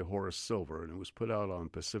Sounds play Horace Silver, and it was put out on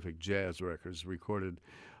Pacific Jazz Records, recorded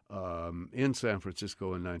in San Francisco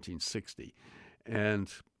in 1960.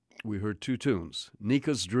 And we heard two tunes.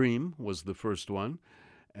 Nika's Dream was the first one,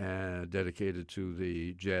 dedicated to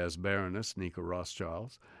the jazz baroness, Nika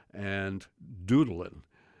Rothschild, and Doodlin',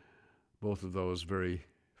 both of those very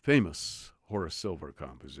famous Horace Silver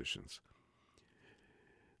compositions.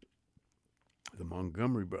 The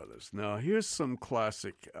Montgomery brothers. Now, here's some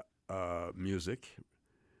classic music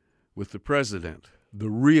with the president, the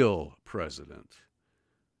real president,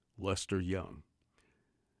 Lester Young.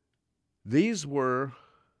 These were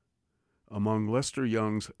among Lester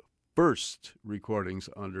Young's first recordings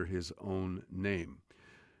under his own name.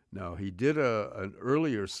 Now, he did an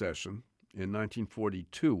earlier session in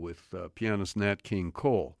 1942 with pianist Nat King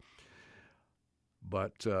Cole.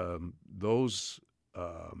 But those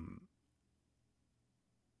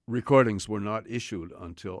recordings were not issued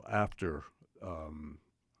until after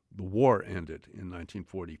the war ended in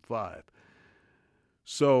 1945.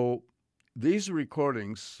 So these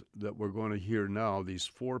recordings that we're going to hear now, these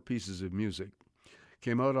four pieces of music,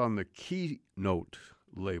 came out on the Keynote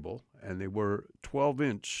label, and they were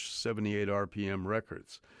 12-inch, 78 RPM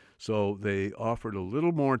records. So they offered a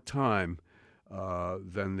little more time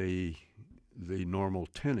than the normal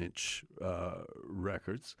 10-inch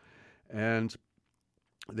records, and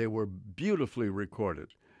they were beautifully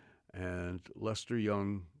recorded. And Lester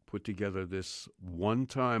Young put together this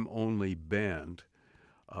one-time only band,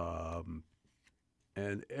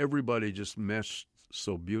 and everybody just meshed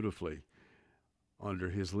so beautifully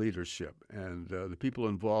under his leadership. And the people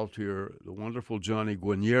involved here, the wonderful Johnny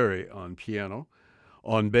Guarnieri on piano,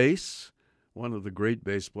 on bass, one of the great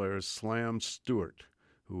bass players, Slam Stewart,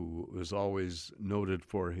 who was always noted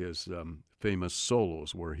for his famous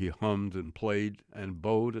solos where he hummed and played and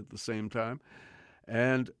bowed at the same time,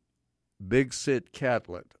 and Big Sid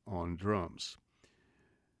Catlett on drums.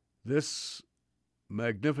 This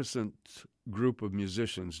magnificent group of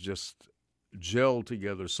musicians just gelled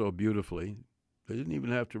together so beautifully. They didn't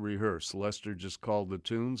even have to rehearse. Lester just called the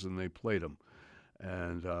tunes and they played them.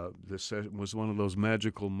 And this was one of those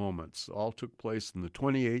magical moments. All took place on the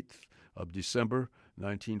 28th of December,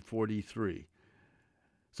 1943.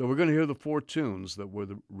 So we're going to hear the four tunes that were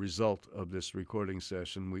the result of this recording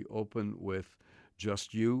session. We open with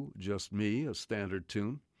Just You, Just Me, a standard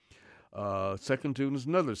tune. Second tune is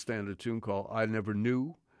another standard tune called I Never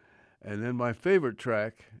Knew. And then my favorite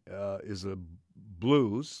track is a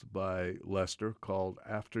blues by Lester called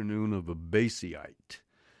Afternoon of a Bassieite,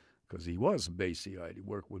 because he was a Bassieite. He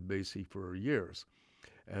worked with Basie for years.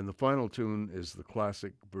 And the final tune is the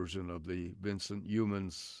classic version of the Vincent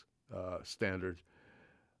Youmans standard,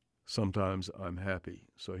 Sometimes I'm Happy.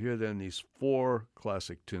 So here then these four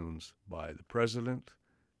classic tunes by the President,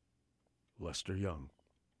 Lester Young,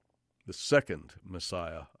 the second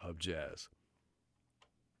Messiah of jazz.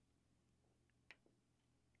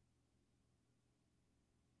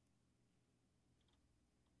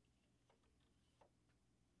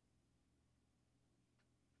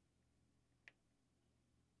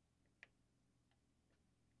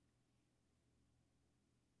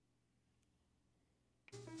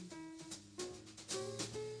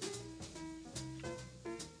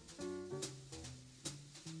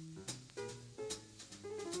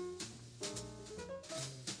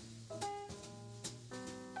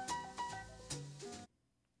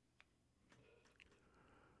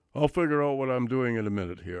 I'll figure out what I'm doing in a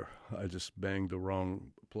minute here. I just banged the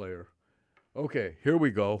wrong player. Okay, here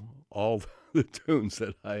we go. All the tunes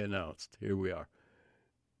that I announced. Here we are.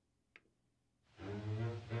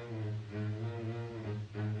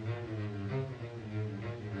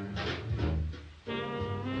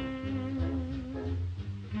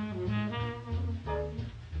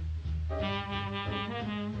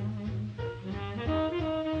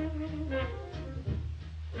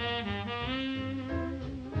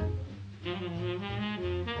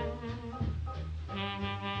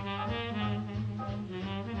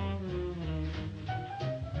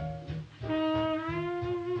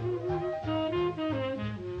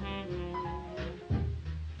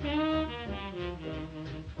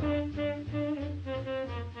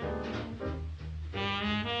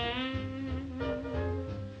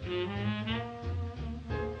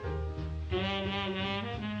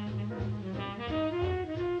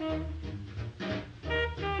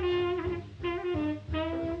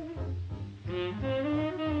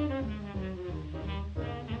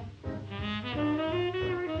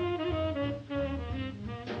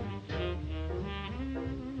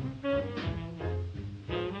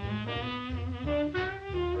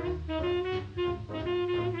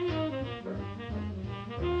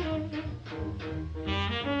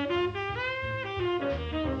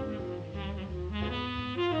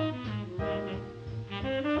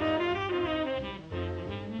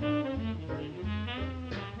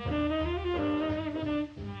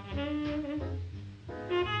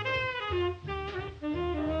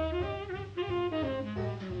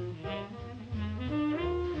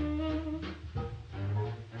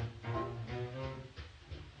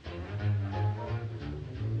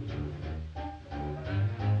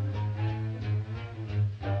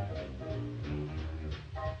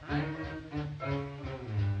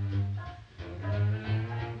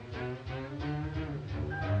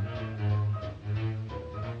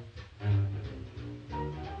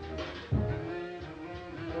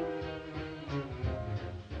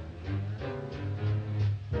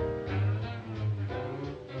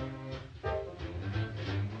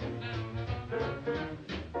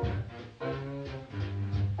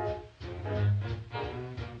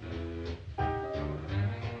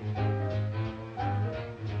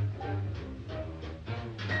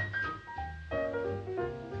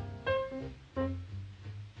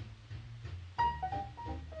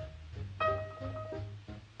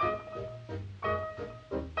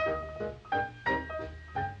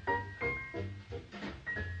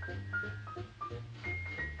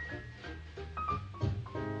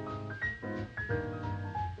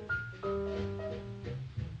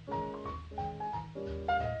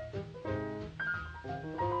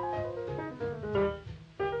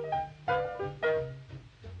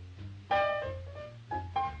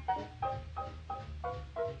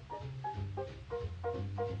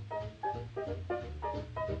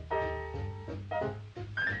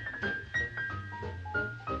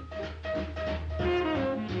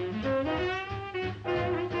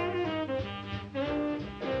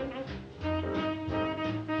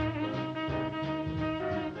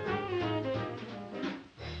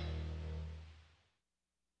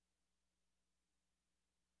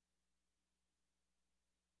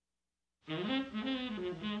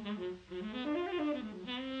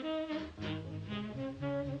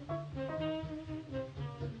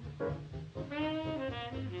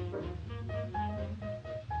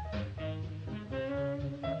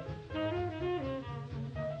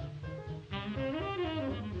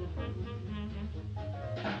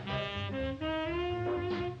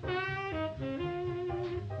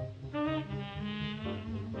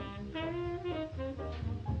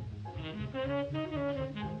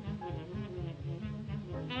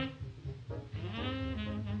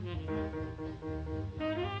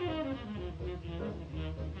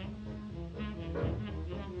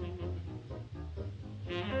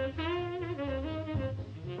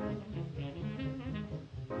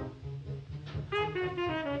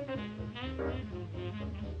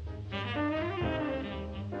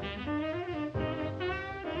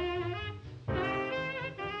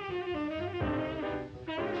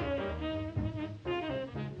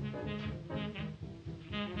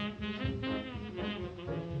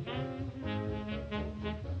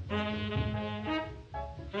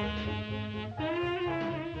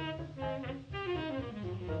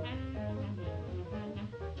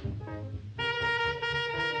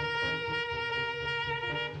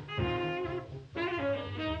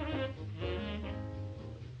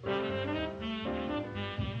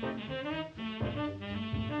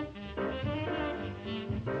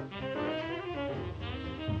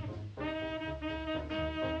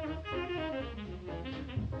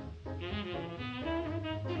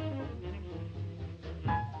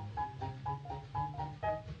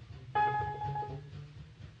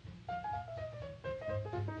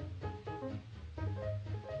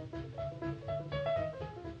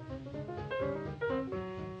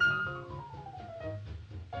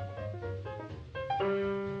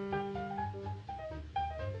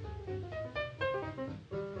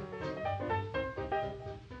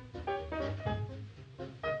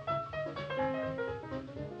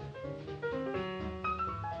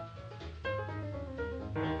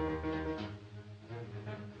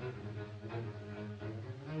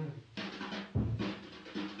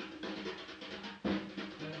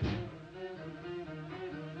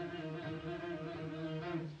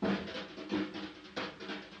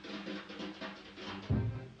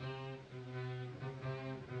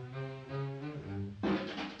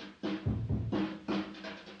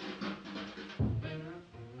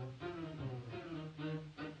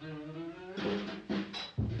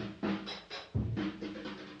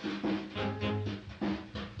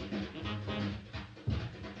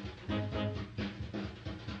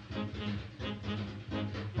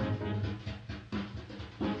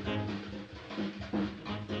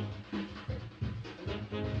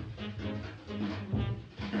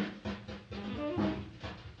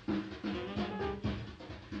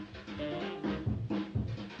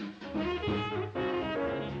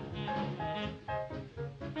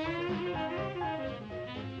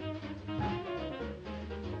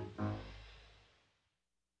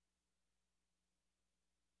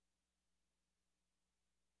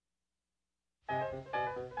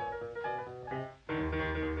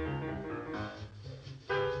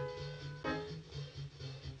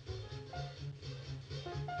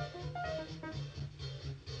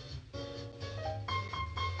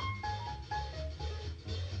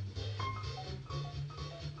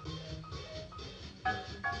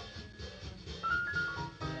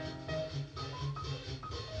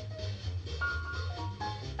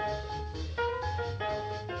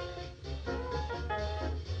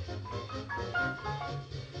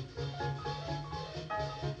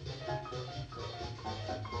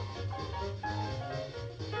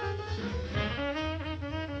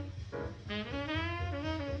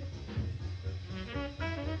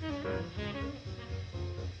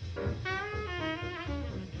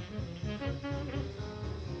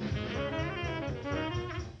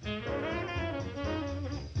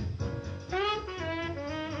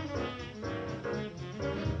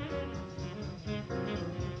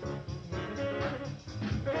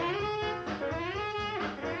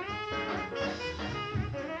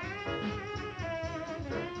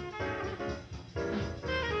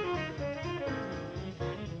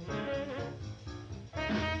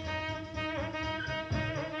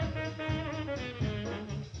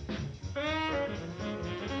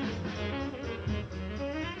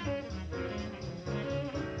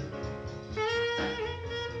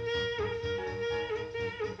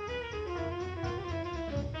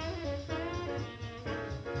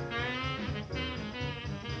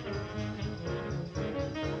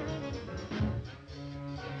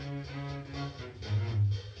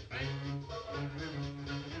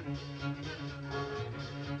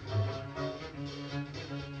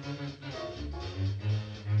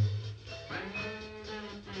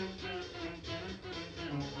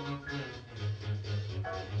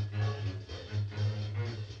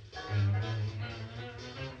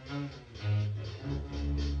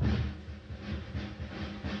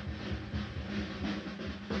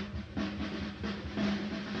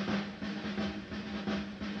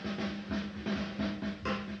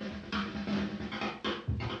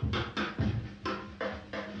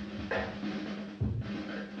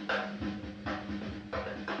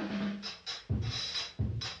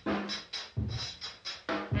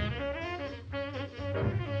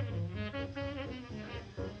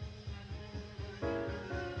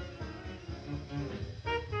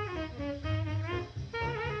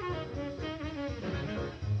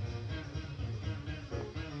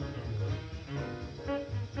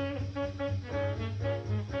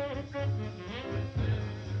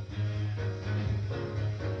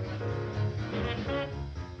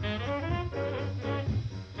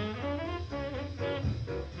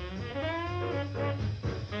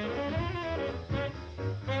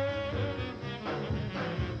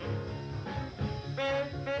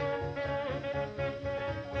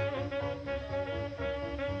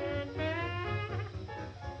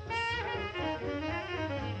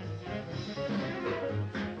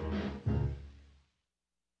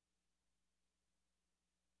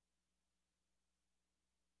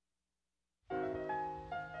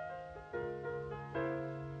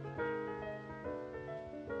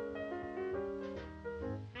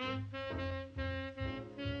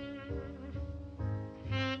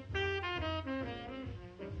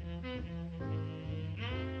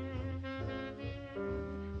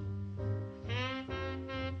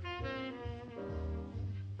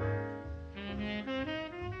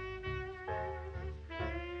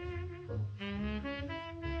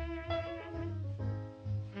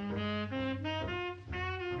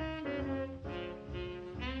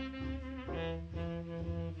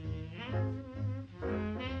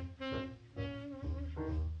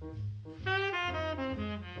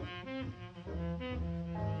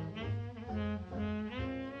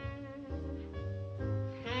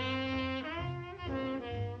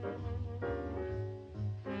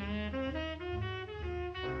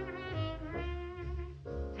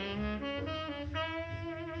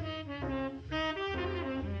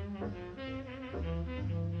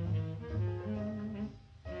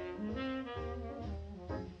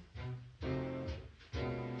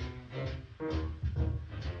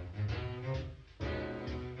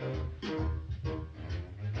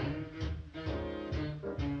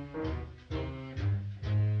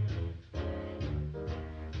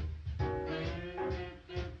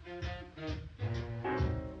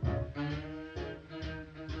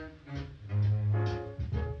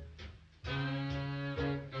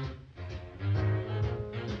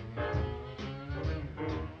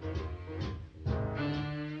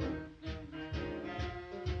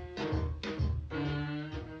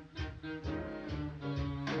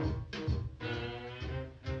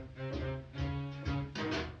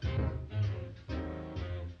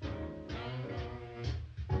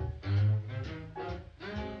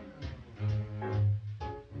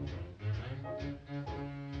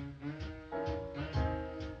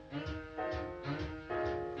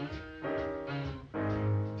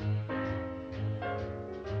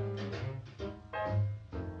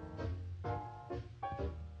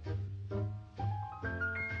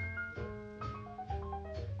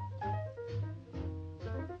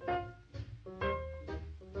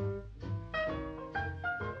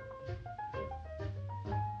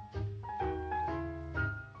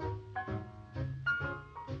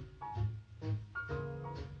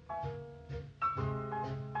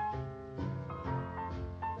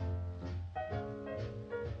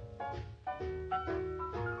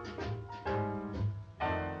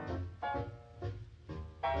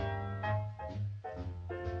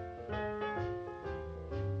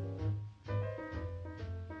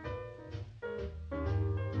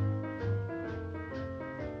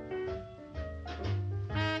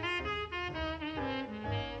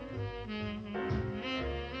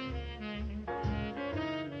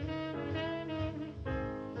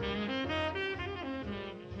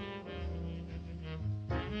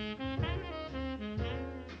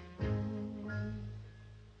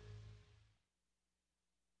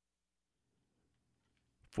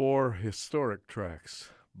 4 historic tracks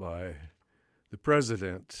by the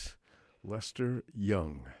president, Lester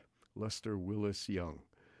Willis Young.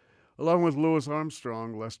 Along with Louis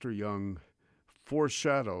Armstrong, Lester Young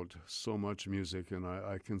foreshadowed so much music, and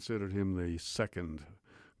I considered him the second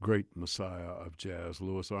great messiah of jazz,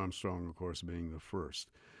 Louis Armstrong, of course, being the first.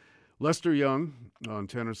 Lester Young, on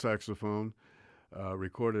tenor saxophone,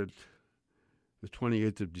 recorded the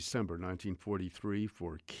 28th of December, 1943,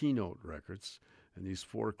 for Keynote Records, and these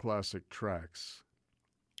 4 classic tracks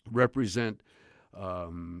represent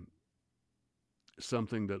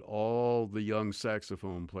something that all the young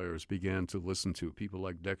saxophone players began to listen to. People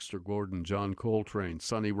like Dexter Gordon, John Coltrane,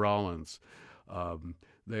 Sonny Rollins.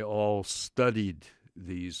 They all studied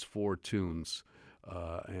these 4 tunes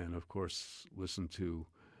and, of course, listened to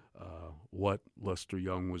what Lester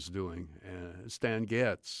Young was doing. Stan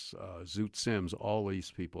Getz, Zoot Sims, all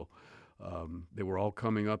these people. They were all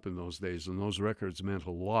coming up in those days, and those records meant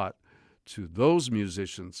a lot to those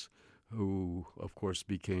musicians who, of course,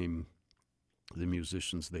 became the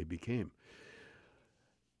musicians they became.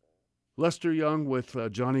 Lester Young with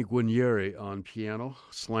Johnny Guarnieri on piano,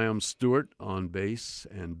 Slam Stewart on bass,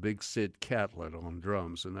 and Big Sid Catlett on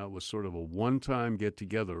drums. And that was sort of a one-time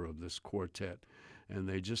get-together of this quartet. And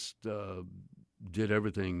they just did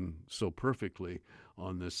everything so perfectly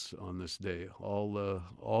on this day. All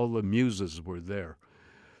the muses were there.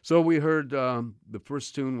 So we heard the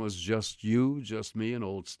first tune was Just You, Just Me, an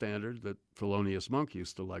old standard that Thelonious Monk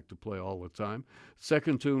used to like to play all the time.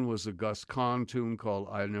 Second tune was a Gus Kahn tune called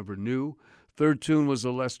I Never Knew. Third tune was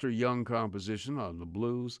a Lester Young composition on the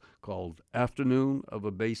blues called Afternoon of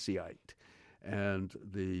a Bassiite. And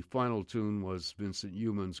the final tune was Vincent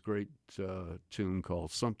Youmans' great tune called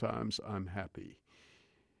Sometimes I'm Happy.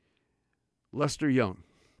 Lester Young.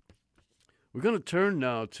 We're going to turn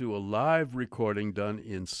now to a live recording done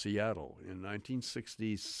in Seattle in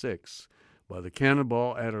 1966 by the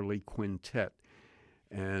Cannonball Adderley Quintet.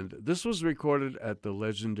 And this was recorded at the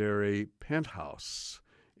legendary Penthouse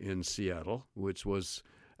in Seattle, which was,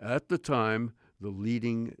 at the time, the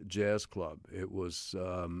leading jazz club. It was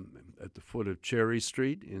at the foot of Cherry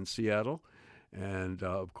Street in Seattle. And,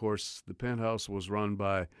 of course, the Penthouse was run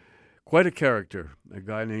by quite a character, a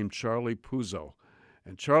guy named Charlie Puzo.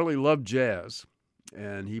 And Charlie loved jazz,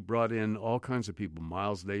 and he brought in all kinds of people.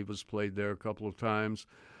 Miles Davis played there a couple of times.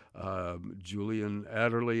 Julian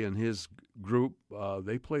Adderley and his group,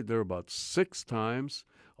 they played there about 6 times.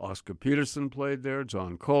 Oscar Peterson played there.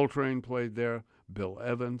 John Coltrane played there. Bill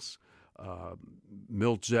Evans,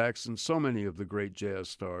 Milt Jackson. So many of the great jazz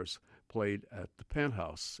stars played at the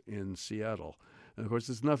Penthouse in Seattle. And, of course,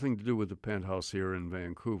 it's nothing to do with the Penthouse here in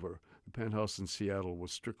Vancouver. The Penthouse in Seattle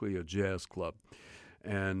was strictly a jazz club.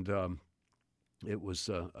 And it was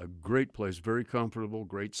a great place, very comfortable,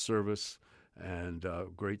 great service, and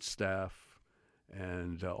great staff.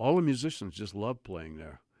 And all the musicians just loved playing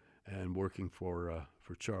there and working for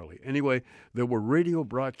Charlie. Anyway, there were radio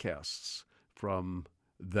broadcasts from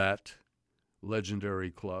that legendary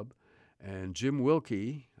club. And Jim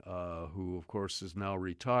Wilkie, who, of course, is now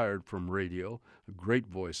retired from radio, a great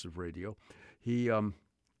voice of radio, he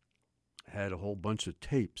had a whole bunch of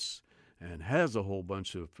tapes and has a whole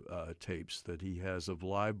bunch of tapes that he has of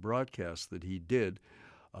live broadcasts that he did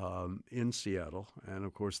in Seattle. And,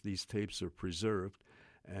 of course, these tapes are preserved.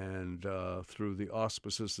 And through the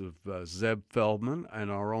auspices of Zeb Feldman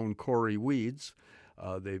and our own Corey Weeds,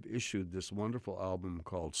 they've issued this wonderful album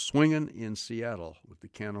called Swingin' in Seattle with the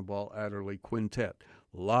Cannonball Adderley Quintet,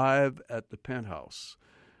 live at the Penthouse.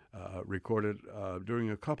 Recorded during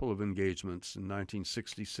a couple of engagements in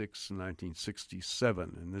 1966 and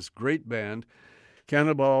 1967. And this great band,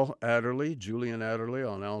 Cannonball Adderley, Julian Adderley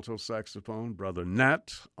on alto saxophone, Brother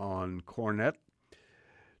Nat on cornet,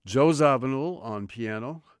 Joe Zawinul on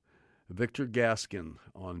piano, Victor Gaskin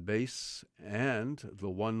on bass, and the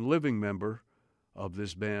one living member of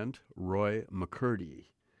this band, Roy McCurdy,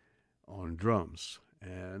 on drums.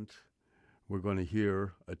 And we're going to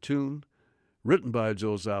hear a tune written by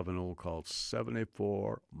Joe Zawinul called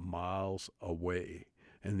 74 Miles Away.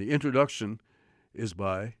 And the introduction is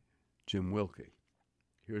by Jim Wilkie.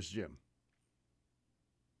 Here's Jim.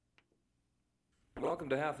 Welcome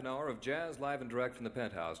to half an hour of jazz live and direct from the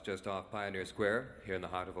Penthouse just off Pioneer Square here in the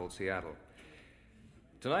heart of Old Seattle.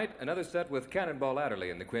 Tonight, another set with Cannonball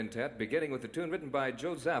Adderley and the quintet, beginning with a tune written by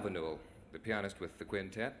Joe Zawinul, the pianist with the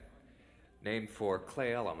quintet, named for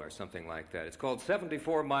Clay Elum or something like that. It's called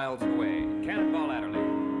 74 Miles Away. Cannonball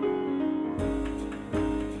Adderley.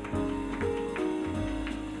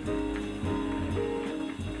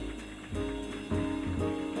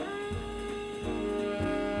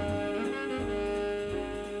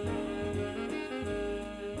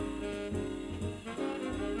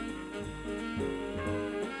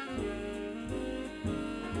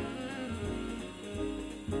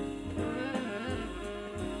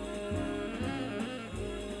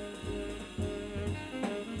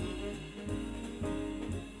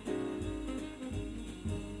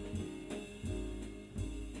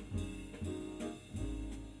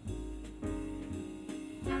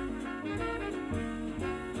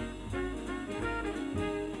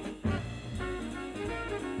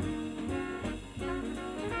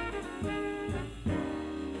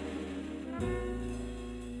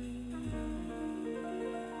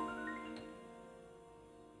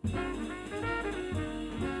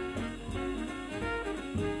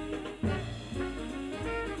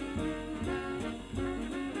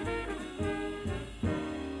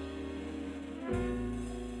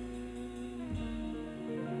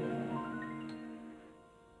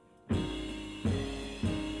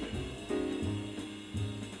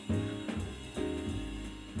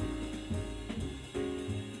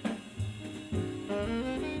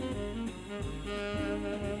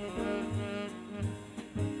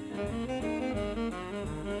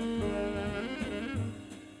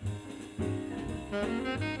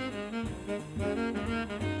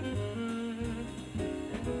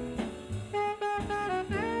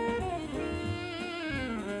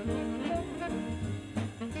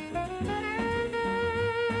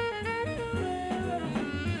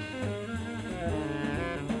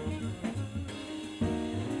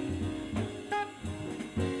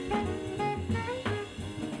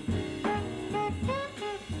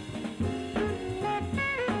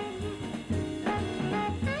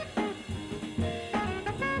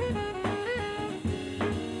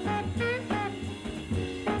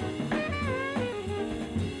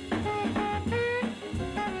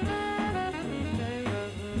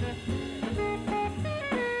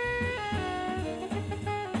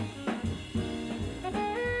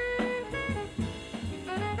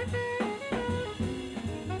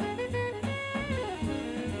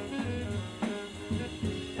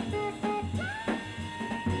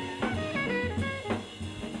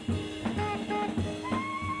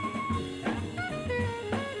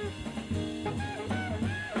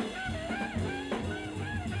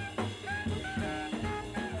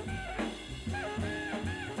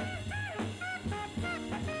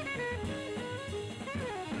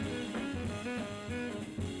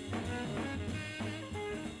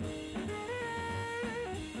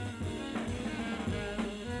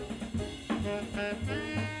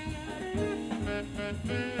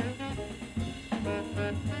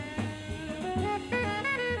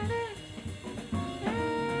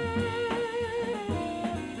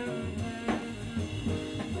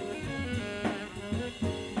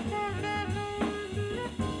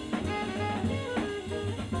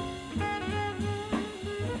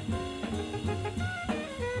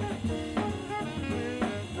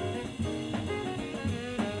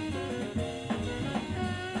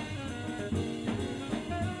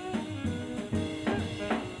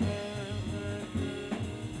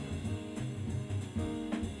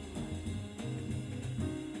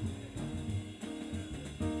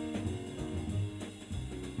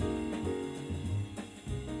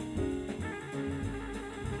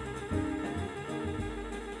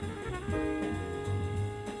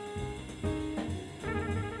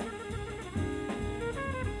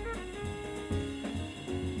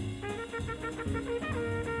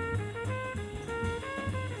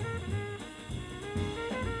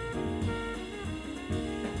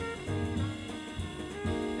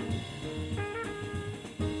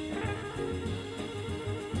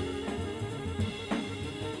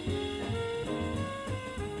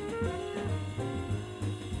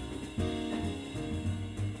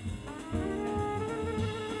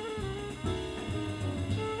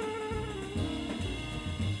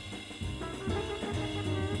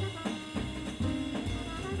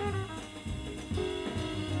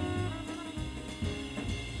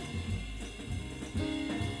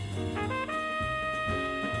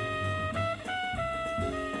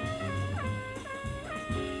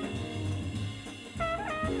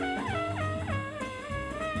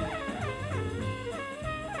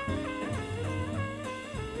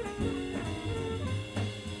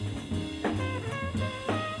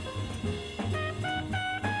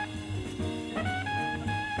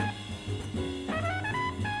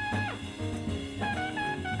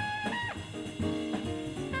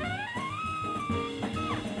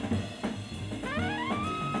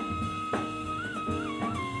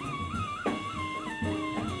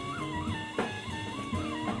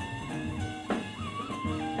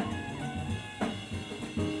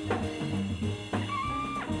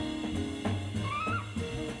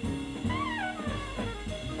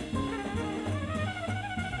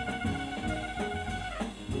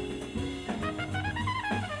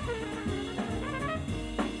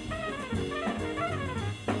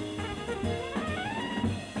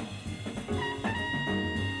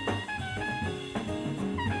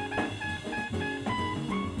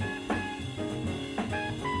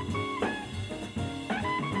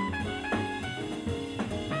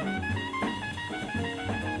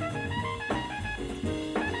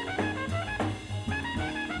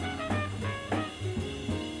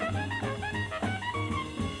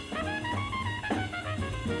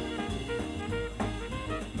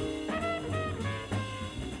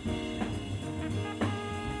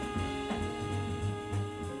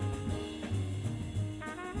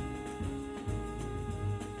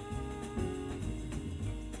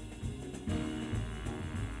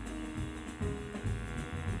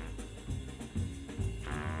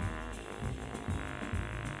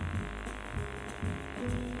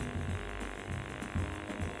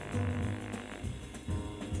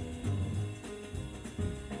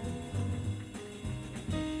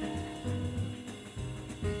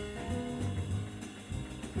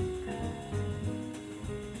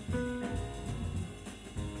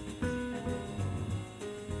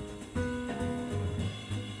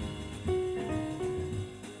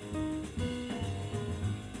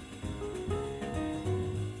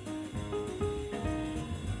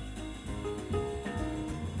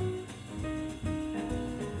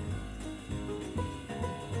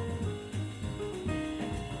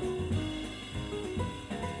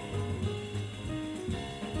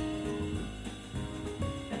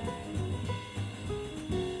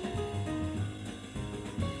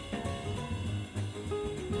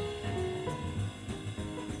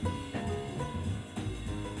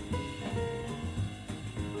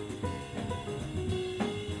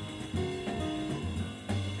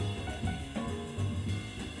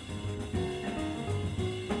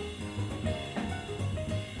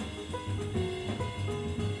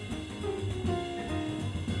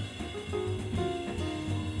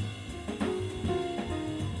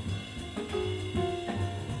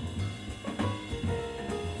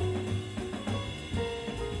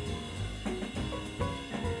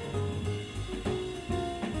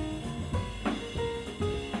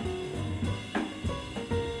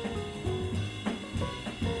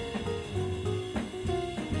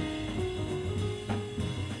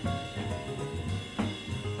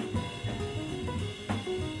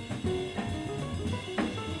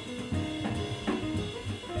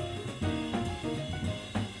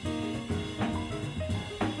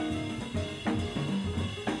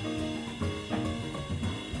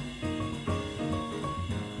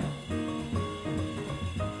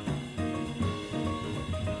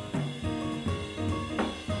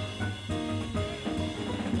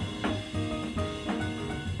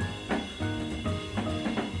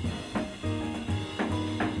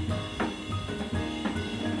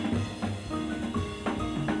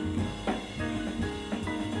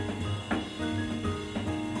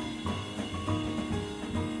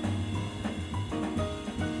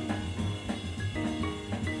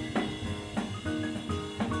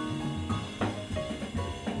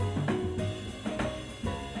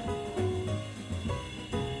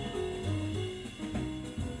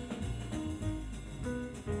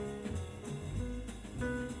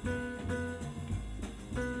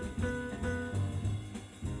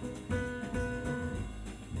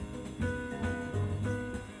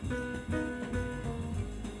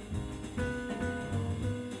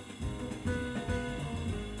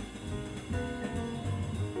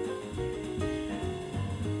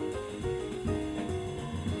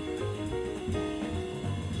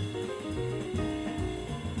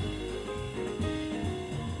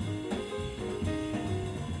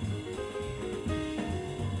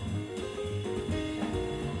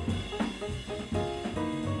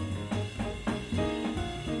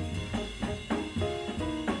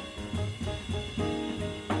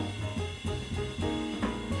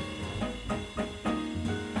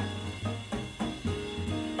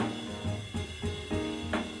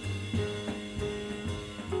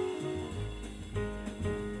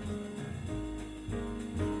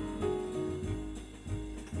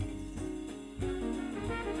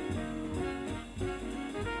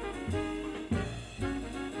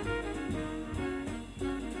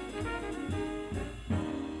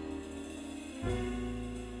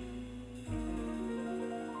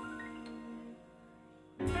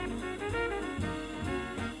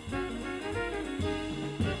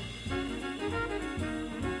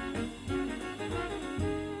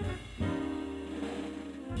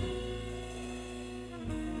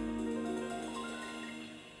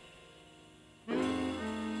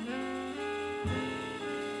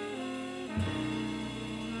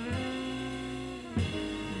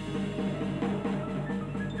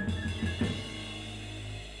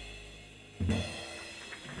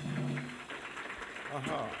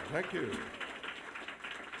 Thank you.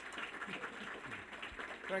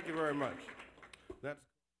 Thank you very much. That's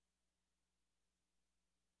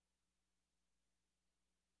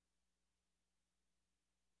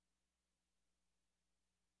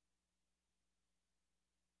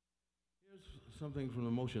Here's something from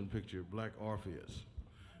the motion picture, Black Orpheus.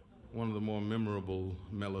 One of the more memorable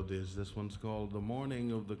melodies. This one's called The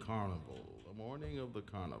Morning of the Carnival. The Morning of the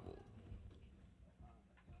Carnival.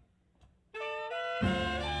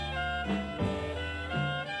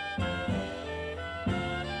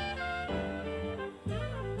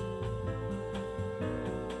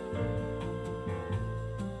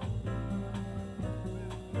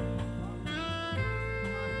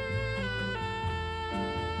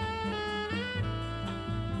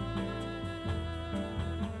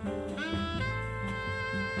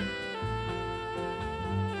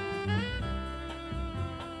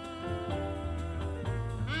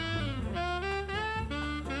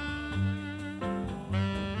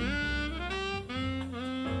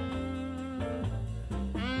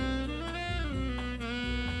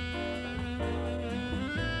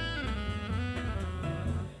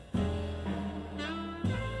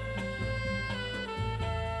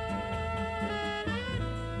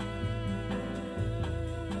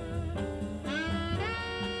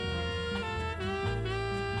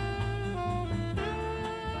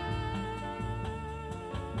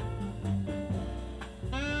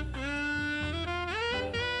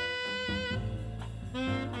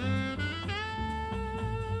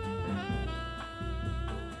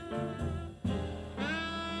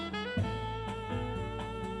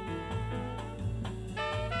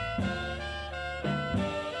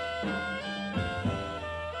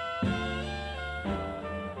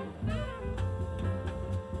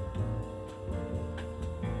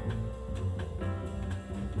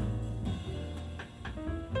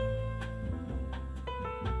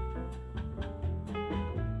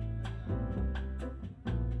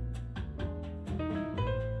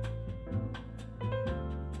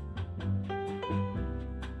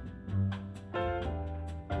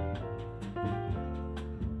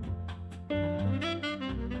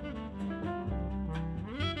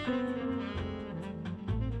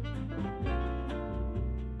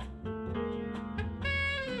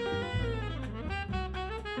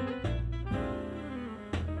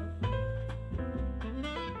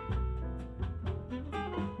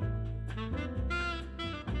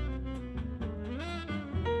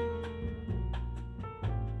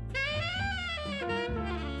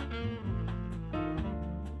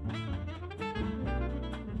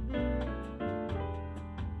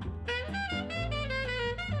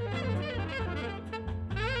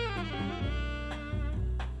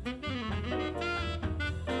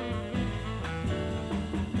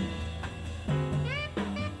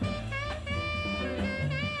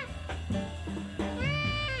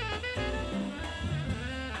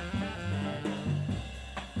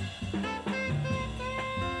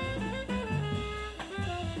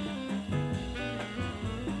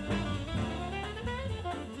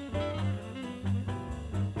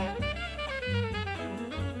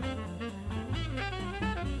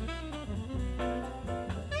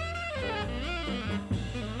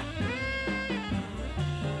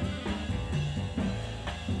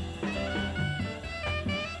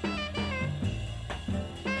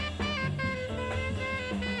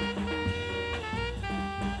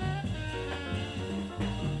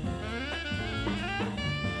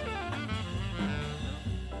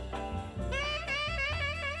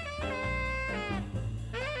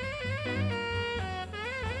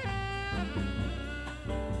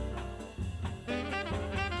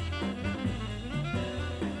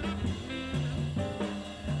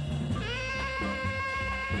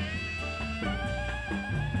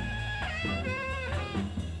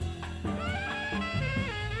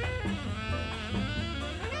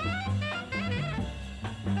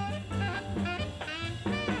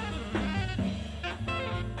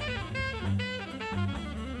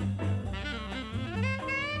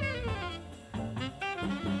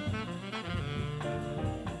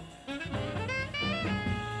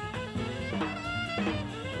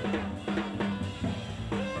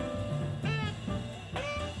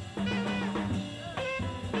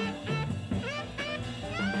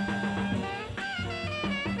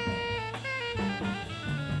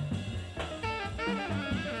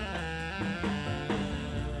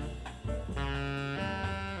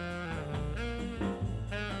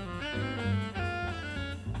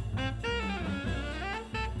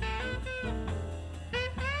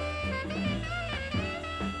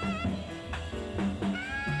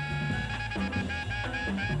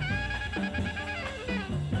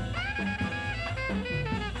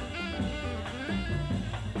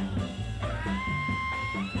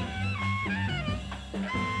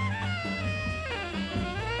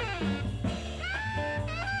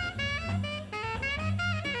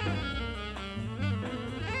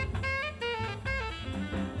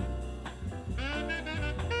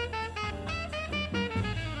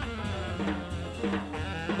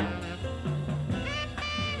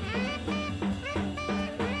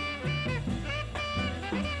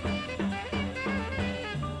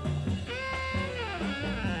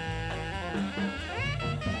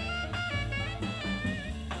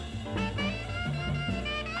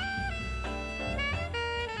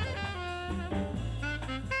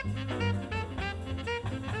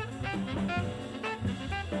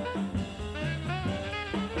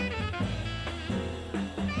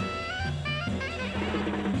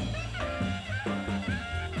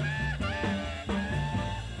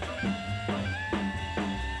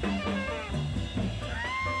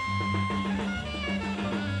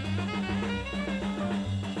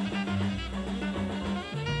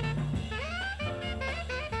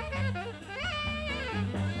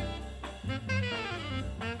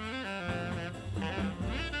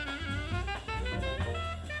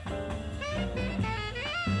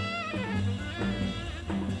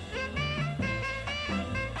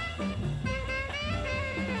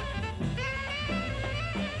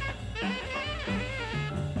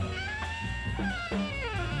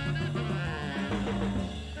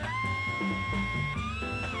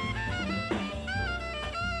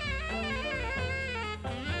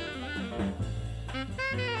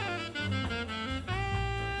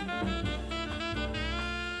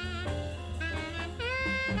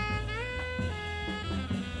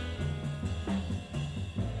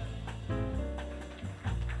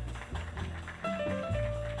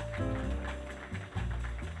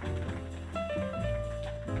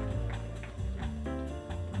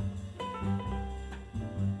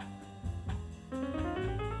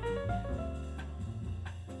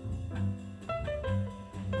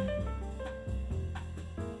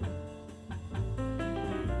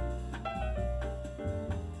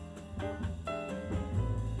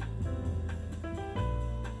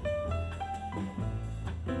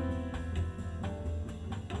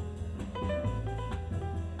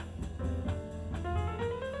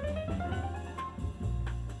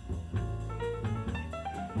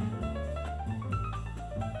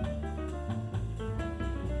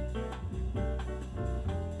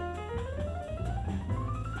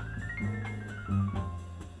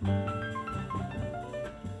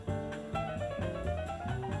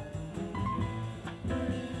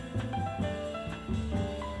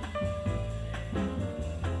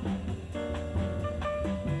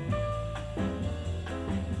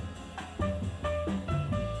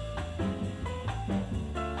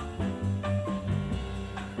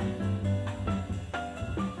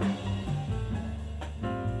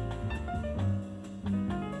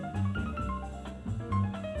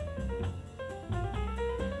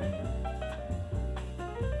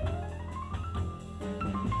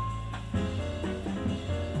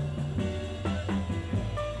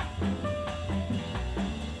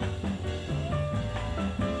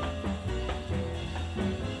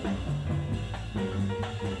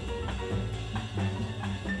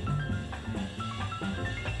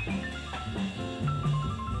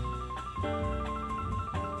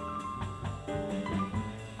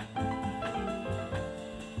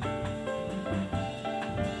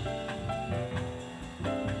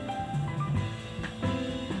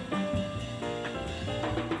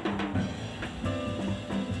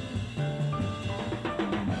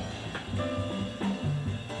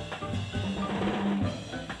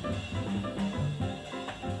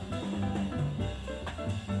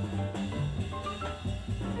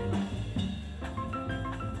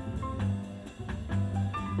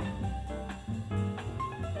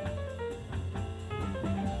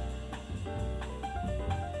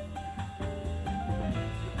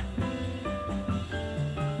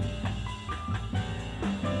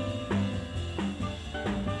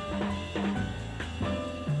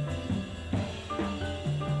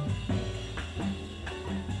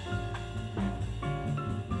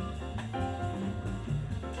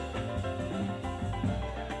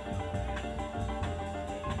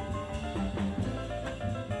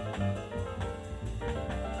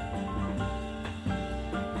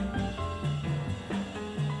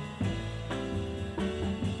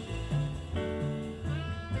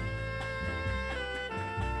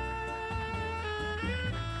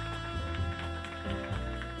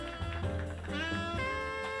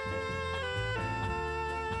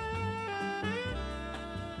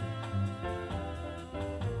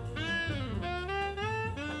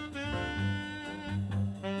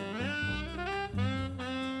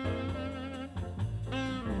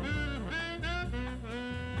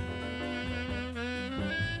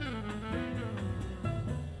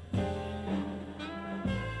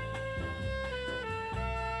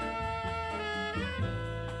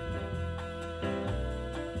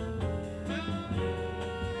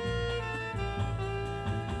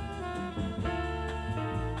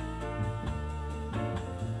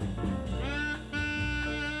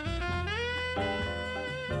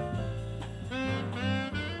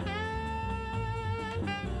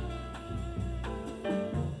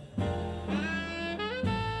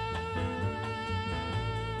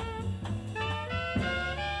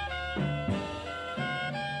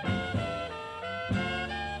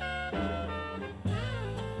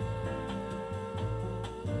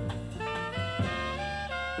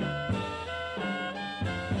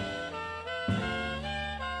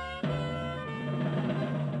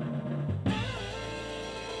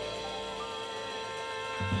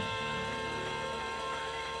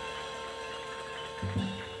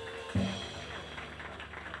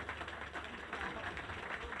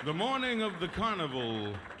 The morning of the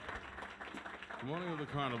carnival. The morning of the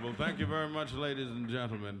carnival. Thank you very much, ladies and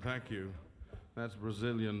gentlemen. Thank you. That's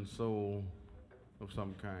Brazilian soul of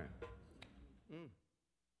some kind.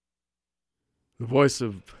 The voice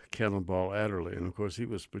of Cannonball Adderley, and of course he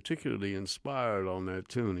was particularly inspired on that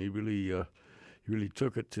tune. He really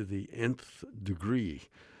took it to the nth degree.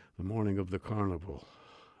 The Morning of the Carnival,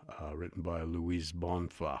 written by Louise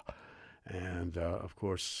Bonfa. And, of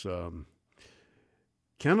course,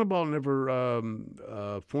 Cannonball never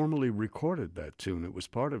formally recorded that tune. It was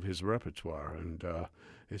part of his repertoire, and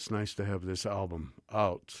it's nice to have this album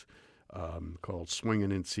out called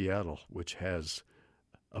Swingin' in Seattle, which has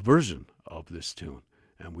a version of this tune,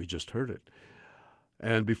 and we just heard it.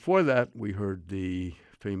 And before that, we heard the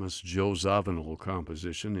famous Joe Zawinul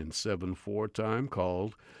composition in 7/4 time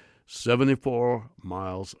called 74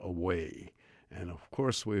 Miles Away. And, of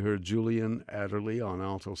course, we heard Julian Adderley on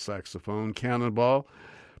alto saxophone, Cannonball,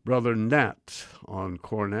 Brother Nat on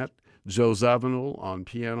cornet, Joe Zawinul on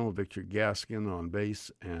piano, Victor Gaskin on bass,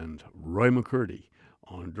 and Roy McCurdy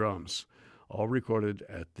on drums, all recorded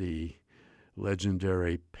at the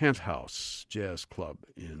legendary Penthouse Jazz Club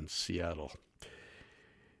in Seattle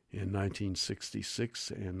in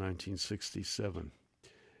 1966 and 1967.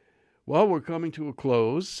 Well, we're coming to a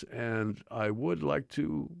close, and I would like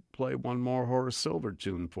to play one more Horace Silver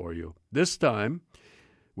tune for you. This time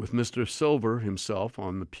with Mr. Silver himself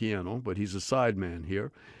on the piano, but he's a sideman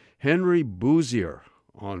here. Henry Bouzier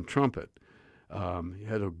on trumpet. He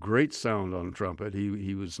had a great sound on trumpet.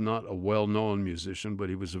 He was not a well-known musician, but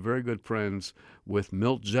he was a very good friend with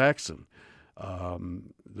Milt Jackson,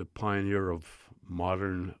 the pioneer of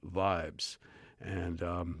modern vibes.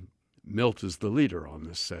 And Milt is the leader on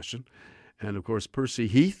this session. And, of course, Percy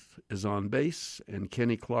Heath is on bass, and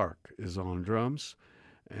Kenny Clark is on drums.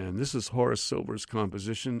 And this is Horace Silver's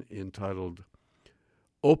composition entitled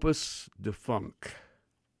Opus de Funk.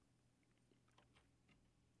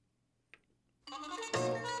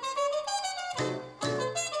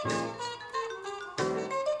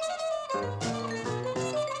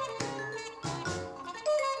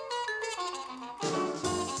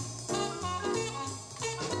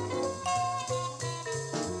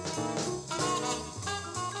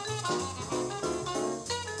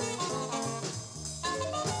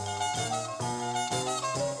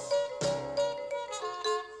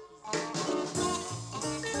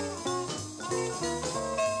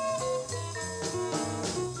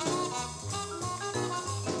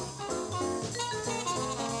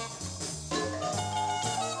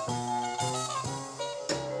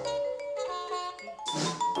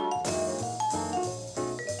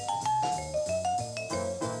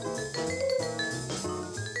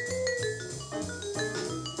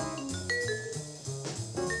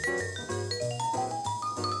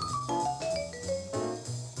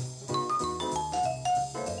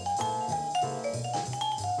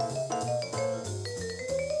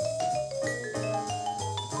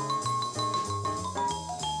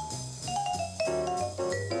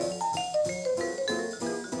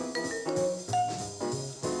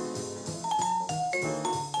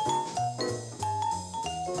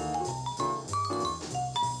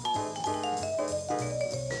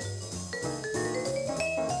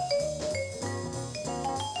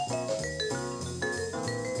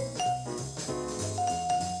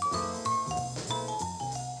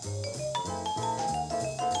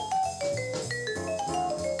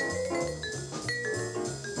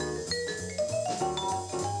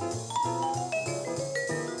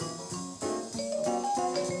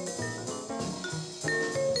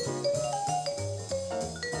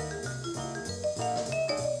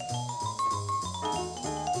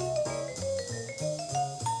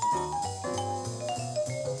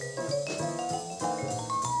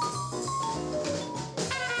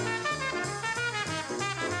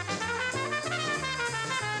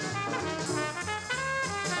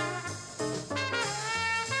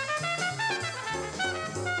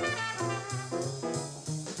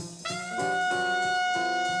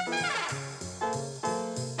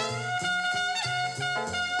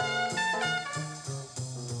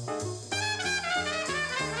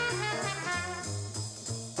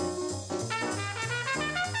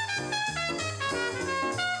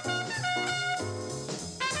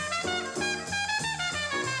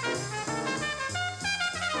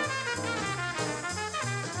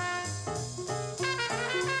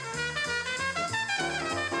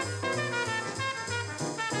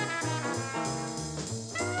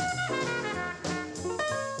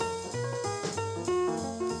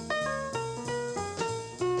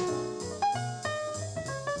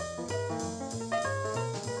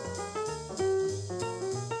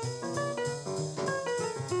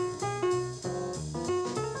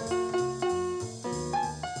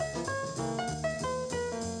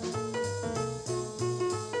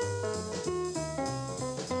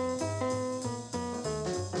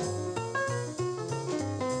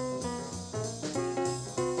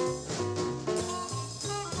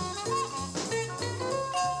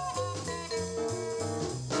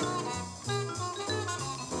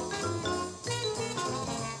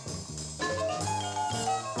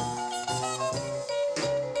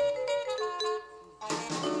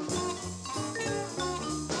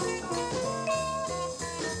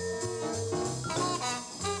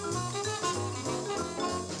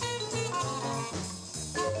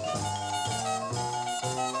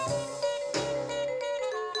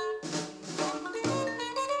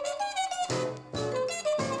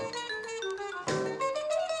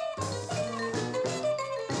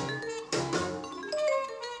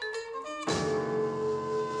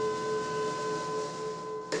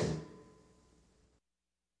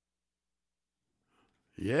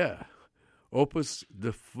 Yeah. Opus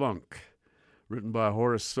de Funk, written by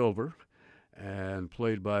Horace Silver and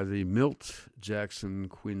played by the Milt Jackson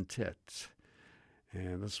Quintet.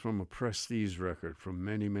 And that's from a Prestige record from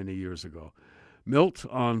many, many years ago. Milt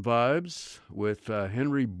on vibes with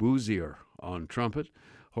Henry Bouzier on trumpet,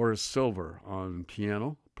 Horace Silver on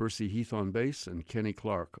piano, Percy Heath on bass, and Kenny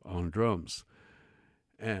Clark on drums.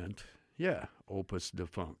 And, yeah, Opus de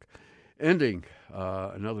Funk. Ending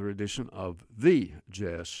another edition of The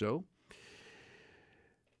Jazz Show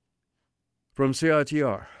from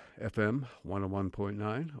CITR FM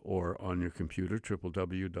 101.9 or on your computer,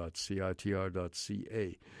 www.citr.ca.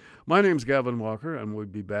 My name's Gavin Walker, and we'll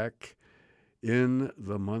be back in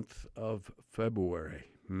the month of February.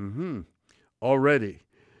 Already.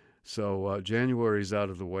 So January's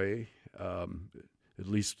out of the way, at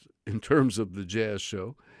least in terms of the jazz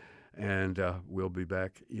show. And we'll be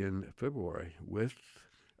back in February with,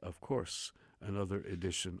 of course, another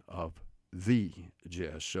edition of The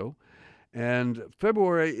Jazz Show. And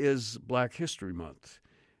February is Black History Month.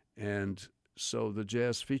 And so the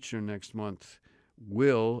jazz feature next month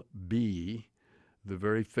will be the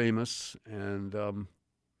very famous and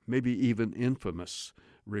maybe even infamous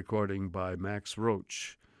recording by Max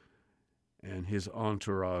Roach and his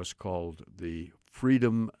entourage called the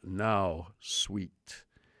Freedom Now Suite.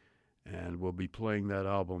 And we'll be playing that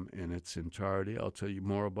album in its entirety. I'll tell you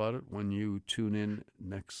more about it when you tune in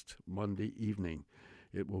next Monday evening.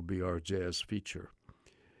 It will be our jazz feature.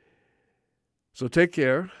 So take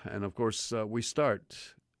care. And, of course, we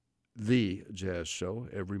start The Jazz Show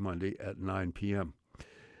every Monday at 9 p.m.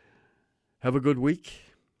 Have a good week,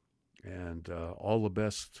 and all the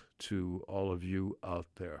best to all of you out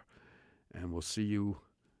there. And we'll see you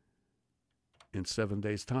in 7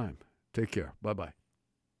 days' time. Take care. Bye-bye.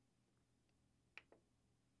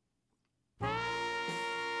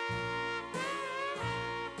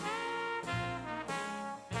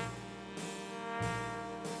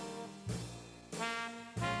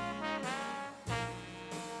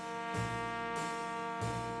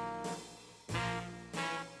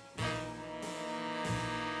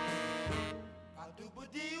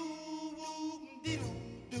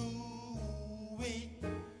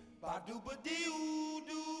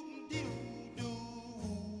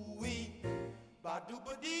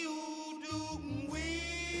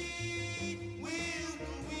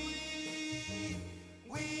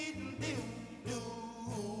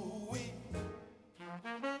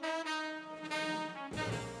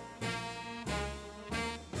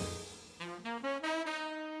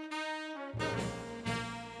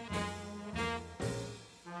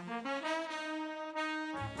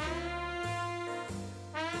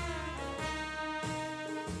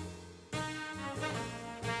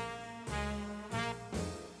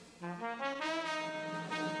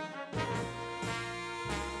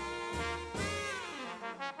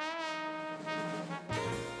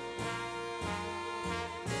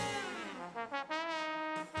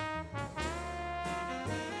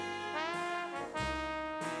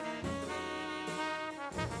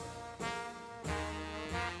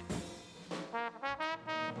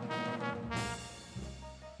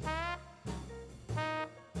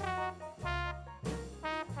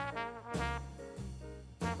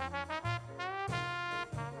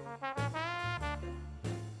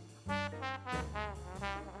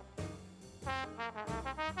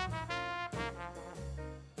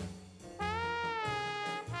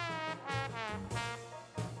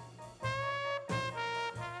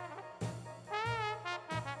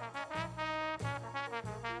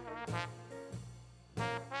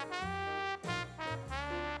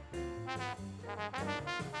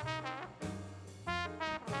 Thank you.